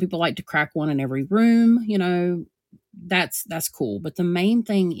windows. Some people like to crack one in every room. You know, that's cool. But the main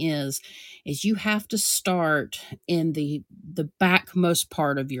thing is you have to start in the backmost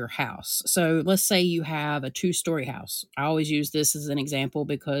part of your house. So let's say you have a 2-story house. I always use this as an example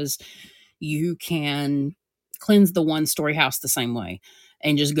because you can cleanse the 1-story house the same way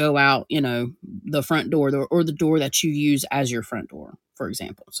and just go out, you know, the front door or the door that you use as your front door, for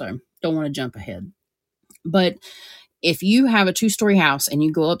example. So don't want to jump ahead. But if you have a 2-story house and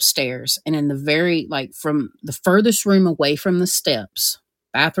you go upstairs and in the from the furthest room away from the steps,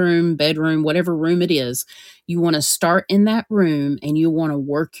 bathroom, bedroom, whatever room it is, you want to start in that room and you want to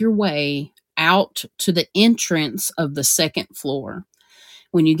work your way out to the entrance of the 2nd floor.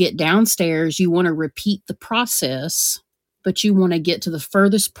 When you get downstairs, you want to repeat the process, but you want to get to the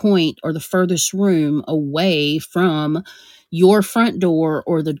furthest point or the furthest room away from your front door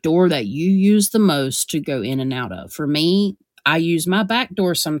or the door that you use the most to go in and out of. For me, I use my back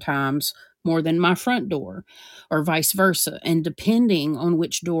door sometimes more than my front door or vice versa. And depending on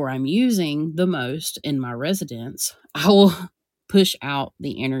which door I'm using the most in my residence, I will push out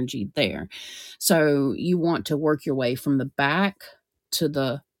the energy there. So you want to work your way from the back to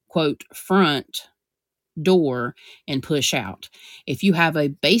the quote front door and push out. If you have a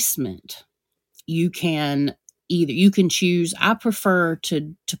basement, you can choose. I prefer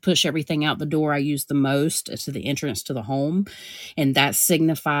to push everything out the door I use the most to the entrance to the home, and that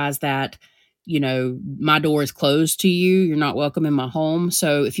signifies that, you know, my door is closed to you. You're not welcome in my home.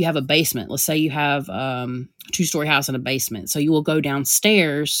 So if you have a basement, let's say you have a 2-story house and a basement, so you will go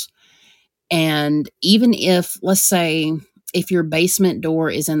downstairs, and even if, let's say, if your basement door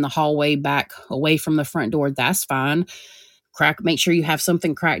is in the hallway back away from the front door, that's fine. Make sure you have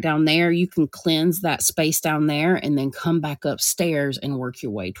something cracked down there. You can cleanse that space down there and then come back upstairs and work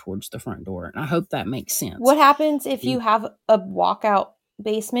your way towards the front door. And I hope that makes sense. What happens if you have a walkout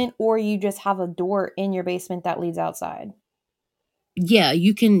basement or you just have a door in your basement that leads outside? Yeah,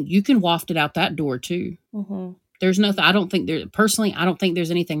 you can waft it out that door too. Mm-hmm. There's nothing. I don't think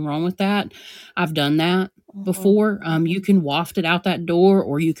there's anything wrong with that. I've done that before. You can waft it out that door,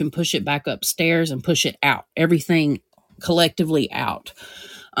 or you can push it back upstairs and push it out. Everything collectively out.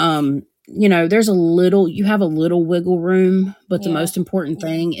 You know, you have a little wiggle room, but the most important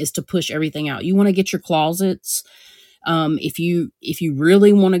thing is to push everything out. You want to get your closets. If you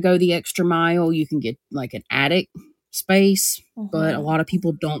really want to go the extra mile, you can get like an attic space, but a lot of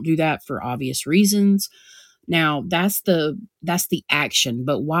people don't do that for obvious reasons. Now, that's the action.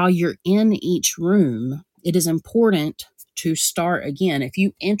 But while you're in each room, it is important to start again. If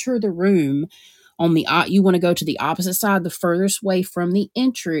you enter the room you want to go to the opposite side, the furthest way from the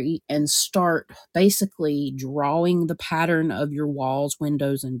entry, and start basically drawing the pattern of your walls,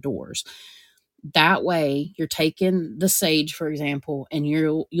 windows, and doors. That way, you're taking the sage, for example, and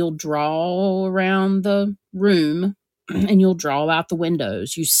you'll draw around the room and you'll draw out the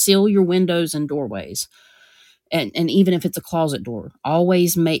windows. You seal your windows and doorways. And even if it's a closet door,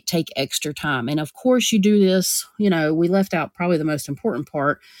 always take extra time. And of course you do this, you know, we left out probably the most important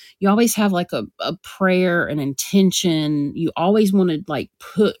part. You always have like a prayer, an intention. You always want to like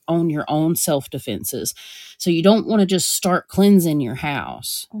put on your own self-defenses. So you don't want to just start cleansing your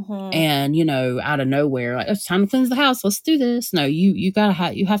house and, you know, out of nowhere, like, it's time to cleanse the house. Let's do this. No, you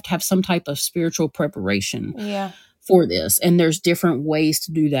have to have some type of spiritual preparation for this. And there's different ways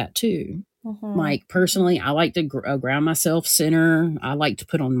to do that too. Like personally, I like to ground myself, center. I like to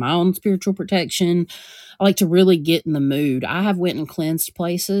put on my own spiritual protection. I like to really get in the mood. I have went and cleansed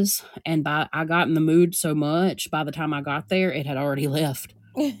places, and I got in the mood so much, by the time I got there, it had already left.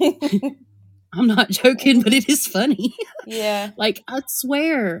 I'm not joking, but it is funny. Yeah. Like, I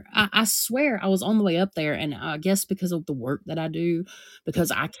swear I was on the way up there, and I guess because of the work that I do,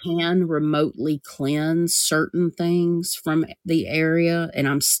 because I can remotely cleanse certain things from the area, and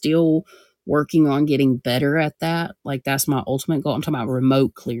I'm still working on getting better at that. Like, that's my ultimate goal. I'm talking about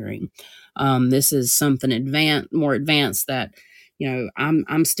remote clearing. This is something more advanced that,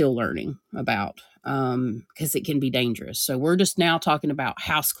 I'm still learning about, because it can be dangerous. So we're just now talking about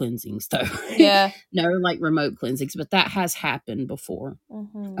house cleansings, though. Yeah. No, like remote cleansings, but that has happened before.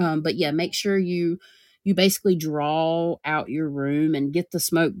 But yeah, make sure you basically draw out your room and get the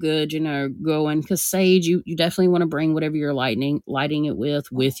smoke good, going, because sage, you definitely want to bring whatever you're lighting it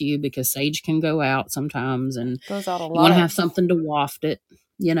with you, because sage can go out sometimes, and goes out a lot. You want to have something to waft it.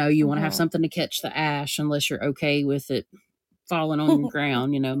 You want to have something to catch the ash, unless you're okay with it falling on the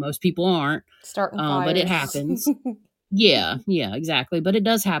ground. Most people aren't. Starting fires. But it happens. Yeah, exactly. But it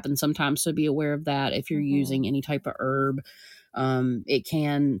does happen sometimes, so be aware of that. If you're using any type of herb, it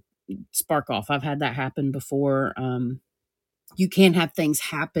can spark off. I've had that happen before. You can have things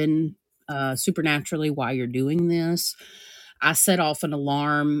happen supernaturally while you're doing this. I set off an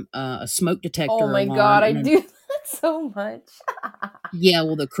alarm, a smoke detector alarm. Oh my God, I do that so much. Yeah,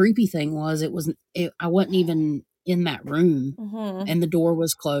 well, the creepy thing was, I wasn't even in that room, and the door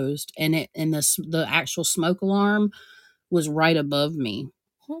was closed, and the actual smoke alarm was right above me,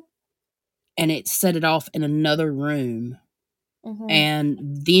 and it set it off in another room. And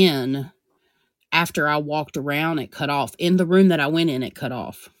then after I walked around, it cut off. In the room that I went in, it cut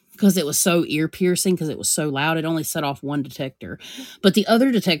off because it was so ear piercing, because it was so loud. It only set off one detector, but the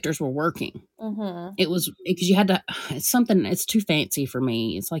other detectors were working. It was because you had to, it's too fancy for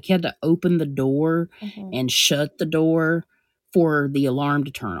me. It's like you had to open the door and shut the door for the alarm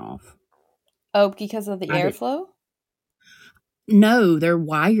to turn off. Oh, because of the airflow? No, they're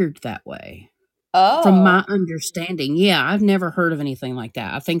wired that way. Oh. From my understanding. Yeah, I've never heard of anything like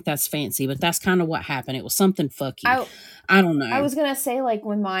that. I think that's fancy, but that's kind of what happened. It was something fucky. I don't know. I was going to say, like,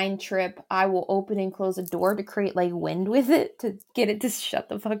 when mine trip, I will open and close a door to create, like, wind with it to get it to shut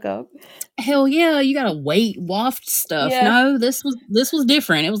the fuck up. Hell yeah, you got to waft stuff. Yeah. No, this was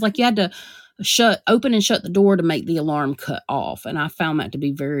different. It was like you had to open and shut the door to make the alarm cut off, and I found that to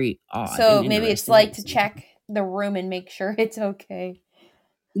be very odd. So maybe it's like to check the room and make sure it's okay.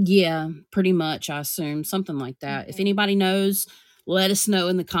 Yeah, pretty much, I assume. Something like that. If anybody knows, let us know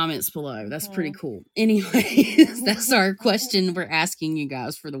in the comments below. That's pretty cool. Anyways, that's our question we're asking you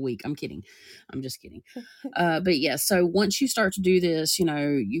guys for the week. I'm kidding. I'm just kidding. But yeah, so once you start to do this,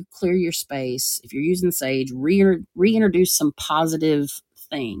 you clear your space. If you're using sage, reintroduce some positive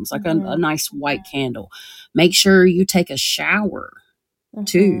things, like a nice white candle. Make sure you take a shower,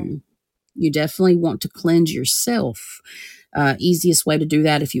 too. You definitely want to cleanse yourself. Easiest way to do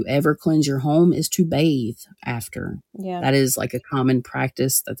that, if you ever cleanse your home, is to bathe after. Yeah. That is like a common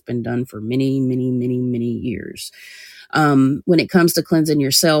practice that's been done for many, many, many, many years. When it comes to cleansing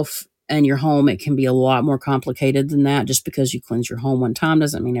yourself and your home, it can be a lot more complicated than that. Just because you cleanse your home one time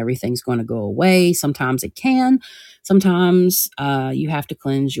doesn't mean everything's going to go away. Sometimes it can. Sometimes you have to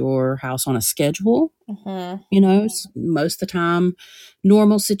cleanse your house on a schedule. Most of the time,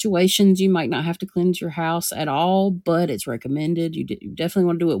 normal situations, you might not have to cleanse your house at all, but it's recommended. You definitely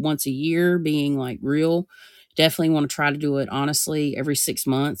want to do it once a year, being like real. Definitely want to try to do it, honestly, every 6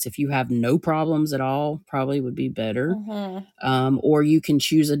 months. If you have no problems at all, probably would be better. Or you can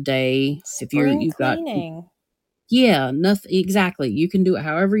choose a day. Spring cleaning. Yeah, nothing exactly. You can do it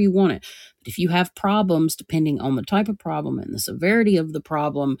however you want it. But if you have problems, depending on the type of problem and the severity of the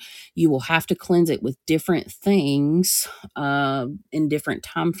problem, you will have to cleanse it with different things in different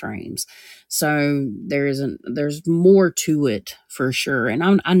time frames. So there's more to it for sure.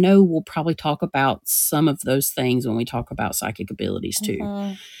 And I know we'll probably talk about some of those things when we talk about psychic abilities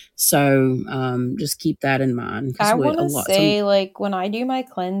too. So just keep that in mind. I want to say, like, when I do my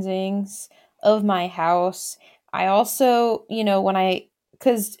cleansings of my house, I also,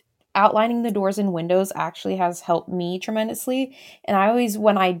 because outlining the doors and windows actually has helped me tremendously. And I always,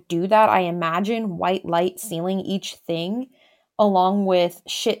 when I do that, I imagine white light sealing each thing, along with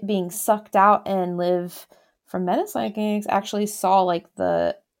shit being sucked out. And Liv from Metapsychics actually saw, like,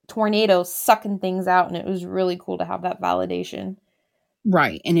 the tornado sucking things out, and it was really cool to have that validation.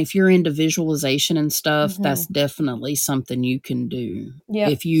 Right. And if you're into visualization and stuff, that's definitely something you can do. Yeah.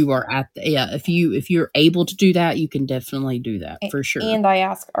 If you are if you're able to do that, you can definitely do that for sure. And I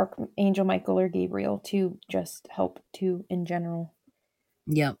ask Archangel Michael or Gabriel to just help too in general.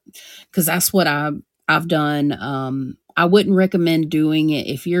 Yep. Because that's what I've done I wouldn't recommend doing it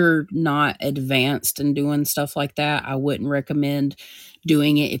if you're not advanced in doing stuff like that. I wouldn't recommend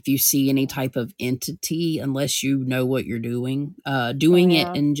doing it if you see any type of entity unless you know what you're doing. Doing it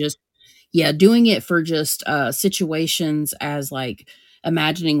and just doing it for just situations as like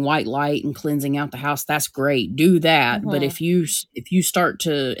imagining white light and cleansing out the house, that's great. Do that. But if you start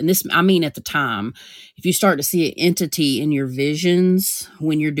to, and this, I mean, at the time, if you start to see an entity in your visions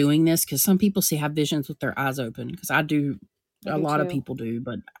when you're doing this, because some people have visions with their eyes open, because I do a lot of people do,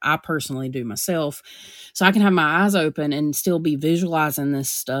 but I personally do myself. So I can have my eyes open and still be visualizing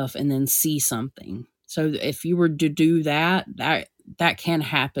this stuff and then see something. So if you were to do that can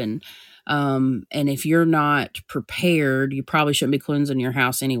happen. And if you're not prepared, you probably shouldn't be cleansing your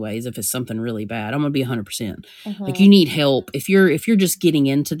house anyways if it's something really bad. I'm going to be 100%. Like, you need help. If you're just getting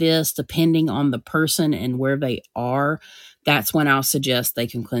into this, depending on the person and where they are, that's when I'll suggest they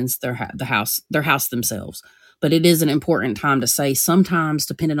can cleanse their house themselves. But it is an important time to say, sometimes,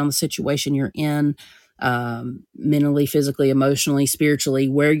 depending on the situation you're in, mentally, physically, emotionally, spiritually,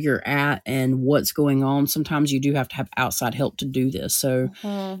 where you're at and what's going on, sometimes you do have to have outside help to do this. So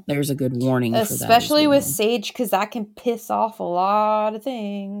there's a good warning for that. Especially with sage, because that can piss off a lot of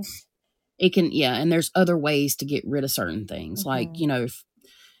things. It can, and there's other ways to get rid of certain things. Like,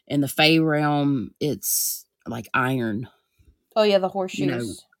 in the Fae realm, it's like iron. Oh, yeah, the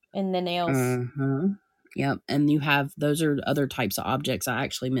horseshoes and the nails. Yep. And you have, those are other types of objects. I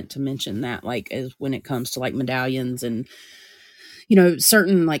actually meant to mention that, like, as when it comes to like medallions and,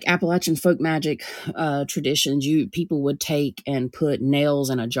 certain like Appalachian folk magic traditions, people would take and put nails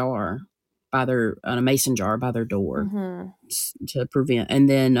in a jar a mason jar by their door to prevent. And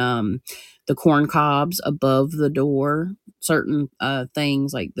then the corn cobs above the door, certain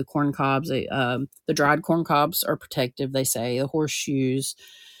things like the corn cobs, the dried corn cobs are protective, they say. The horseshoes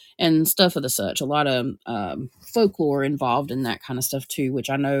and stuff of the such. A lot of folklore involved in that kind of stuff too, which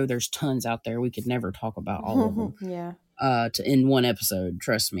I know there's tons out there. We could never talk about all of them in one episode.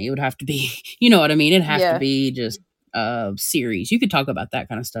 Trust me, it would have to be, you know what I mean? It'd have to be just a series. You could talk about that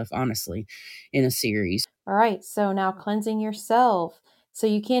kind of stuff, honestly, in a series. All right, so now cleansing yourself. So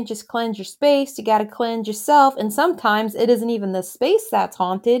you can't just cleanse your space, you got to cleanse yourself. And sometimes it isn't even the space that's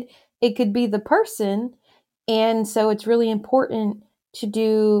haunted. It could be the person. And so it's really important to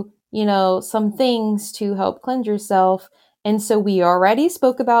do, some things to help cleanse yourself. And so we already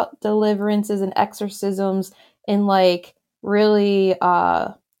spoke about deliverances and exorcisms in like really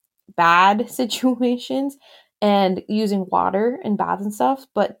bad situations and using water and baths and stuff.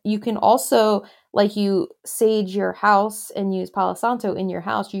 But you can also, like, you sage your house and use Palo Santo in your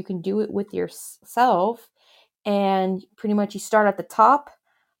house. You can do it with yourself. And pretty much you start at the top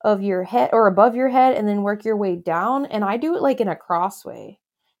of your head or above your head and then work your way down. And I do it like in a crossway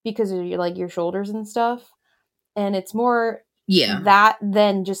because of your shoulders and stuff. And it's more that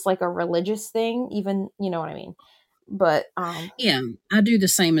than just like a religious thing, even, you know what I mean? But I do the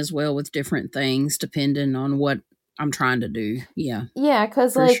same as well with different things depending on what I'm trying to do.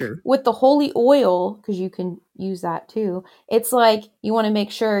 Because with the holy oil, because you can use that too, it's like you want to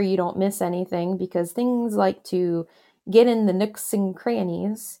make sure you don't miss anything because things like to get in the nooks and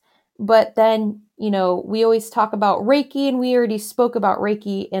crannies. But then, we always talk about Reiki, and we already spoke about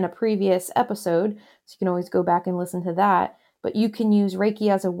Reiki in a previous episode, so you can always go back and listen to that. But you can use Reiki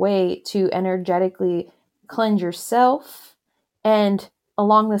as a way to energetically cleanse yourself. And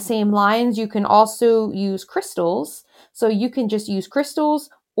along the same lines, you can also use crystals. So you can just use crystals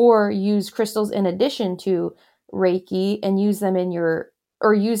or use crystals in addition to Reiki and use them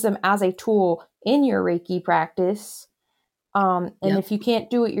use them as a tool in your Reiki practice. And if you can't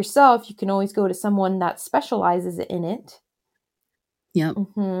do it yourself, you can always go to someone that specializes in it. Yep.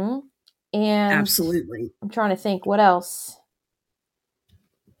 And absolutely. I'm trying to think what else.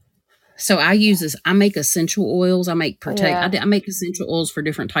 So I use this. I make essential oils. I make I make essential oils for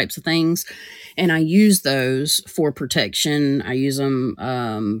different types of things, and I use those for protection. I use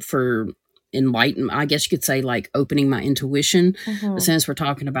them for enlightenment. I guess you could say like opening my intuition. But since we're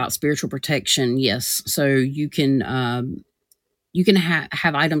talking about spiritual protection, yes. So you can have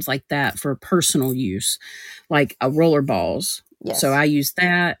items like that for personal use, like roller balls. Yes. So I use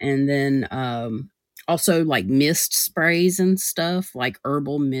that, and then also like mist sprays and stuff, like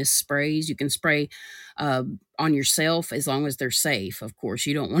herbal mist sprays. You can spray on yourself as long as they're safe. Of course,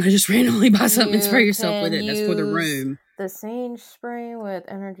 you don't want to just randomly buy something and spray yourself with it. That's for the room. The sage spray with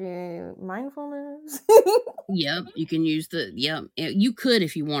energy mindfulness. Yep, you can use you could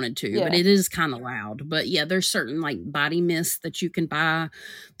if you wanted to, but it is kind of loud. But there's certain like body mists that you can buy.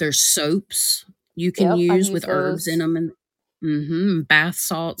 There's soaps you can use with herbs in them, and bath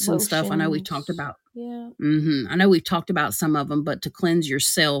salts and stuff. I know we talked about Yeah. I know we've talked about some of them, but to cleanse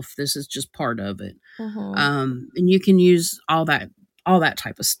yourself, this is just part of it. And you can use all that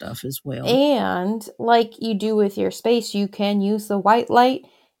type of stuff as well. And like you do with your space, you can use the white light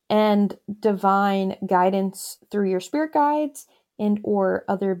and divine guidance through your spirit guides and or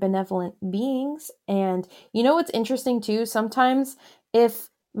other benevolent beings. And you know what's interesting too? Sometimes if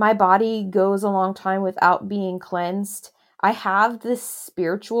my body goes a long time without being cleansed, I have this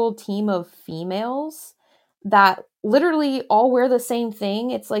spiritual team of females that literally all wear the same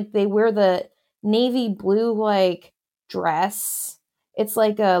thing. It's like they wear the navy blue like dress. It's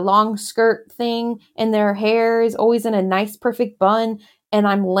like a long skirt thing, and their hair is always in a nice, perfect bun. And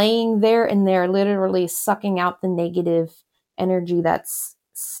I'm laying there, and they're literally sucking out the negative energy that's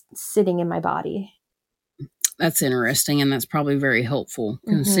sitting in my body. That's interesting, and that's probably very helpful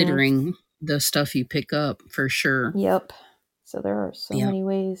considering the stuff you pick up for sure. Yep. So there are so many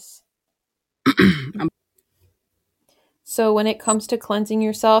ways. So when it comes to cleansing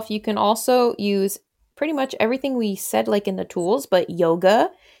yourself, you can also use pretty much everything we said like in the tools, but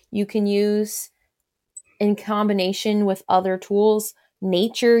yoga you can use in combination with other tools.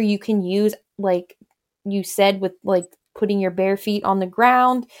 Nature you can use, like you said, with like putting your bare feet on the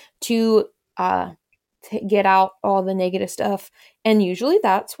ground to get out all the negative stuff. And usually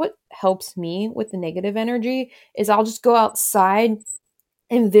that's what helps me with the negative energy is I'll just go outside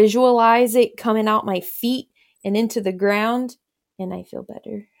and visualize it coming out my feet and into the ground, and I feel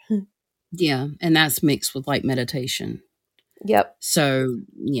better. Yeah, and that's mixed with like meditation. Yep. So,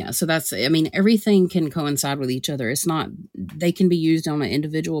 yeah, so that's, I mean, everything can coincide with each other. It's not, they can be used on an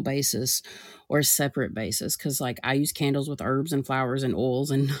individual basis or a separate basis. Cause like I use candles with herbs and flowers and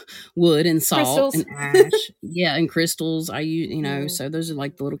oils and wood and salt crystals. And ash. Yeah. And crystals I use, so those are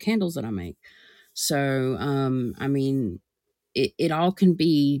like the little candles that I make. So, I mean, it all can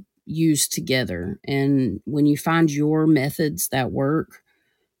be used together. And when you find your methods that work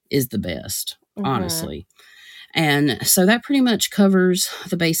is the best, honestly. And so that pretty much covers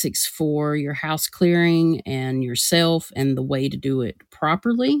the basics for your house clearing and yourself and the way to do it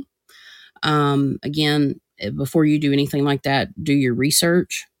properly. Again, before you do anything like that, do your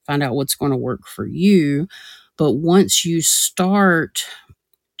research, find out what's going to work for you. But once you start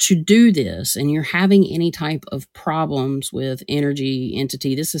to do this and you're having any type of problems with energy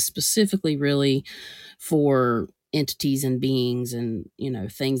entity, this is specifically really for entities and beings and,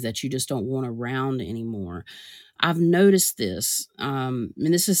 things that you just don't want around anymore. I've noticed this, and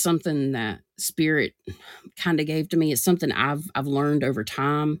this is something that Spirit kind of gave to me. It's something I've learned over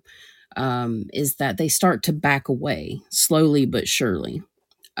time, is that they start to back away slowly but surely.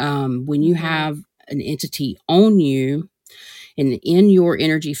 When you have an entity on you and in your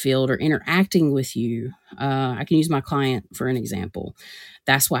energy field or interacting with you, I can use my client for an example.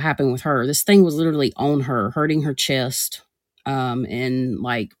 That's what happened with her. This thing was literally on her, hurting her chest, and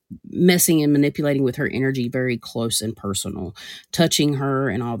like messing and manipulating with her energy, very close and personal, touching her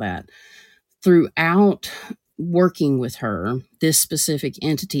and all that. Throughout working with her, this specific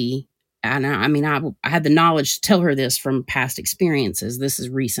entity, and I had the knowledge to tell her this from past experiences. This is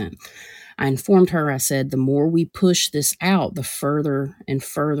recent. I informed her, I said, the more we push this out, the further and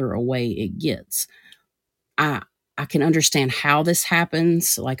further away it gets. I can understand how this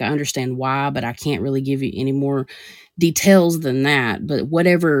happens. Like I understand why, but I can't really give you any more details than that. But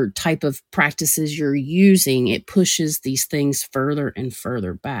whatever type of practices you're using, it pushes these things further and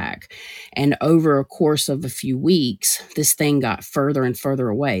further back. And over a course of a few weeks, this thing got further and further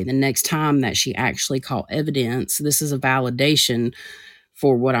away. The next time that she actually called evidence, this is a validation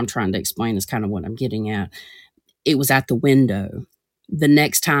for what I'm trying to explain, is kind of what I'm getting at. It was at the window. The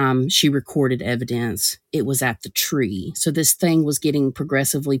next time she recorded evidence, it was at the tree. So this thing was getting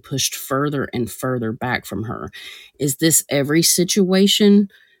progressively pushed further and further back from her. Is this every situation?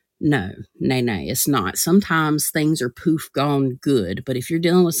 No, it's not. Sometimes things are poof gone good. But if you're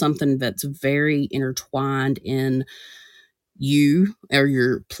dealing with something that's very intertwined in you or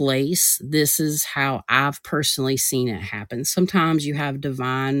your place, this is how I've personally seen it happen. Sometimes you have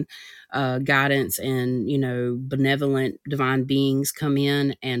divine guidance and, benevolent divine beings come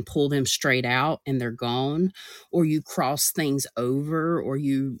in and pull them straight out and they're gone, or you cross things over, or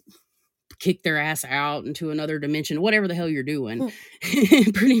you kick their ass out into another dimension, whatever the hell you're doing.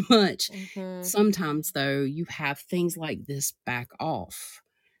 Pretty much. Sometimes though, you have things like this back off.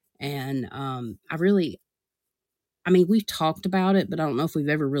 And we've talked about it, but I don't know if we've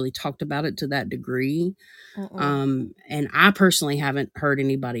ever really talked about it to that degree. And I personally haven't heard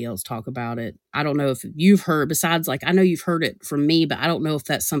anybody else talk about it. I don't know if you've heard, besides, like, I know you've heard it from me, but I don't know if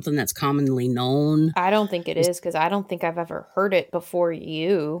that's something that's commonly known. I don't think it is, because I don't think I've ever heard it before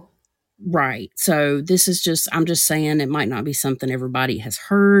you. Right. So this is just, I'm just saying it might not be something everybody has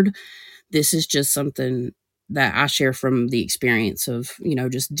heard. This is just something that I share from the experience of,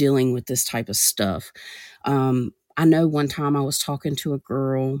 just dealing with this type of stuff. I know one time I was talking to a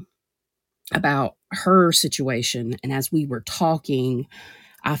girl about her situation, and as we were talking,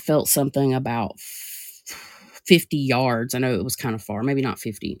 I felt something about 50 yards. I know it was kind of far, maybe not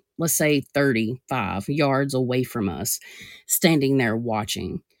 50, let's say 35 yards away from us, standing there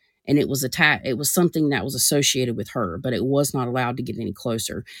watching. And it was it was something that was associated with her, but it was not allowed to get any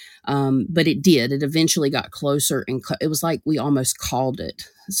closer. But it did. It eventually got closer, and it was like we almost called it.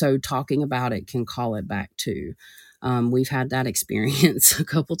 So talking about it can call it back too. We've had that experience a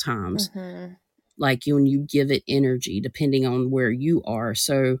couple times. Mm-hmm. Like when you give it energy, depending on where you are.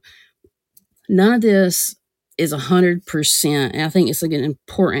 So none of this is 100%. And I think it's like an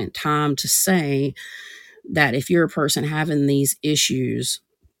important time to say that if you're a person having these issues,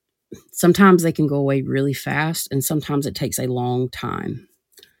 sometimes they can go away really fast, and sometimes it takes a long time.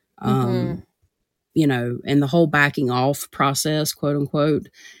 And the whole backing off process, quote unquote,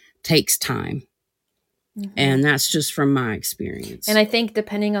 takes time. Mm-hmm. And that's just from my experience. And I think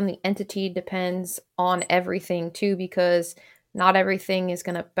depending on the entity depends on everything too, because not everything is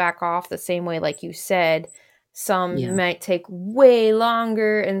going to back off the same way, like you said. Some might take way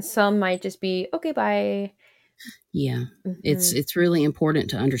longer, and some might just be, okay, bye. Yeah. Mm-hmm. It's really important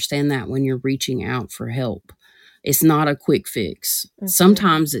to understand that when you're reaching out for help. It's not a quick fix. Mm-hmm.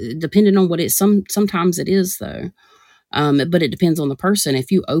 Sometimes, depending on what sometimes it is though. But it depends on the person.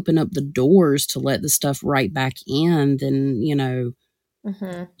 If you open up the doors to let the stuff right back in, then,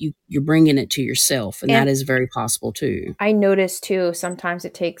 you're bringing it to yourself. And that is very possible too. I notice too, sometimes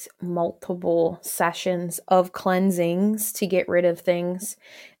it takes multiple sessions of cleansings to get rid of things.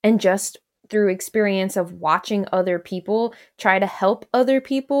 And just through experience of watching other people try to help other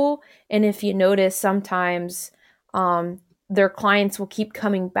people. And if you notice, sometimes their clients will keep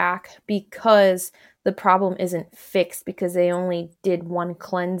coming back because the problem isn't fixed, because they only did one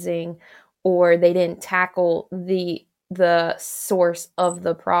cleansing, or they didn't tackle the source of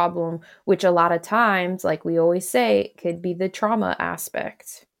the problem, which a lot of times, like we always say, could be the trauma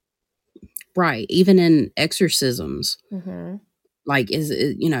aspect. Right. Even in exorcisms, like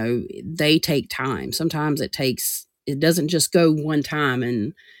they take time. Sometimes it doesn't just go one time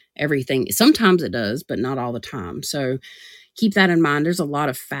and everything. Sometimes it does, but not all the time. So keep that in mind. There's a lot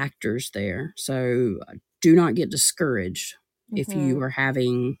of factors there. So do not get discouraged if you are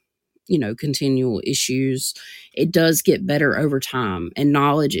having, continual issues. It does get better over time, and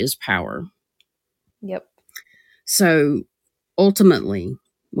knowledge is power. Yep. So ultimately,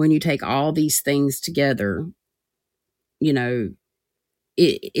 when you take all these things together, it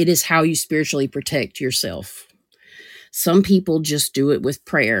is how you spiritually protect yourself. Some people just do it with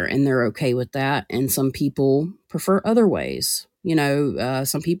prayer and they're okay with that. And some people prefer other ways.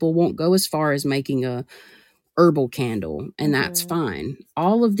 Some people won't go as far as making a herbal candle, and that's fine.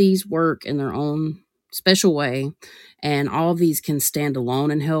 All of these work in their own special way, and all of these can stand alone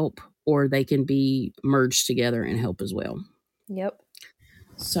and help, or they can be merged together and help as well. Yep.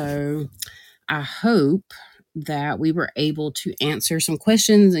 So I hope that we were able to answer some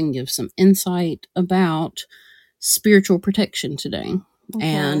questions and give some insight about spiritual protection today.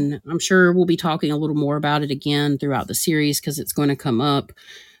 And I'm sure we'll be talking a little more about it again throughout the series, because it's going to come up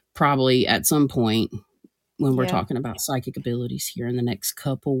probably at some point when we're talking about psychic abilities here in the next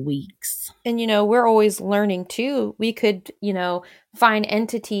couple weeks. And, we're always learning too. We could, find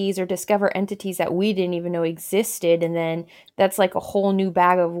entities or discover entities that we didn't even know existed. And then that's like a whole new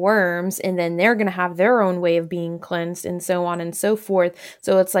bag of worms. And then they're going to have their own way of being cleansed, and so on and so forth.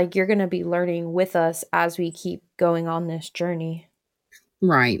 So it's like you're going to be learning with us as we keep going on this journey.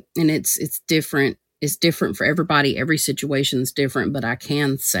 Right. And it's different. It's different for everybody. Every situation's different. But I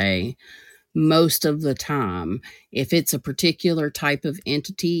can say, most of the time, if it's a particular type of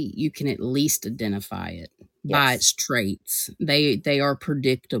entity, you can at least identify it by its traits. They are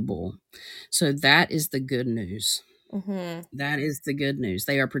predictable. So that is the good news. That is the good news.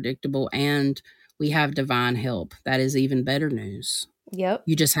 They are predictable, and we have divine help. That is even better news. Yep.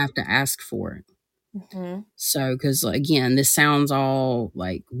 You just have to ask for it. So, because again, this sounds all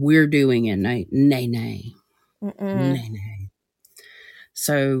like we're doing it. Nay. Nay.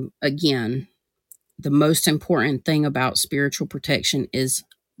 So again, the most important thing about spiritual protection is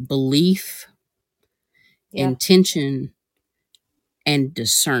belief, intention, and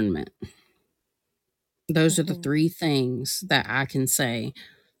discernment. Those are the three things that I can say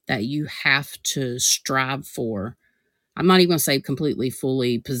that you have to strive for. I'm not even going to say completely,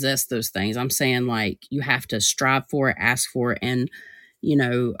 fully possess those things. I'm saying like you have to strive for it, ask for it, and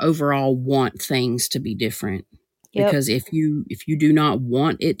overall want things to be different. Yep. Because if you do not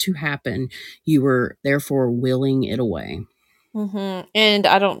want it to happen, you are therefore willing it away. Mm-hmm. And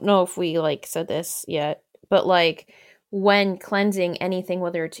I don't know if we said this yet, but when cleansing anything,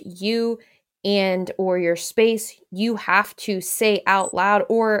 whether it's you and or your space, you have to say out loud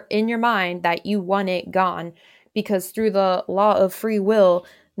or in your mind that you want it gone, because through the law of free will,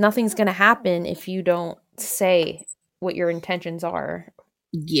 nothing's going to happen if you don't say what your intentions are.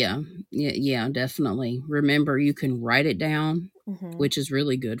 Yeah, definitely. Remember, you can write it down, which is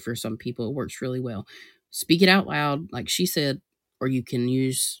really good for some people. It works really well. Speak it out loud, like she said, or you can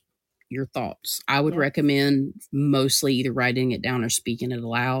use your thoughts. I would recommend mostly either writing it down or speaking it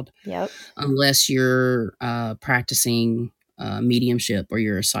aloud. Yep. Unless you're practicing mediumship or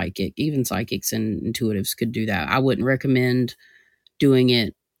you're a psychic. Even psychics and intuitives could do that. I wouldn't recommend doing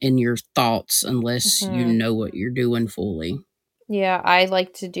it in your thoughts unless you know what you're doing fully. Yeah, I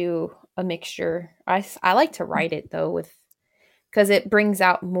like to do a mixture. I like to write it though, because it brings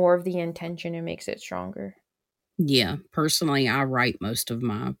out more of the intention and makes it stronger. Yeah, personally, I write most of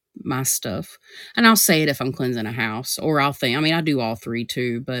my stuff, and I'll say it if I'm cleansing a house, or I'll think. I mean, I do all three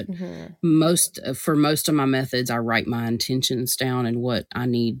too, but for most of my methods, I write my intentions down and what I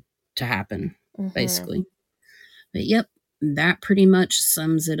need to happen, basically. But yep, that pretty much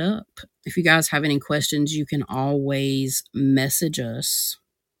sums it up. If you guys have any questions, you can always message us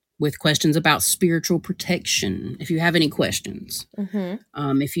with questions about spiritual protection. If you have any questions,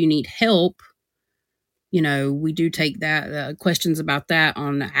 if you need help, we do take that questions about that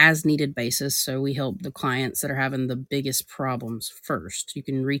on an as needed basis. So we help the clients that are having the biggest problems first. You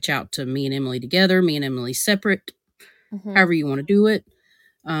can reach out to me and Emily together, me and Emily separate, however you want to do it.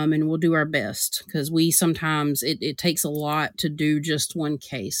 And we'll do our best, because we sometimes it takes a lot to do just one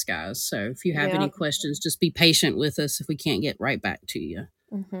case, guys. So if you have any questions, just be patient with us if we can't get right back to you.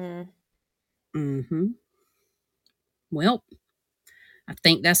 Well, I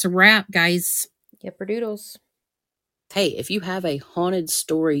think that's a wrap, guys. Yep, doodles. Hey, if you have a haunted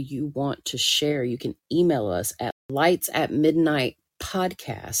story you want to share, you can email us at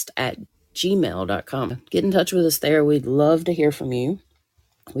lightsatmidnightpodcast@gmail.com. Get in touch with us there. We'd love to hear from you.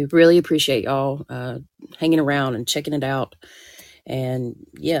 We really appreciate y'all hanging around and checking it out. And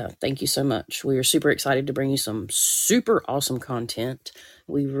yeah, thank you so much. We are super excited to bring you some super awesome content.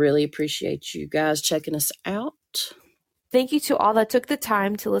 We really appreciate you guys checking us out. Thank you to all that took the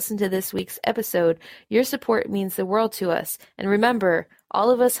time to listen to this week's episode. Your support means the world to us. And remember,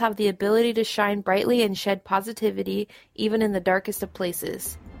 all of us have the ability to shine brightly and shed positivity, even in the darkest of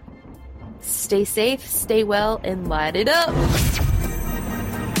places. Stay safe, stay well, and light it up!